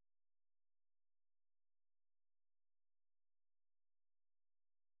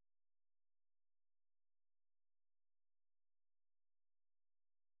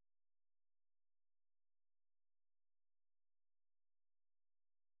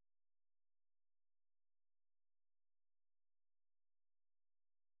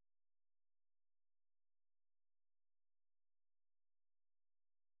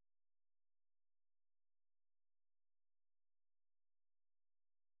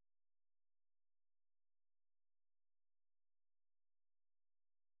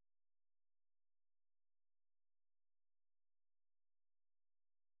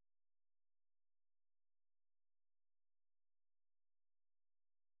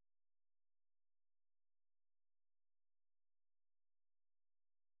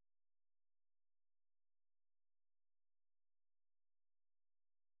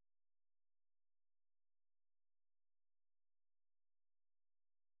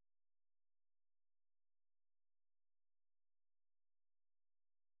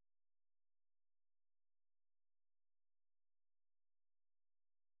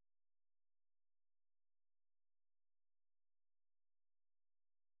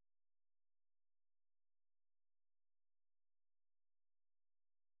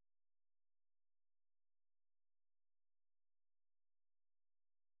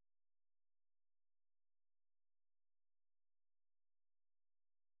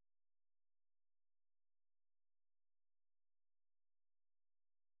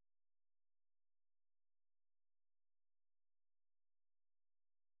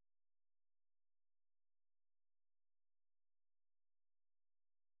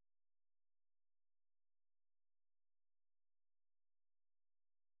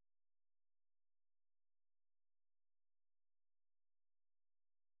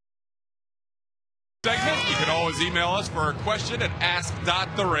 Segment. You can always email us for a question at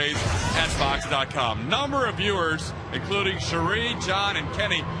ask.therays@fox.com. Number of viewers, including Cherie, John, and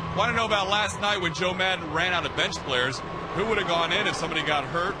Kenny, want to know about last night when Joe Madden ran out of bench players. Who would have gone in if somebody got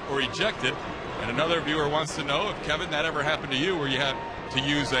hurt or ejected? And another viewer wants to know if, Kevin, that ever happened to you where you had to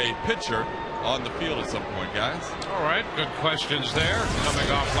use a pitcher on the field at some point, guys? All right, good questions there.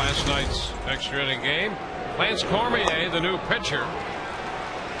 Coming off last night's extra inning game. Lance Cormier, the new pitcher.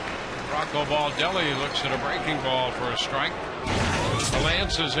 Rocco Baldelli looks at a breaking ball for a strike.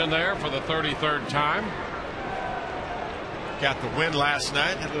 Lance is in there for the 33rd time. Got the win last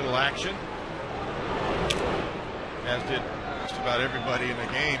night, had a little action, as did just about everybody in the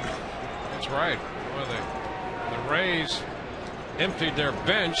game. That's right. Well, the Rays emptied their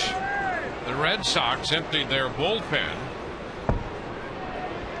bench. The Red Sox emptied their bullpen.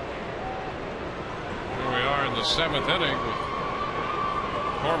 Here we are in the 7th inning with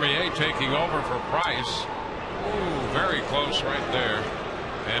Cormier taking over for Price. Ooh, very close right there.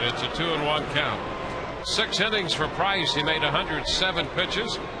 And it's a 2-1 count. 6 innings for Price. He made 107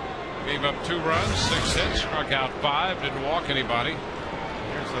 pitches. Gave up 2 runs, 6 hits, struck out 5, didn't walk anybody.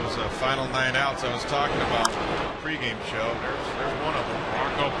 Here's those final 9 outs I was talking about in the pregame show. There's one of them.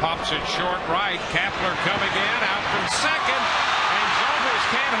 Rocco pops it short right. Kapler coming in, out from second. And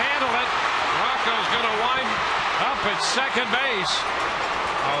Zobrist can't handle it. Rocco's going to wind up at second base.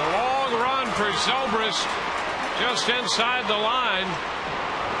 A long run for Zobrist just inside the line.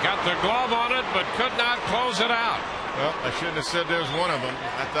 Got the glove on it, but could not close it out. Well, I shouldn't have said there's one of them.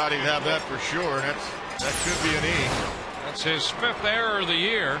 I thought he'd have that for sure. That should be an E. That's his 5th error of the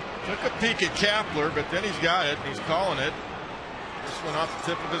year. Took a peek at Kapler, but then he's got it. He's calling it. Just went off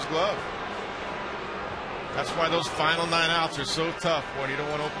the tip of his glove. That's why those final 9 outs are so tough when you don't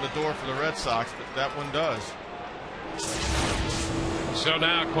want to open the door for the Red Sox, but that one does. So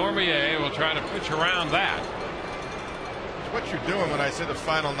now Cormier will try to pitch around that. It's what you're doing when I say the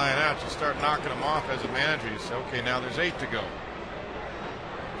final 9 outs. You start knocking them off as a manager. You say, okay, now there's 8 to go.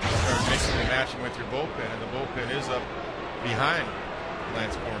 Start making the matching with your bullpen, and the bullpen is up behind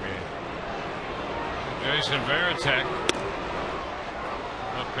Lance Cormier. Jason Varitek.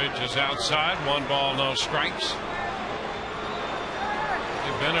 The pitch is outside. 1 ball, no strikes.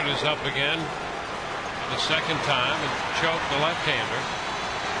 Bennett is up again for the second time and choked the left-hander.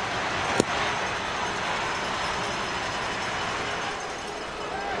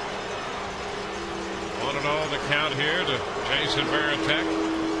 1-0 the count here to Jason Varitek.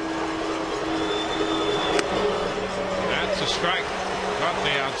 That's a strike. Cut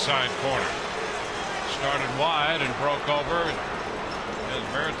the outside corner. Started wide and broke over. And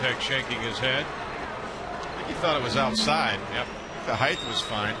Varitek shaking his head. I think he thought it was outside. Yep. The height was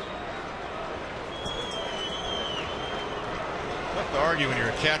fine. Tough to argue when you're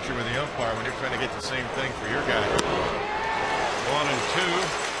a catcher with the umpire when you're trying to get the same thing for your guy. 1-2.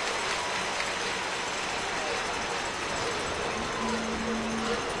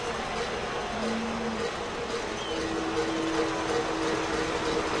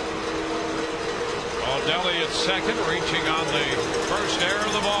 Baldelli at second, reaching on the first error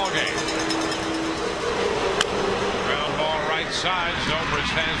of the ball game. Ground ball right side.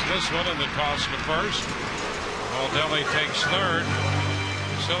 Zobrist has this one in the toss to first. Baldelli takes third.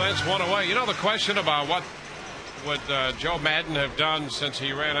 So that's 1 away. You know, the question about what would Joe Madden have done since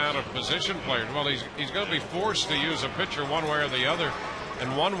he ran out of position players? Well, he's going to be forced to use a pitcher one way or the other.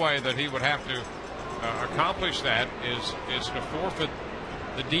 And one way that he would have to accomplish that is to forfeit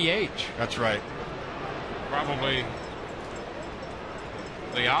the DH. That's right. Probably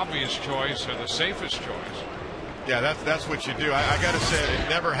the obvious choice or the safest choice. Yeah, that's what you do. I got to say, it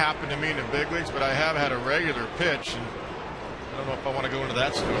never happened to me in the big leagues, but I have had a regular pitch, and I don't know if I want to go into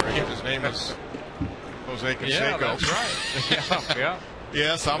that story. His name is Jose Canseco. Yeah, that's right. Yeah.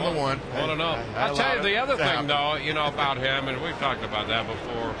 Yes, I'm the one. I don't know. I'll tell you the other thing, though, you know, about him, and we've talked about that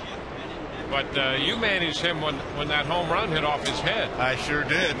before. But you managed him when that home run hit off his head. I sure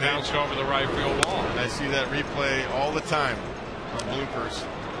did. Bounced over the right field wall. I see that replay all the time on bloopers.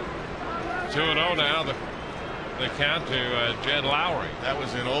 2-0 now. The count to Jed Lowry. That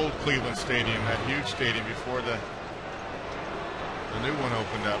was in old Cleveland Stadium, that huge stadium before the new one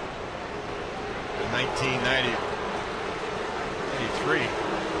opened up in 1993.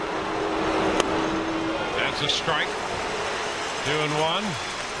 That's a strike. 2-1.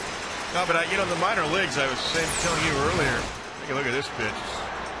 No, but you know, in the minor leagues, I was telling you earlier, take a look at this pitch.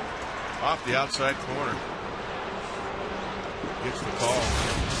 Off the outside corner. Gets the call.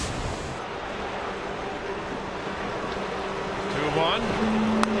 2-1.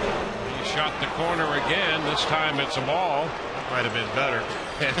 He shot the corner again. This time it's a ball. Might have been better.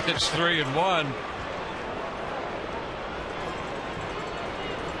 And it's 3-1.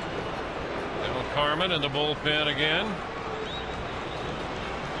 Bill Carmen in the bullpen again.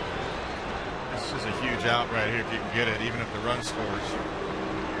 This is a huge out right here if you can get it, even if the run scores.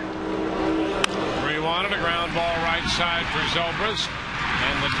 3-1 and a ground ball right side for Zobrist.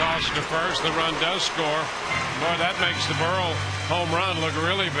 And the toss to first. The run does score. Boy, that makes the Burrell home run look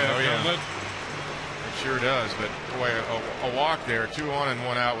really big, doesn't it? It sure does. But boy, a walk there, 2 on and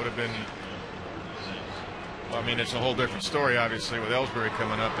 1 out would have been. Well, I mean, it's a whole different story, obviously, with Ellsbury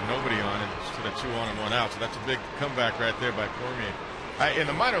coming up and nobody on, instead of 2 on and 1 out. So that's a big comeback right there by Cormier. In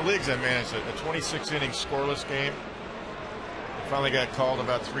the minor leagues, I managed a 26-inning scoreless game. It finally got called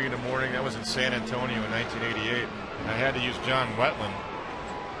about 3 in the morning. That was in San Antonio in 1988. And I had to use John Wetland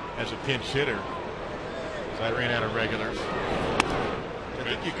as a pinch hitter, so I ran out of regulars. I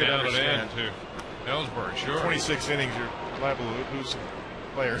think you could understand. To Ellsbury, sure. 26 innings, you're liable to lose some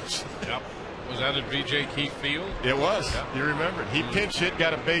players. Yep. Was that at B.J. Keefe Field? It was. Yep. You remembered. He pinch hit,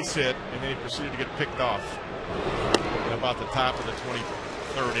 got a base hit, and then he proceeded to get picked off at about the top of the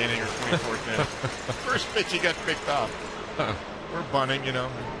 23rd inning or 24th inning. First pitch, he got picked off. We're bunting, you know.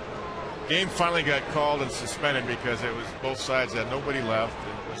 Game finally got called and suspended because it was both sides had nobody left.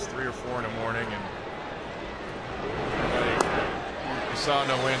 It was 3 or 4 in the morning, and we saw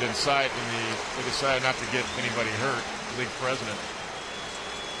no end in sight, and they decided not to get anybody hurt, the league president.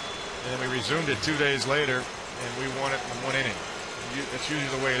 And then we resumed it 2 days later, and we won it in 1 inning. That's usually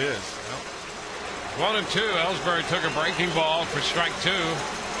the way it is. 1-2. Ellsbury took a breaking ball for strike 2.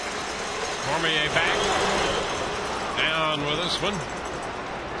 Cormier back. Down with this one.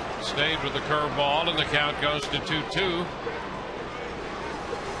 Stayed with the curveball, and the count goes to 2-2.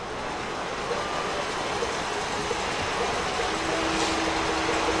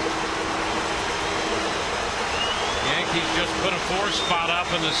 Yankees just put a 4 spot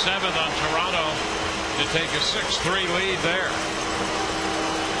up in the 7th on Toronto to take a 6-3 lead there.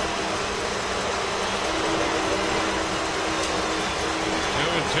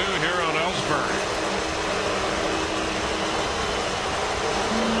 Two here on Ellsbury.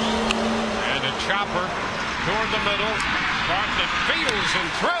 and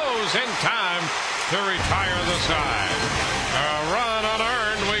throws in time to retire the side. A run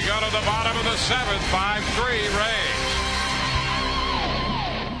unearned. We go to the bottom of the 7th. 5-3 Rays.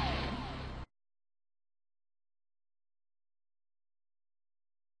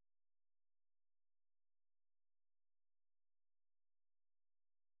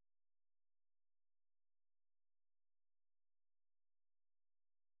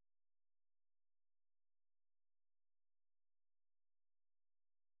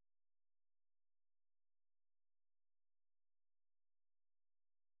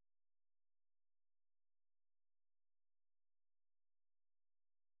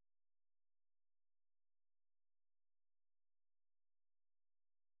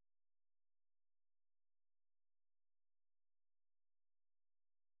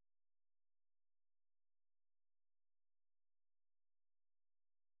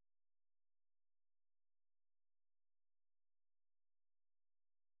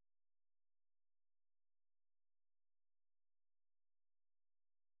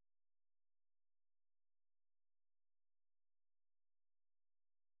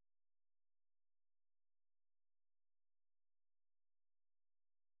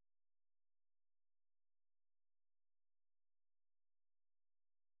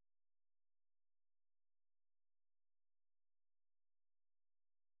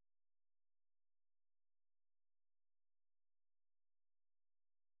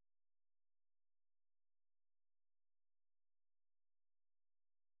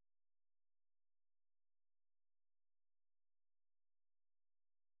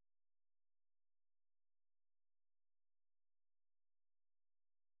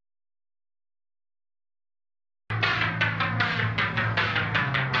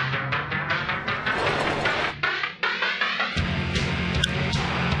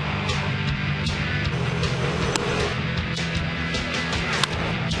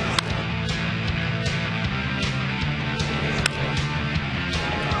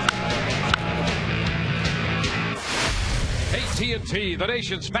 AT&T, the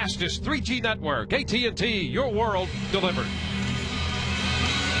nation's fastest 3G network. AT&T, your world delivered.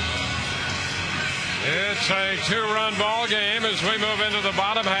 It's a 2-run ball game as we move into the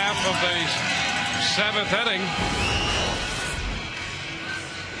bottom half of the 7th inning.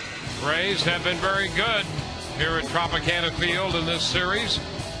 Rays have been very good here at Tropicana Field in this series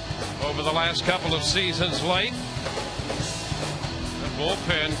over the last couple of seasons late. The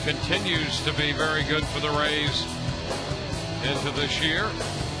bullpen continues to be very good for the Rays into this year.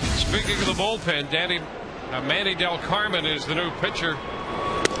 Speaking of the bullpen, Manny Del Carmen is the new pitcher,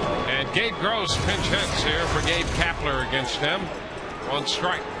 and Gabe Gross pinch hits here for Gabe Kapler against him. 1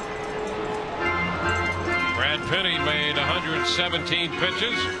 strike. Brad Penny made 117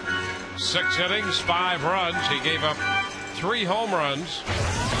 pitches, 6 innings, 5 runs. He gave up 3 home runs.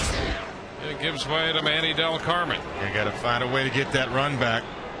 It gives way to Manny Del Carmen. You got to find a way to get that run back.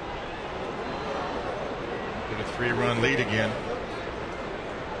 Get a 3-run lead again.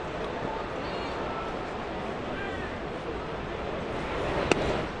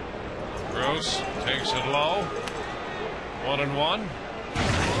 Gross takes it low. 1-1.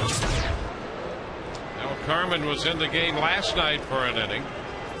 Del Carmen was in the game last night for an inning.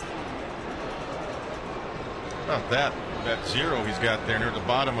 Not that 0 he's got there near the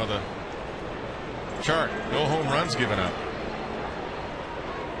bottom of the chart. No home runs given up.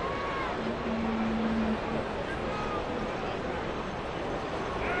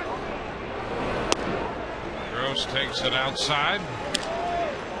 Gross takes it outside.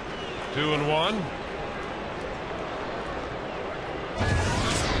 2-1.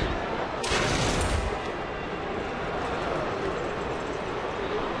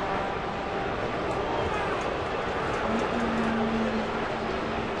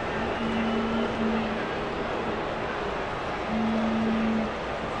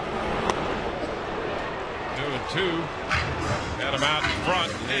 Got him out in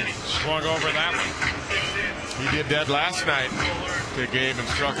front. He swung over that one. He did that last night to Gabe and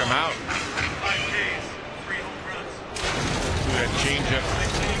struck him out. That changeup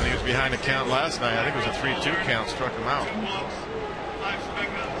when he was behind the count last night. I think it was a 3-2 count. Struck him out.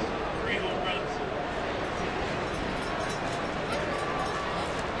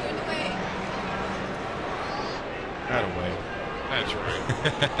 That away. That's right.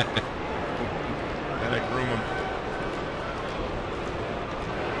 And they groom him.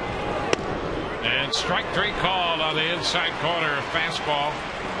 And strike 3 called on the inside corner. Fastball.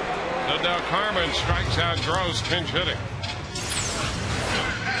 So Del Carmen strikes out Gross, pinch hitting.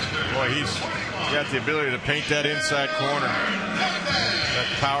 Boy, he's got the ability to paint that inside corner. That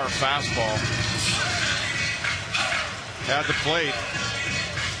power fastball. At the plate.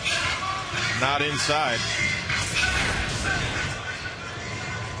 not inside.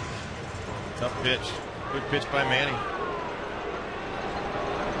 Tough pitch. Good pitch by Manning.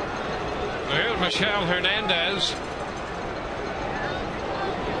 Here's Michel Hernandez.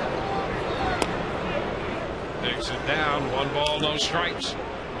 Takes it down. 1 ball, no strikes.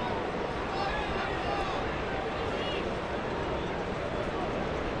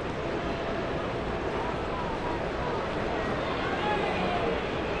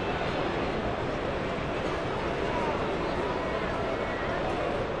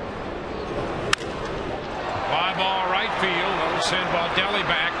 Fly ball right field. That'll send Baldelli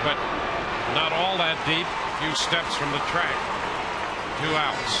back, but not all that deep. A few steps from the track. 2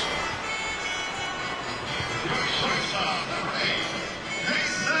 outs.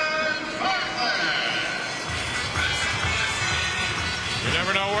 You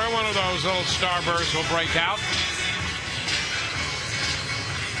never know where one of those little starbursts will break out.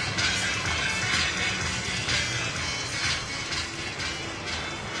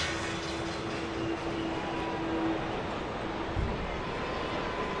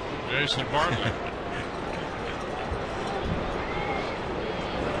 Jason Bartlett.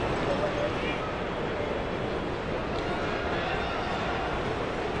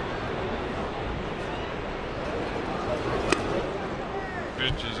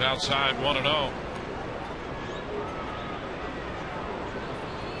 Pitch is outside 1-0.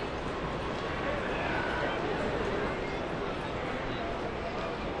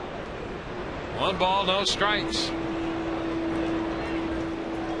 One ball, no strikes.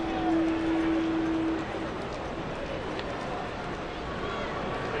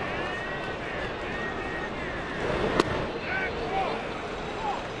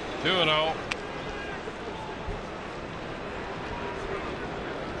 Two and 0.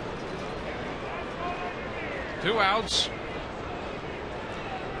 Two outs.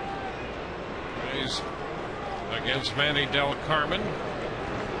 He's against Manny Del Carmen.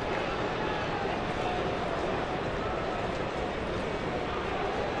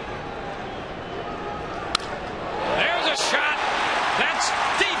 There's a shot. That's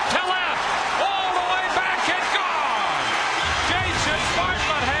deep to left. All the way back and gone. Jason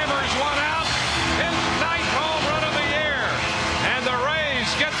Bartlett hammers one out. His 9th home run of the year. And the Rays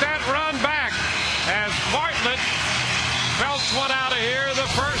get that run back as Bartlett belts one out of here, the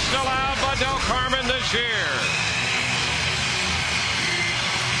first allowed by Del Carmen this year.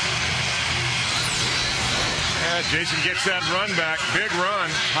 Yeah, Jason gets that run back. Big run.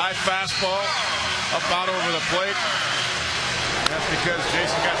 High fastball. Up out over the plate. That's because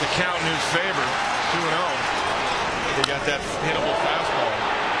Jason got the count in his favor. 2-0. He got that hittable fastball.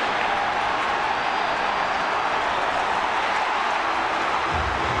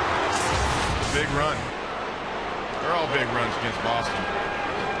 Big run. They're all big runs against Boston.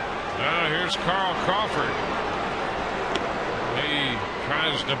 Now here's Carl Crawford. He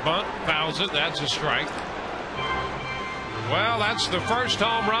tries to bunt, fouls it. That's a strike. Well, that's the first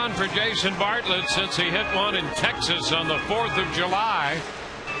home run for Jason Bartlett since he hit one in Texas on the 4th of July.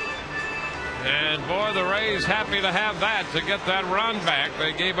 And boy, the Rays happy to have that, to get that run back.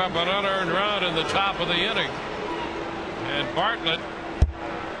 They gave up an unearned run in the top of the inning. And Bartlett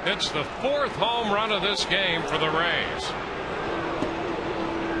hits the 4th home run of this game for the Rays.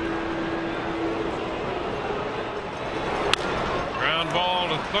 Ground ball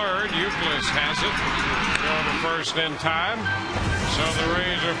to third. Euclid has it. Going to first in time. So the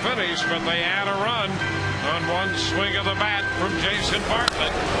Rays are finished, but they add a run on one swing of the bat from Jason Bartlett.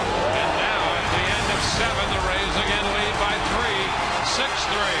 And now at the end of 7, the Rays again lead by 3,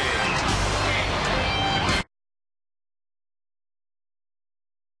 6-3.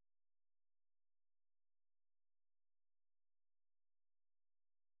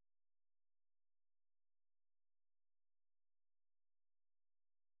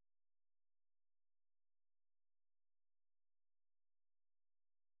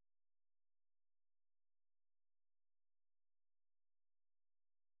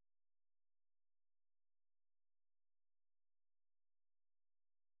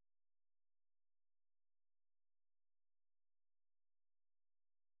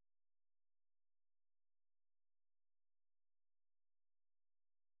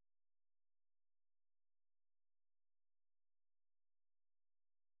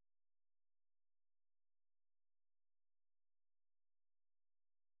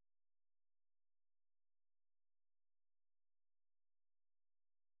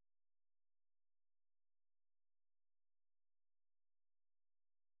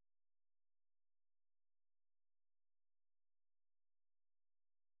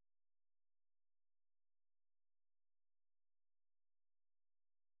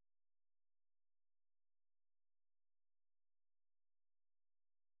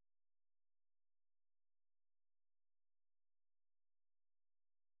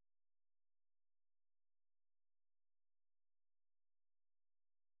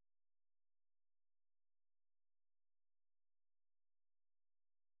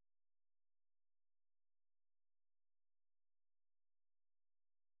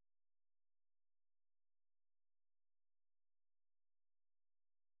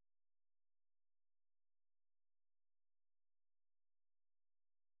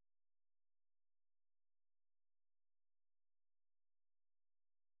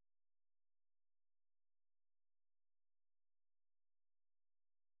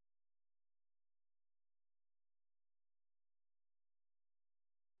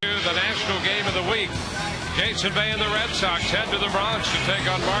 week. Jason Bay and the Red Sox head to the Bronx to take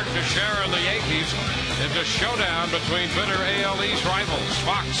on Mark Teixeira and the Yankees. It's a showdown between bitter AL East rivals.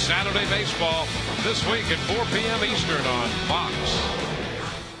 Fox Saturday Baseball this week at 4 p.m. Eastern on Fox.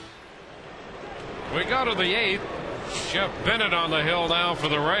 We go to the 8th. Jeff Bennett on the hill now for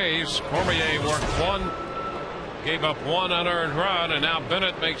the Rays. Cormier worked one, gave up one unearned run, and now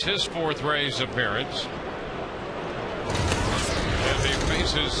Bennett makes his 4th Rays appearance. And he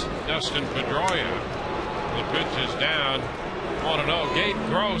faces Dustin Pedroia. The pitch is down. 1-0. Gabe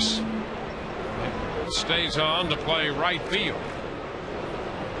Gross stays on to play right field.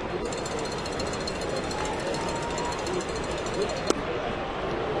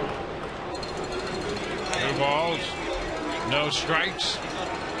 Two balls, no strikes.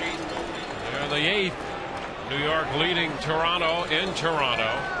 They're the 8th. New York leading Toronto in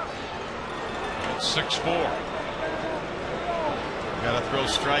Toronto. It's 6-4. Got to throw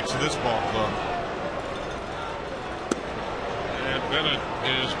strikes at this ball club. And Bennett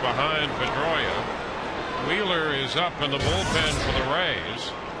is behind Pedroia. Wheeler is up in the bullpen for the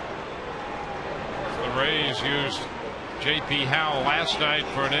Rays. The Rays used J.P. Howell last night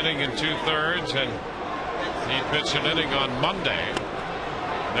for an inning and 2/3, and he pitched an inning on Monday.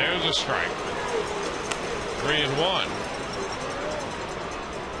 There's a strike. 3-1.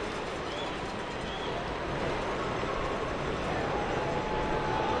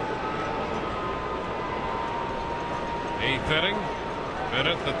 Eighth inning.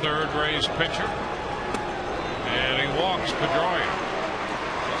 Bennett, the 3rd Rays pitcher. And he walks Pedroia.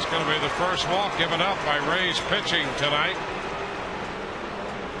 That's going to be the first walk given up by Rays pitching tonight.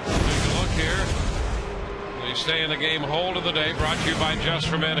 Take a look here. They stay in the game hold of the day, brought to you by Just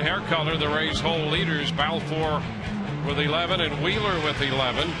for Men Hair Color. The Rays hold leaders, Balfour with 11 and Wheeler with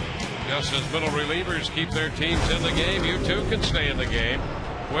 11. Just as middle relievers keep their teams in the game, you too can stay in the game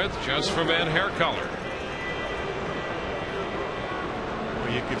with Just for Men Hair Color.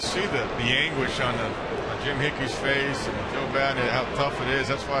 Well, you could see the anguish on Jim Hickey's face and Joe Madden, how tough it is.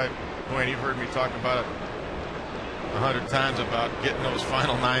 That's why, Dwayne, you've heard me talk about it 100 times about getting those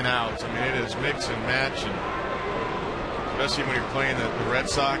final 9 outs. I mean, it is mix and match, and especially when you're playing the Red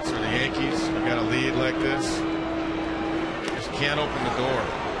Sox or the Yankees, you've got a lead like this. You just can't open the door.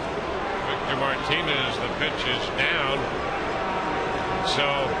 Victor Martinez, the pitch is down.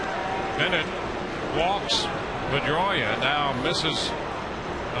 So Bennett walks Pedroia, now misses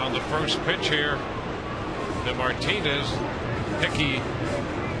on the first pitch here to Martinez. Hickey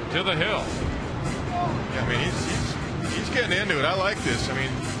to the hill. Yeah, I mean, he's getting into it. I like this. I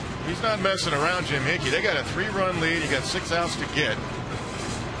mean, he's not messing around, Jim Hickey. They got a 3-run lead. You got 6 outs to get.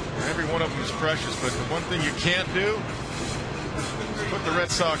 And every one of them is precious. But the one thing you can't do is put the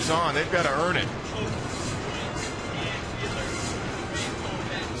Red Sox on. They've got to earn it.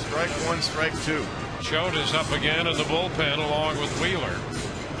 Strike 1, strike 2. Choate is up again in the bullpen along with Wheeler.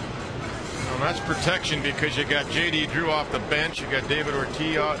 Well, that's protection because you got J.D. Drew off the bench. You got David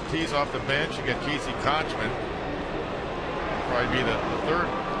Ortiz off the bench. You got Casey Kochman. Probably be the 3rd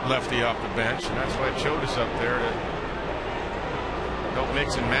lefty off the bench, and that's why Choate is up there to help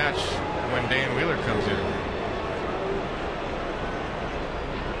mix and match when Dan Wheeler comes in.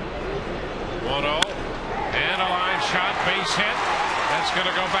 1-0 and a line shot, base hit. That's going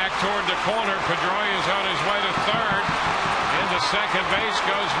to go back toward the corner. Pedroia is on his way to 3rd. Into second base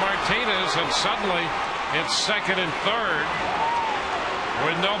goes Martinez, and suddenly it's 2nd and 3rd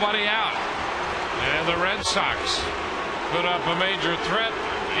with nobody out. And the Red Sox put up a major threat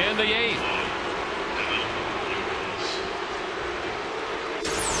in the 8th.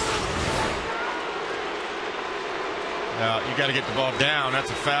 Now you got to get the ball down.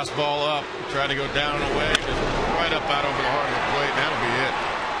 That's a fastball up. Try to go down and away, just right up out over the heart of the plate. That'll be it.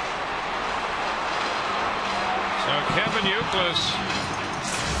 So Kevin Youkilis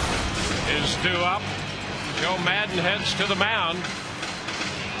is due up. Joe Madden heads to the mound.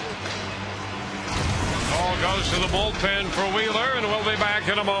 Ball goes to the bullpen for Wheeler, and we'll be back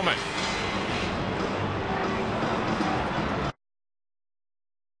in a moment.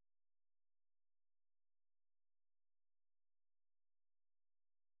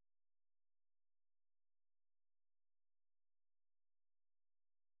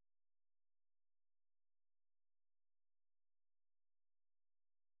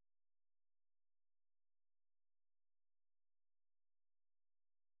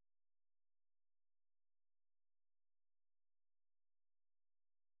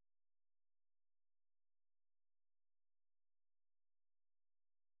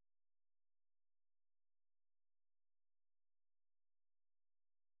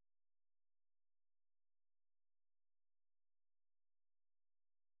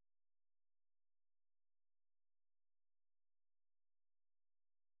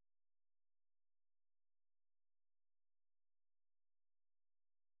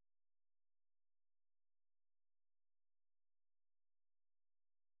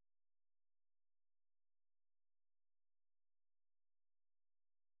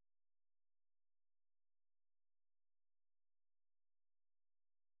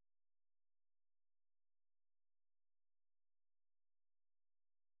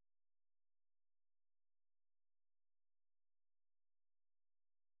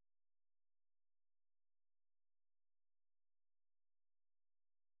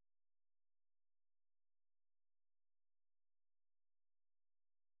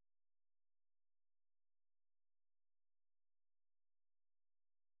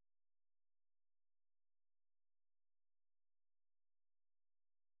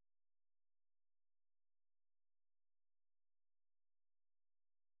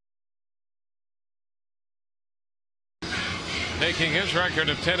 taking his record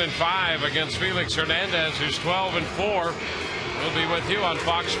of 10-5 against Felix Hernandez, who's 12-4. We'll be with you on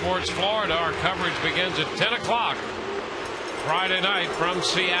Fox Sports Florida. Our coverage begins at 10 o'clock Friday night from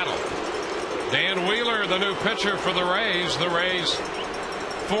Seattle. Dan Wheeler, the new pitcher for the Rays. The Rays'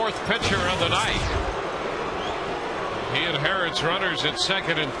 fourth pitcher of the night. He inherits runners at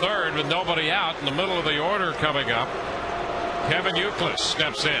second and third with nobody out. In the middle of the order coming up, Kevin Youkilis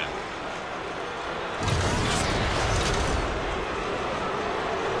steps in.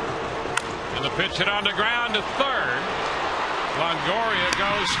 And the pitch hit on the ground to third. Longoria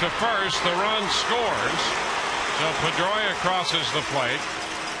goes to first. The run scores. So Pedroia crosses the plate.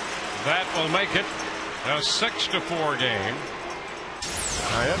 That will make it a 6-4 game.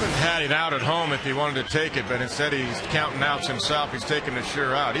 Evan had it out at home if he wanted to take it, but instead he's counting outs himself. He's taking the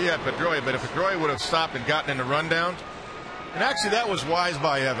sure out. He had Pedroia, but if Pedroia would have stopped and gotten in the rundown, and actually that was wise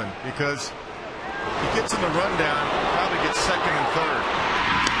by Evan, because he gets in the rundown, probably gets second and third.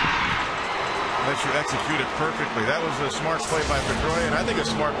 Unless you execute it perfectly. That was a smart play by Pedroia, and I think a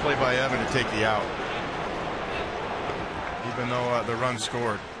smart play by Evan to take the out. Even though the run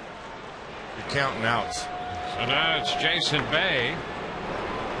scored. You're counting outs. So now it's Jason Bay.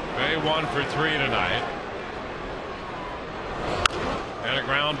 Bay 1 for 3 tonight. And a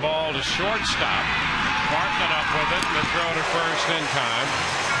ground ball to shortstop. Bartlett up with it and the throw to first in time.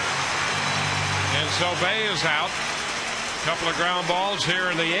 And so Bay is out. A couple of ground balls here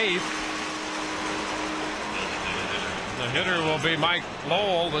in the 8th. The hitter will be Mike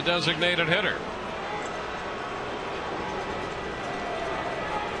Lowell, the designated hitter.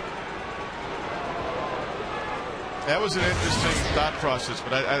 That was an interesting thought process,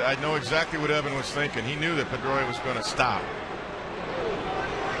 but I know exactly what Evan was thinking. He knew that Pedroia was going to stop.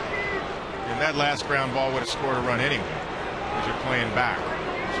 And that last ground ball would have scored a run anyway, because you're playing back.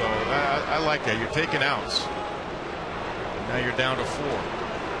 So I like that. You're taking outs. Now you're down to 4.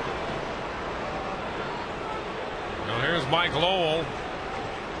 Now here's Mike Lowell.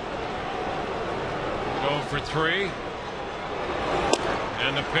 Go for 3.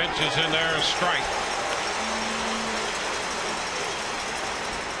 And the pitch is in there, a strike.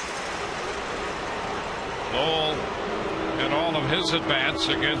 Lowell had all of his at-bats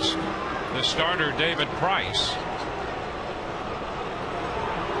against the starter David Price.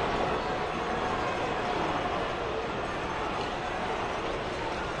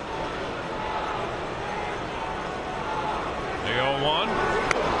 The 0-1.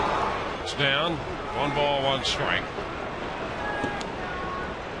 It's down. 1 ball, 1 strike.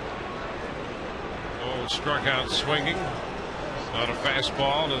 Lowell struck out swinging on a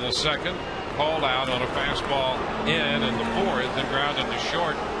fastball to the second. Called out on a fastball in the 4th and grounded to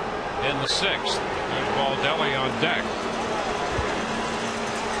short in the 6th. There's Baldelli on deck.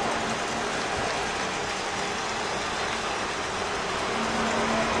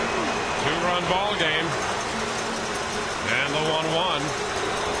 2-run ball game. And the 1-1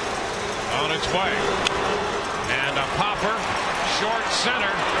 on its way. And a popper, short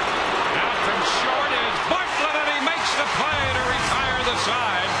center. Out from short is Bartlett, and he makes the play to retire the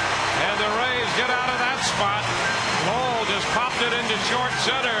side. And the Rays get out of that spot. Lowell just popped it into short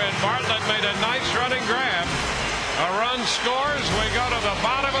center, and Bartlett made a nice running grab. A run scores. We go to the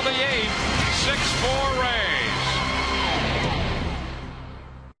bottom of the 8th. 6-4 Rays.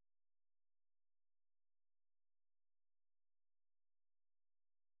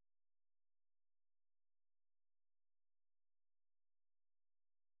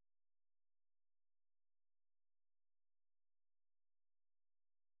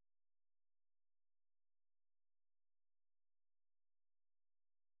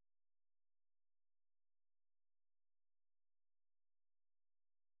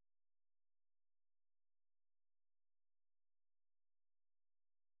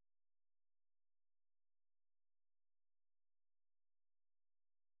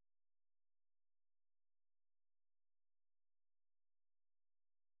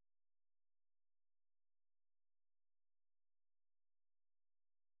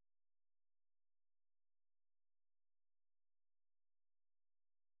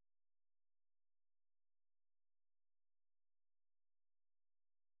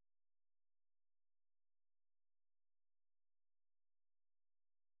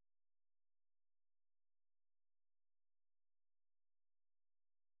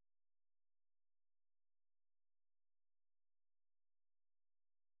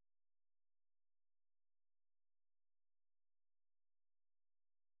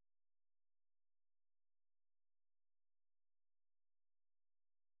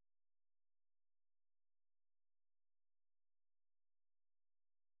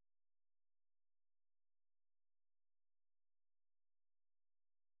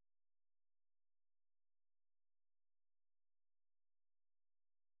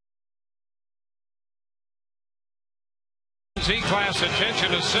 Z-class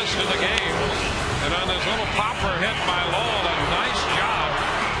attention assist in the game. And on this little popper hit by Lowell, a nice job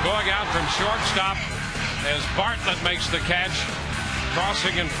going out from shortstop as Bartlett makes the catch,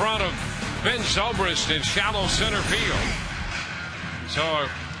 crossing in front of Ben Zobrist in shallow center field. So a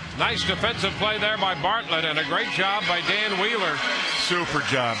nice defensive play there by Bartlett and a great job by Dan Wheeler. Super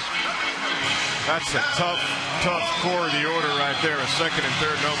job. That's a tough core of the order right there. A second and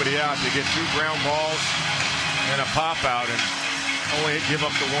third, nobody out. You get 2 ground balls and a pop out and only give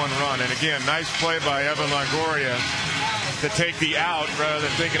up the 1 run. And again, nice play by Evan Longoria to take the out rather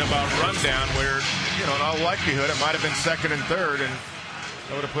than thinking about rundown where, you know, in all likelihood it might have been second and third and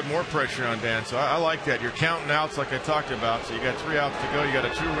that would have put more pressure on Dan. So I like that. You're counting outs like I talked about. So you got 3 outs to go. You got a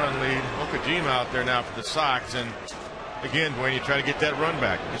 2-run lead. Okajima out there now for the Sox. And again, when you try to get that run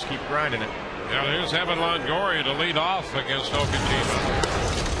back, you just keep grinding it. Yeah, here's Evan Longoria to lead off against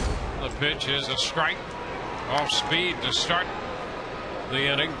Okajima. The pitch is a strike. Off speed to start the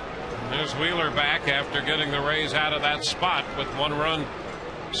inning. There's Wheeler back after getting the Rays out of that spot with 1 run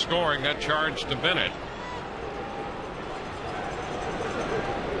scoring that charge to Bennett.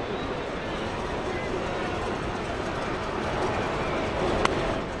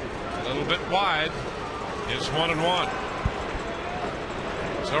 A little bit wide. It's 1-1.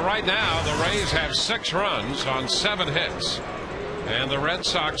 So right now the Rays have 6 runs on 7 hits. And the Red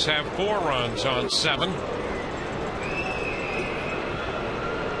Sox have 4 runs on 7.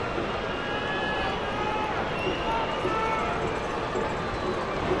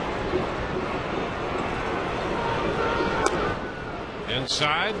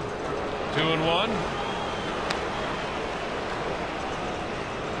 Inside, 2-1.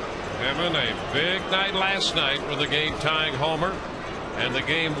 Having a big night last night with a game-tying homer and the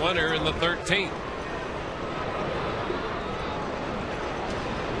game winner in the 13th.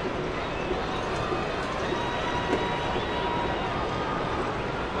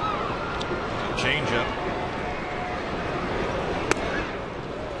 Changeup.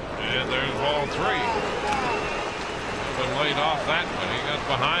 And there's ball 3. Laid off that one. He got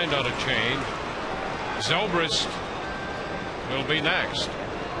behind on a change. Zobrist will be next.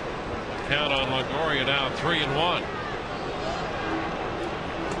 Count on Longoria now 3-1.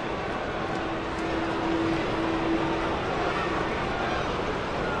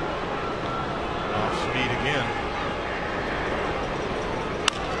 Off speed again.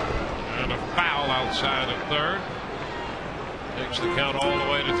 And a foul outside of third. Takes the count all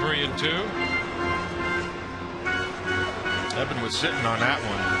the way to 3-2. Evan was sitting on that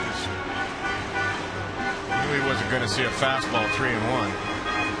one. He knew he wasn't going to see a fastball 3-1.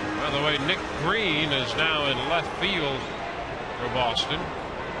 By the way, Nick Green is now in left field for Boston.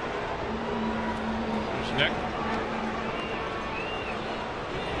 There's Nick.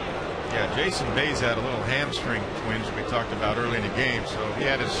 Yeah, Jason Bays had a little hamstring twinge we talked about early in the game, so he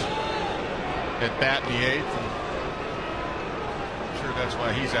had his at bat in the 8th. And I'm sure that's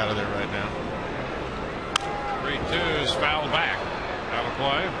why he's out of there right now. 3-2 is fouled back. Out of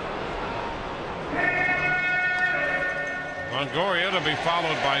play. Longoria to be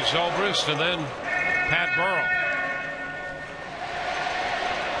followed by Zobrist and then Pat Burrell.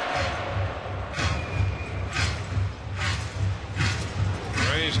 The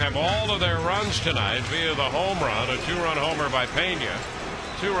Rays have all of their runs tonight via the home run, a 2-run homer by Pena,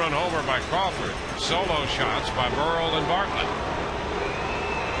 2-run homer by Crawford, solo shots by Burrell and Bartlett.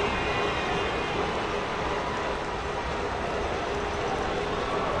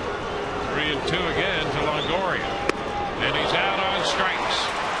 3-2 again to Longoria. And he's out on strikes.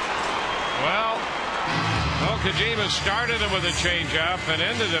 Well, Okajima started him with a changeup and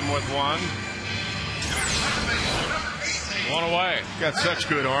ended him with one. 1 away. Got such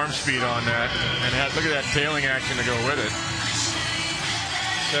good arm speed on that. And look at that tailing action to go with it.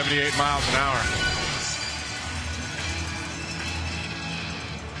 78 miles an hour.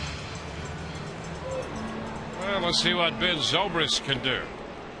 Well, let's see what Ben Zobrist can do.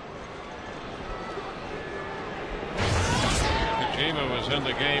 Okajima was in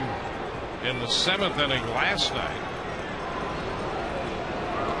the game in the 7th inning last night.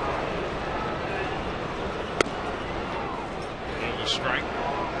 There's a strike.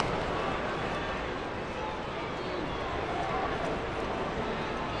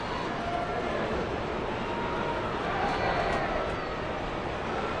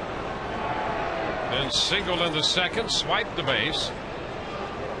 Then singled in the second, swiped the base.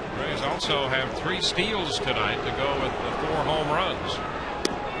 Rays also have 3 steals tonight to go with the 4 home runs.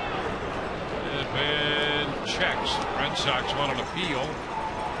 It had been checks. Red Sox want an appeal.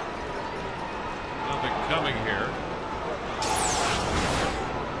 Nothing coming here.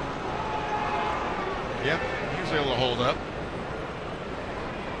 Yep, he's able to hold up.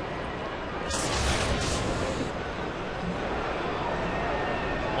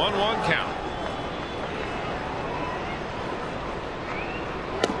 1-1 count.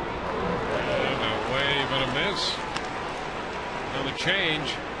 And a wave and a miss. Another change.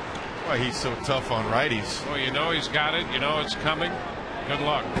 Why he's so tough on righties. Well, you know he's got it. You know it's coming. Good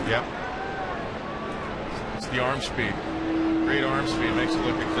luck. Yep. It's the arm speed. Great arm speed. Makes it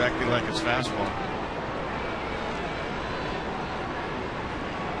look exactly like his fastball.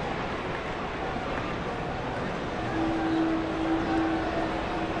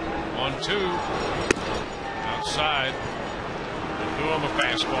 Two outside. Do him a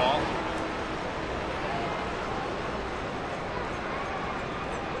fastball.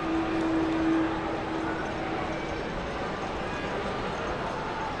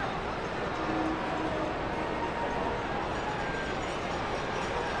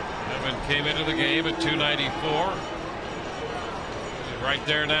 Evan came into the game at 294. He's right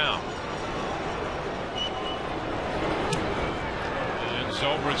there now.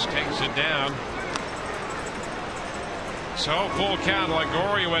 Zobrist takes it down. So full count.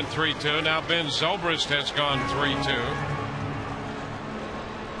 Ligori went 3-2. Now Ben Zobrist has gone 3-2.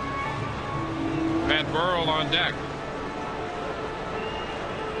 Pat Burrell on deck.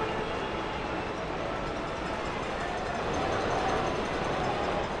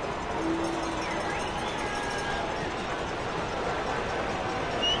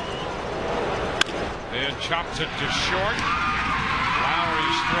 Then chops it to short.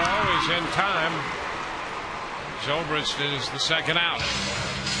 Lowry's throw is in time. Zobrist is the second out.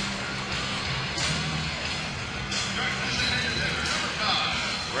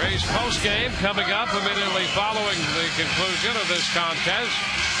 Rays postgame coming up immediately following the conclusion of this contest.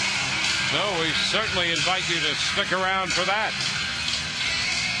 So we certainly invite you to stick around for that.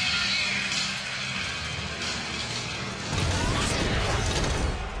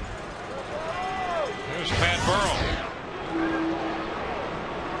 Here's Pat Burrell.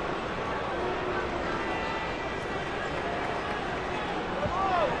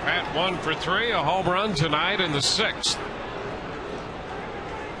 Pat 1 for 3, a home run tonight in the 6th.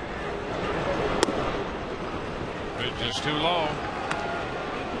 Pitch is too low.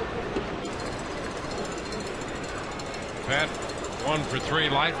 Pat 1 for 3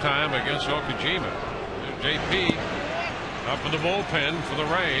 lifetime against Okajima. There's JP up in the bullpen for the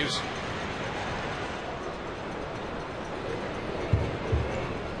Rays.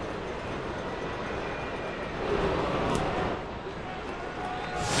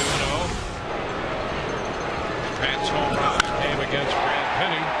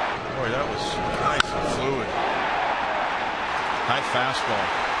 Fastball.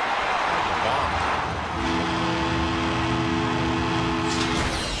 Bomb.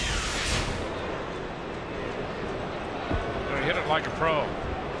 He hit it like a pro.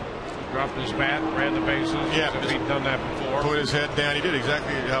 Dropped his bat, ran the bases. Yeah, as if he'd done that before. Put his head down. He did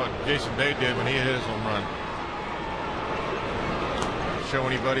exactly how Jason Bay did when he hit his home run. Show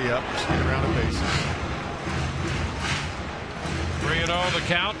anybody up, just get around the bases. 3-0 the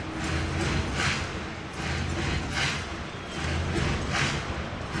count.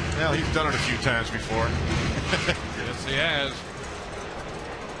 Well, he's done it a few times before. Yes, he has.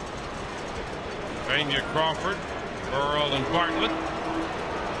 Pena, Crawford, Burrell, and Bartlett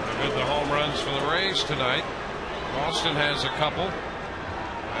with the home runs for the Rays tonight. Boston has a couple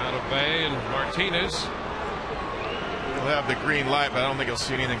out of Bay and Martinez. He'll have the green light, but I don't think he'll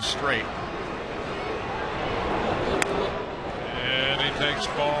see anything straight. And he takes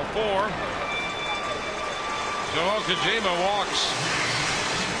ball 4. So Okajima walks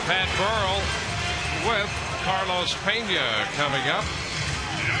Pat Burrell with Carlos Pena coming up.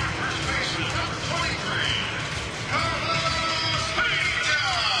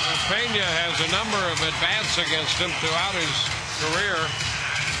 Pena has a number of at-bats against him throughout his career,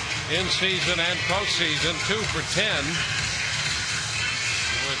 in season and postseason. 2 for 10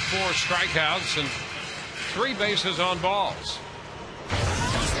 with 4 strikeouts and 3 bases on balls.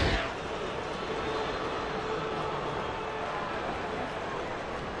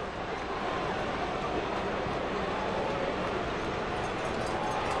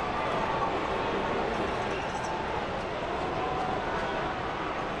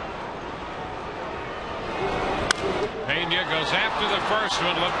 Goes after the first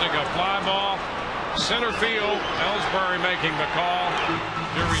one, lifting a fly ball. Center field. Ellsbury making the call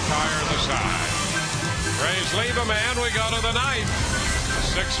to retire the side. Rays leave a man. We go to the ninth.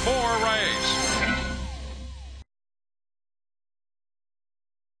 6-4 Rays.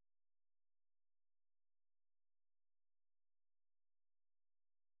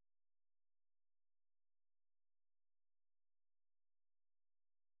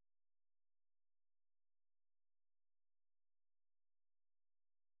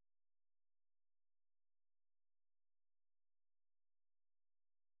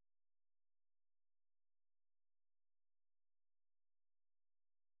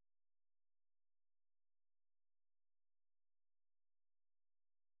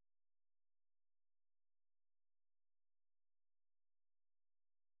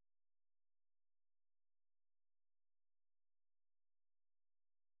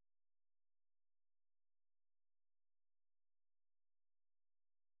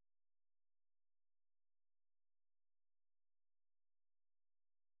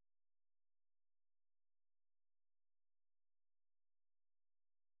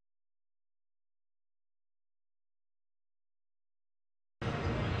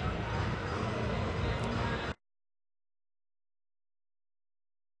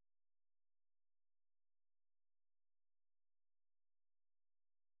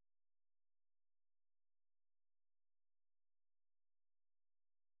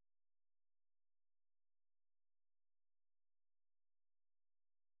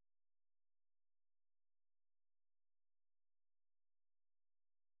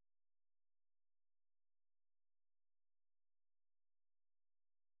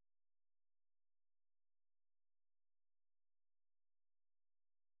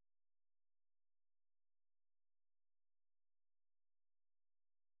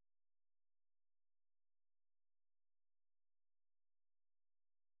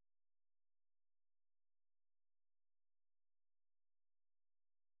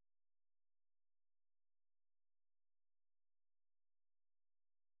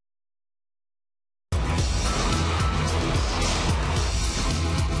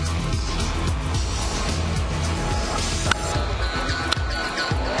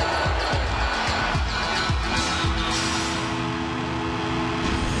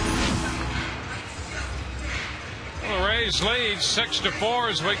 Rays lead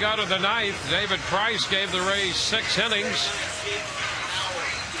 6-4 as we go to the ninth. David Price gave the Rays 6 innings.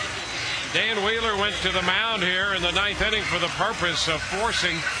 Dan Wheeler went to the mound here in the ninth inning for the purpose of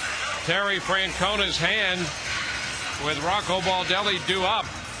forcing Terry Francona's hand with Rocco Baldelli due up.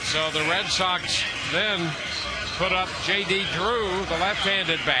 So the Red Sox then put up J.D. Drew, the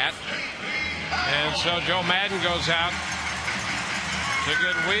left-handed bat. And so Joe Madden goes out to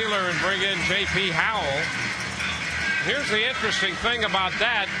get Wheeler and bring in J.P. Howell. Here's the interesting thing about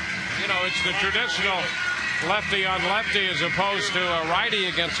that. You know, it's the traditional lefty on lefty as opposed to a righty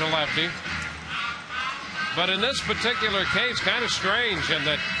against a lefty. But in this particular case, kind of strange in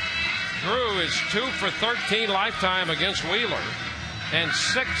that Drew is 2 for 13 lifetime against Wheeler and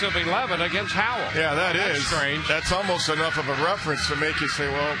 6 of 11 against Howell. Yeah, that's strange. That's almost enough of a reference to make you say,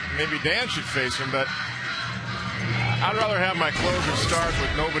 well, maybe Dan should face him, but I'd rather have my closer start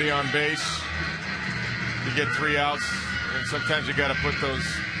with nobody on base. You get 3 outs, and sometimes you got to put those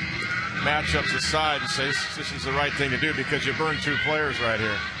matchups aside and say this is the right thing to do because you burn 2 players right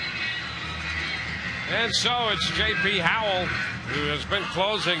here. And so it's J.P. Howell who has been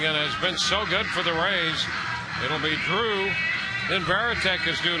closing and has been so good for the Rays. It'll be Drew. Then Varitek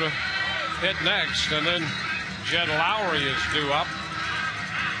is due to hit next, and then Jed Lowry is due up.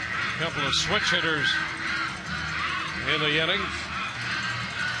 A couple of switch hitters in the inning.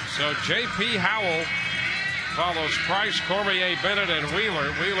 So J.P. Howell follows Price, Cormier, Bennett, and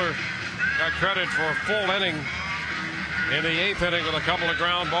Wheeler. Wheeler got credit for a full inning in the 8th inning with a couple of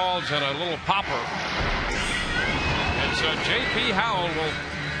ground balls and a little popper. And so J.P. Howell will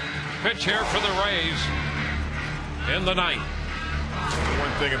pitch here for the Rays in the 9th.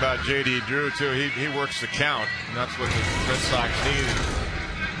 One thing about J.D. Drew, too, he works the count, and that's what the Red Sox need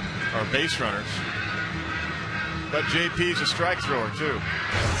are base runners. But J.P.'s a strike thrower, too.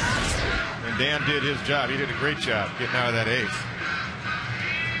 And Dan did his job. He did a great job getting out of that 8th.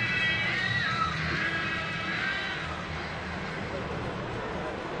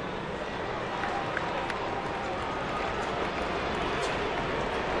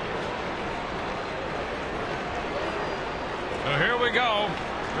 So here we go.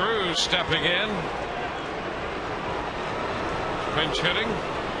 Drew stepping in. Pinch hitting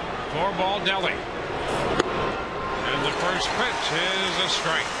for Baldelli. And the first pitch is a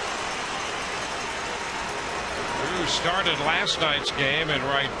strike. Drew started last night's game in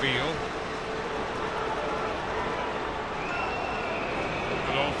right field.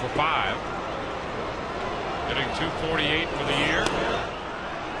 0 for 5. Hitting .248 for the year.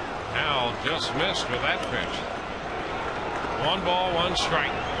 Howell just missed with that pitch. 1 ball, 1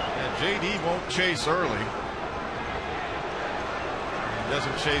 strike. And J.D. won't chase early. He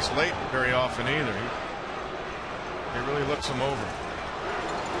doesn't chase late very often either. He really looks him over.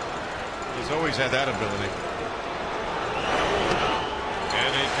 He's always had that ability.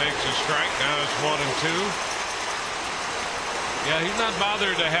 And he takes a strike. Now it's 1 and 2. Yeah, he's not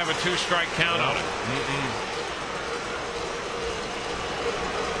bothered to have a 2-strike count on it.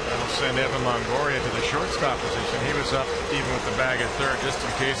 That'll send Evan Longoria to the shortstop position. He was up even with the bag at third just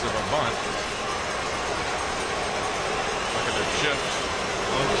in case of a bunt. Look at the shift.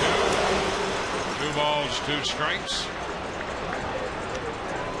 1-2. 2 balls, 2 strikes.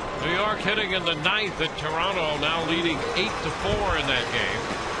 New York hitting in the 9th at Toronto, now leading 8-4 in that game.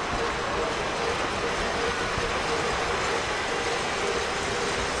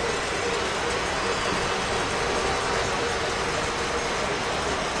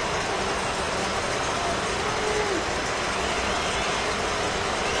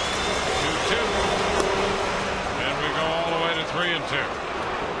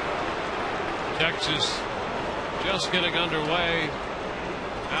 Texas just getting underway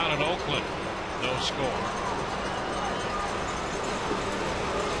out in Oakland. No score.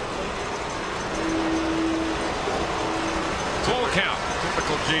 Full count.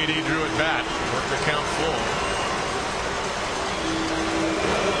 Typical J.D. Drew at bat. Work the count full.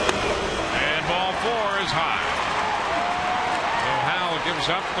 And ball 4 is high. So Howell gives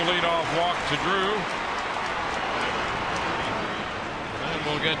up the leadoff walk to Drew.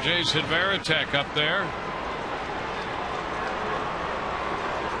 We'll get Jason Varitek up there.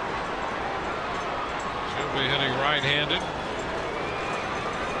 Should be hitting right-handed.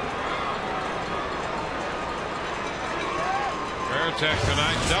 Varitek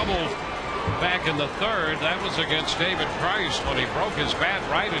tonight doubled back in the 3rd. That was against David Price when he broke his bat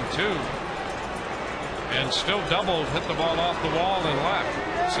right in 2. And still doubled, hit the ball off the wall and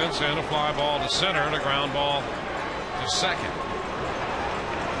left. Since then, a fly ball to center and a ground ball to second.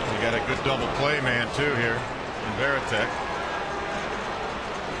 Got a good double play man too here in Varitek.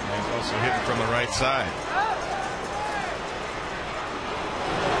 He's also hitting from the right side.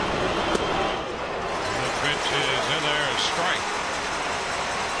 is in there, a strike.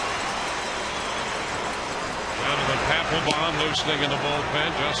 Donovan Papelbon loosening in the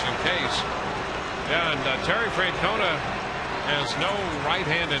bullpen just in case. Yeah, and Terry Francona has no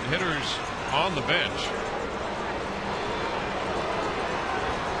right-handed hitters on the bench.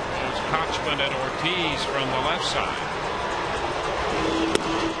 There's Kochman and Ortiz from the left side.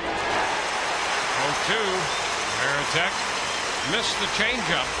 0-2. Veritek missed the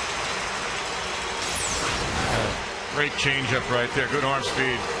changeup. Great changeup right there. Good arm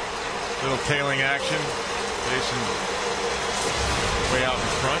speed. Little tailing action. Jason way out in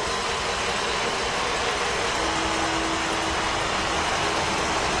front.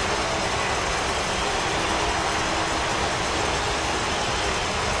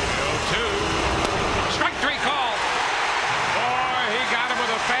 Strike three call. Boy, he got him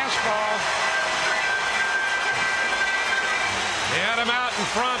with a fastball. He had him out in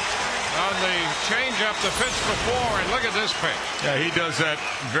front on the changeup the pitch before, and look at this pitch. Yeah, he does that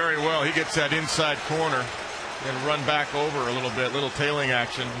very well. He gets that inside corner and run back over a little bit, little tailing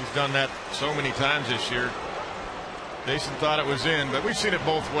action. He's done that so many times this year. Jason thought it was in, but we've seen it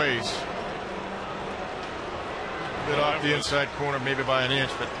both ways. A bit off the inside corner, maybe by an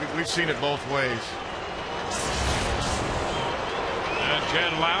inch, but we've seen it both ways. And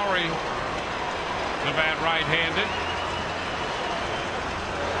Jed Lowry, the bat right-handed.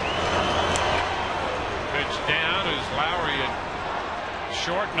 Pitch down as Lowry had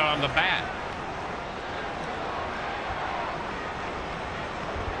shortened on the bat.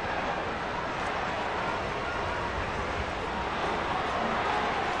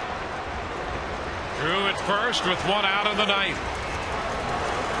 Drew at first with one out of the ninth.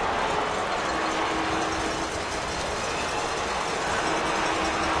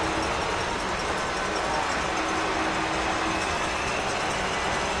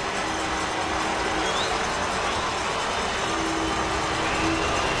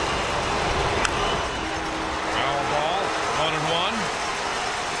 Foul ball, 1-1.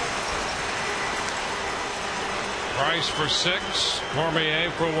 Price for 6, Cormier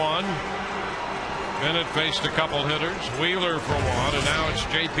for 1. Bennett faced a couple hitters, Wheeler for 1, and now it's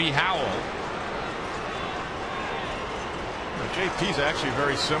J.P. Howell. JP's actually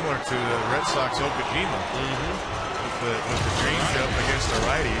very similar to the Red Sox Okajima with the changeup against the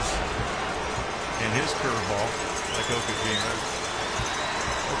righties and his curveball like Okajima.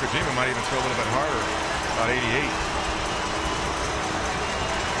 Okajima might even throw a little bit harder, about 88.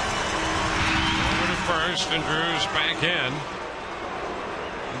 Over to first, and Drew's back in.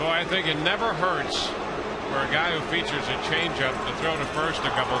 Boy, I think it never hurts for a guy who features a changeup to throw to first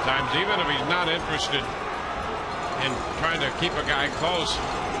a couple times, even if he's not interested in trying to keep a guy close.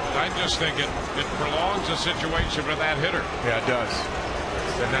 I just think it prolongs the situation for that hitter. Yeah, it does.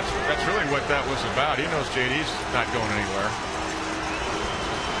 And that's really what that was about. He knows JD's not going anywhere.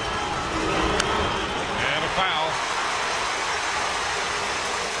 And a foul.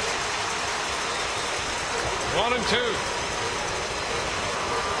 1-2.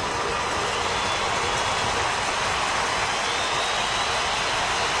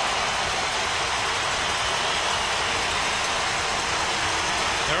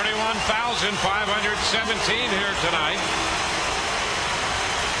 $31,517 here tonight.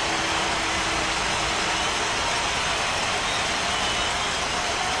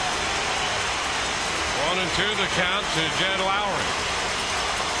 One and two the count to Jed Lowry.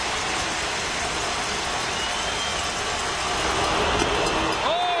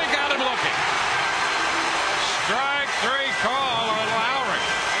 Oh, he got him looking. Strike three call on Lowry.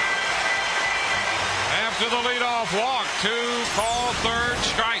 After the leadoff walk, 2 call, third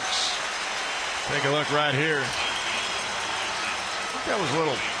strikes. Take a look right here. I think that was a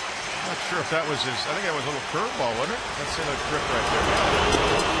little, I'm not sure if that was his, I think that was a little curveball, wasn't it? That's in a grip right there.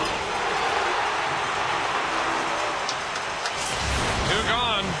 2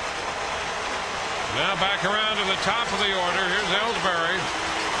 gone. Now back around to the top of the order. Here's Ellsbury.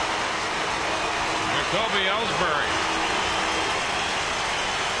 Jacoby Ellsbury.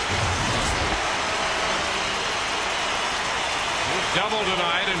 He's doubled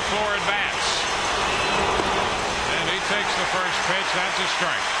tonight in 4 at bats. And he takes the first pitch. That's a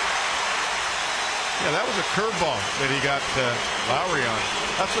strike. Yeah, that was a curveball that he got Lowry on.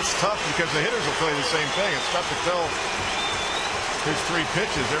 That's what's tough because the hitters will play the same thing. It's tough to tell his 3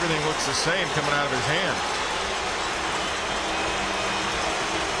 pitches. Everything looks the same coming out of his hand.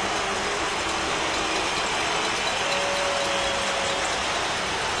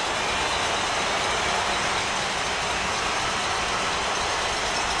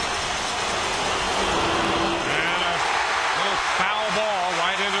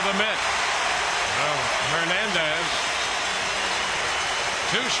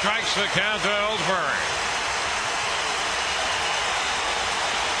 2 strikes the count to Ellsbury.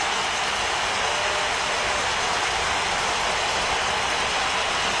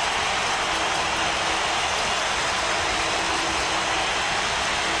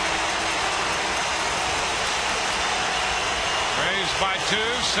 By 2,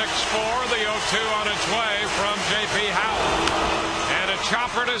 6-4. The 0-2 on its way from J.P. Howell. And a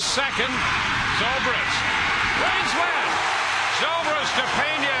chopper to second. Zobrist. Rays win. Zobrist to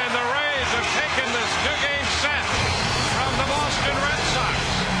Pena, and the Rays have taken this 2-game set from the Boston Red Sox.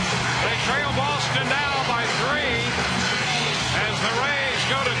 They trail Boston now by 3 as the Rays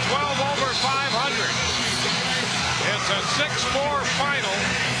go to 12 over 500. It's a 6-4 final.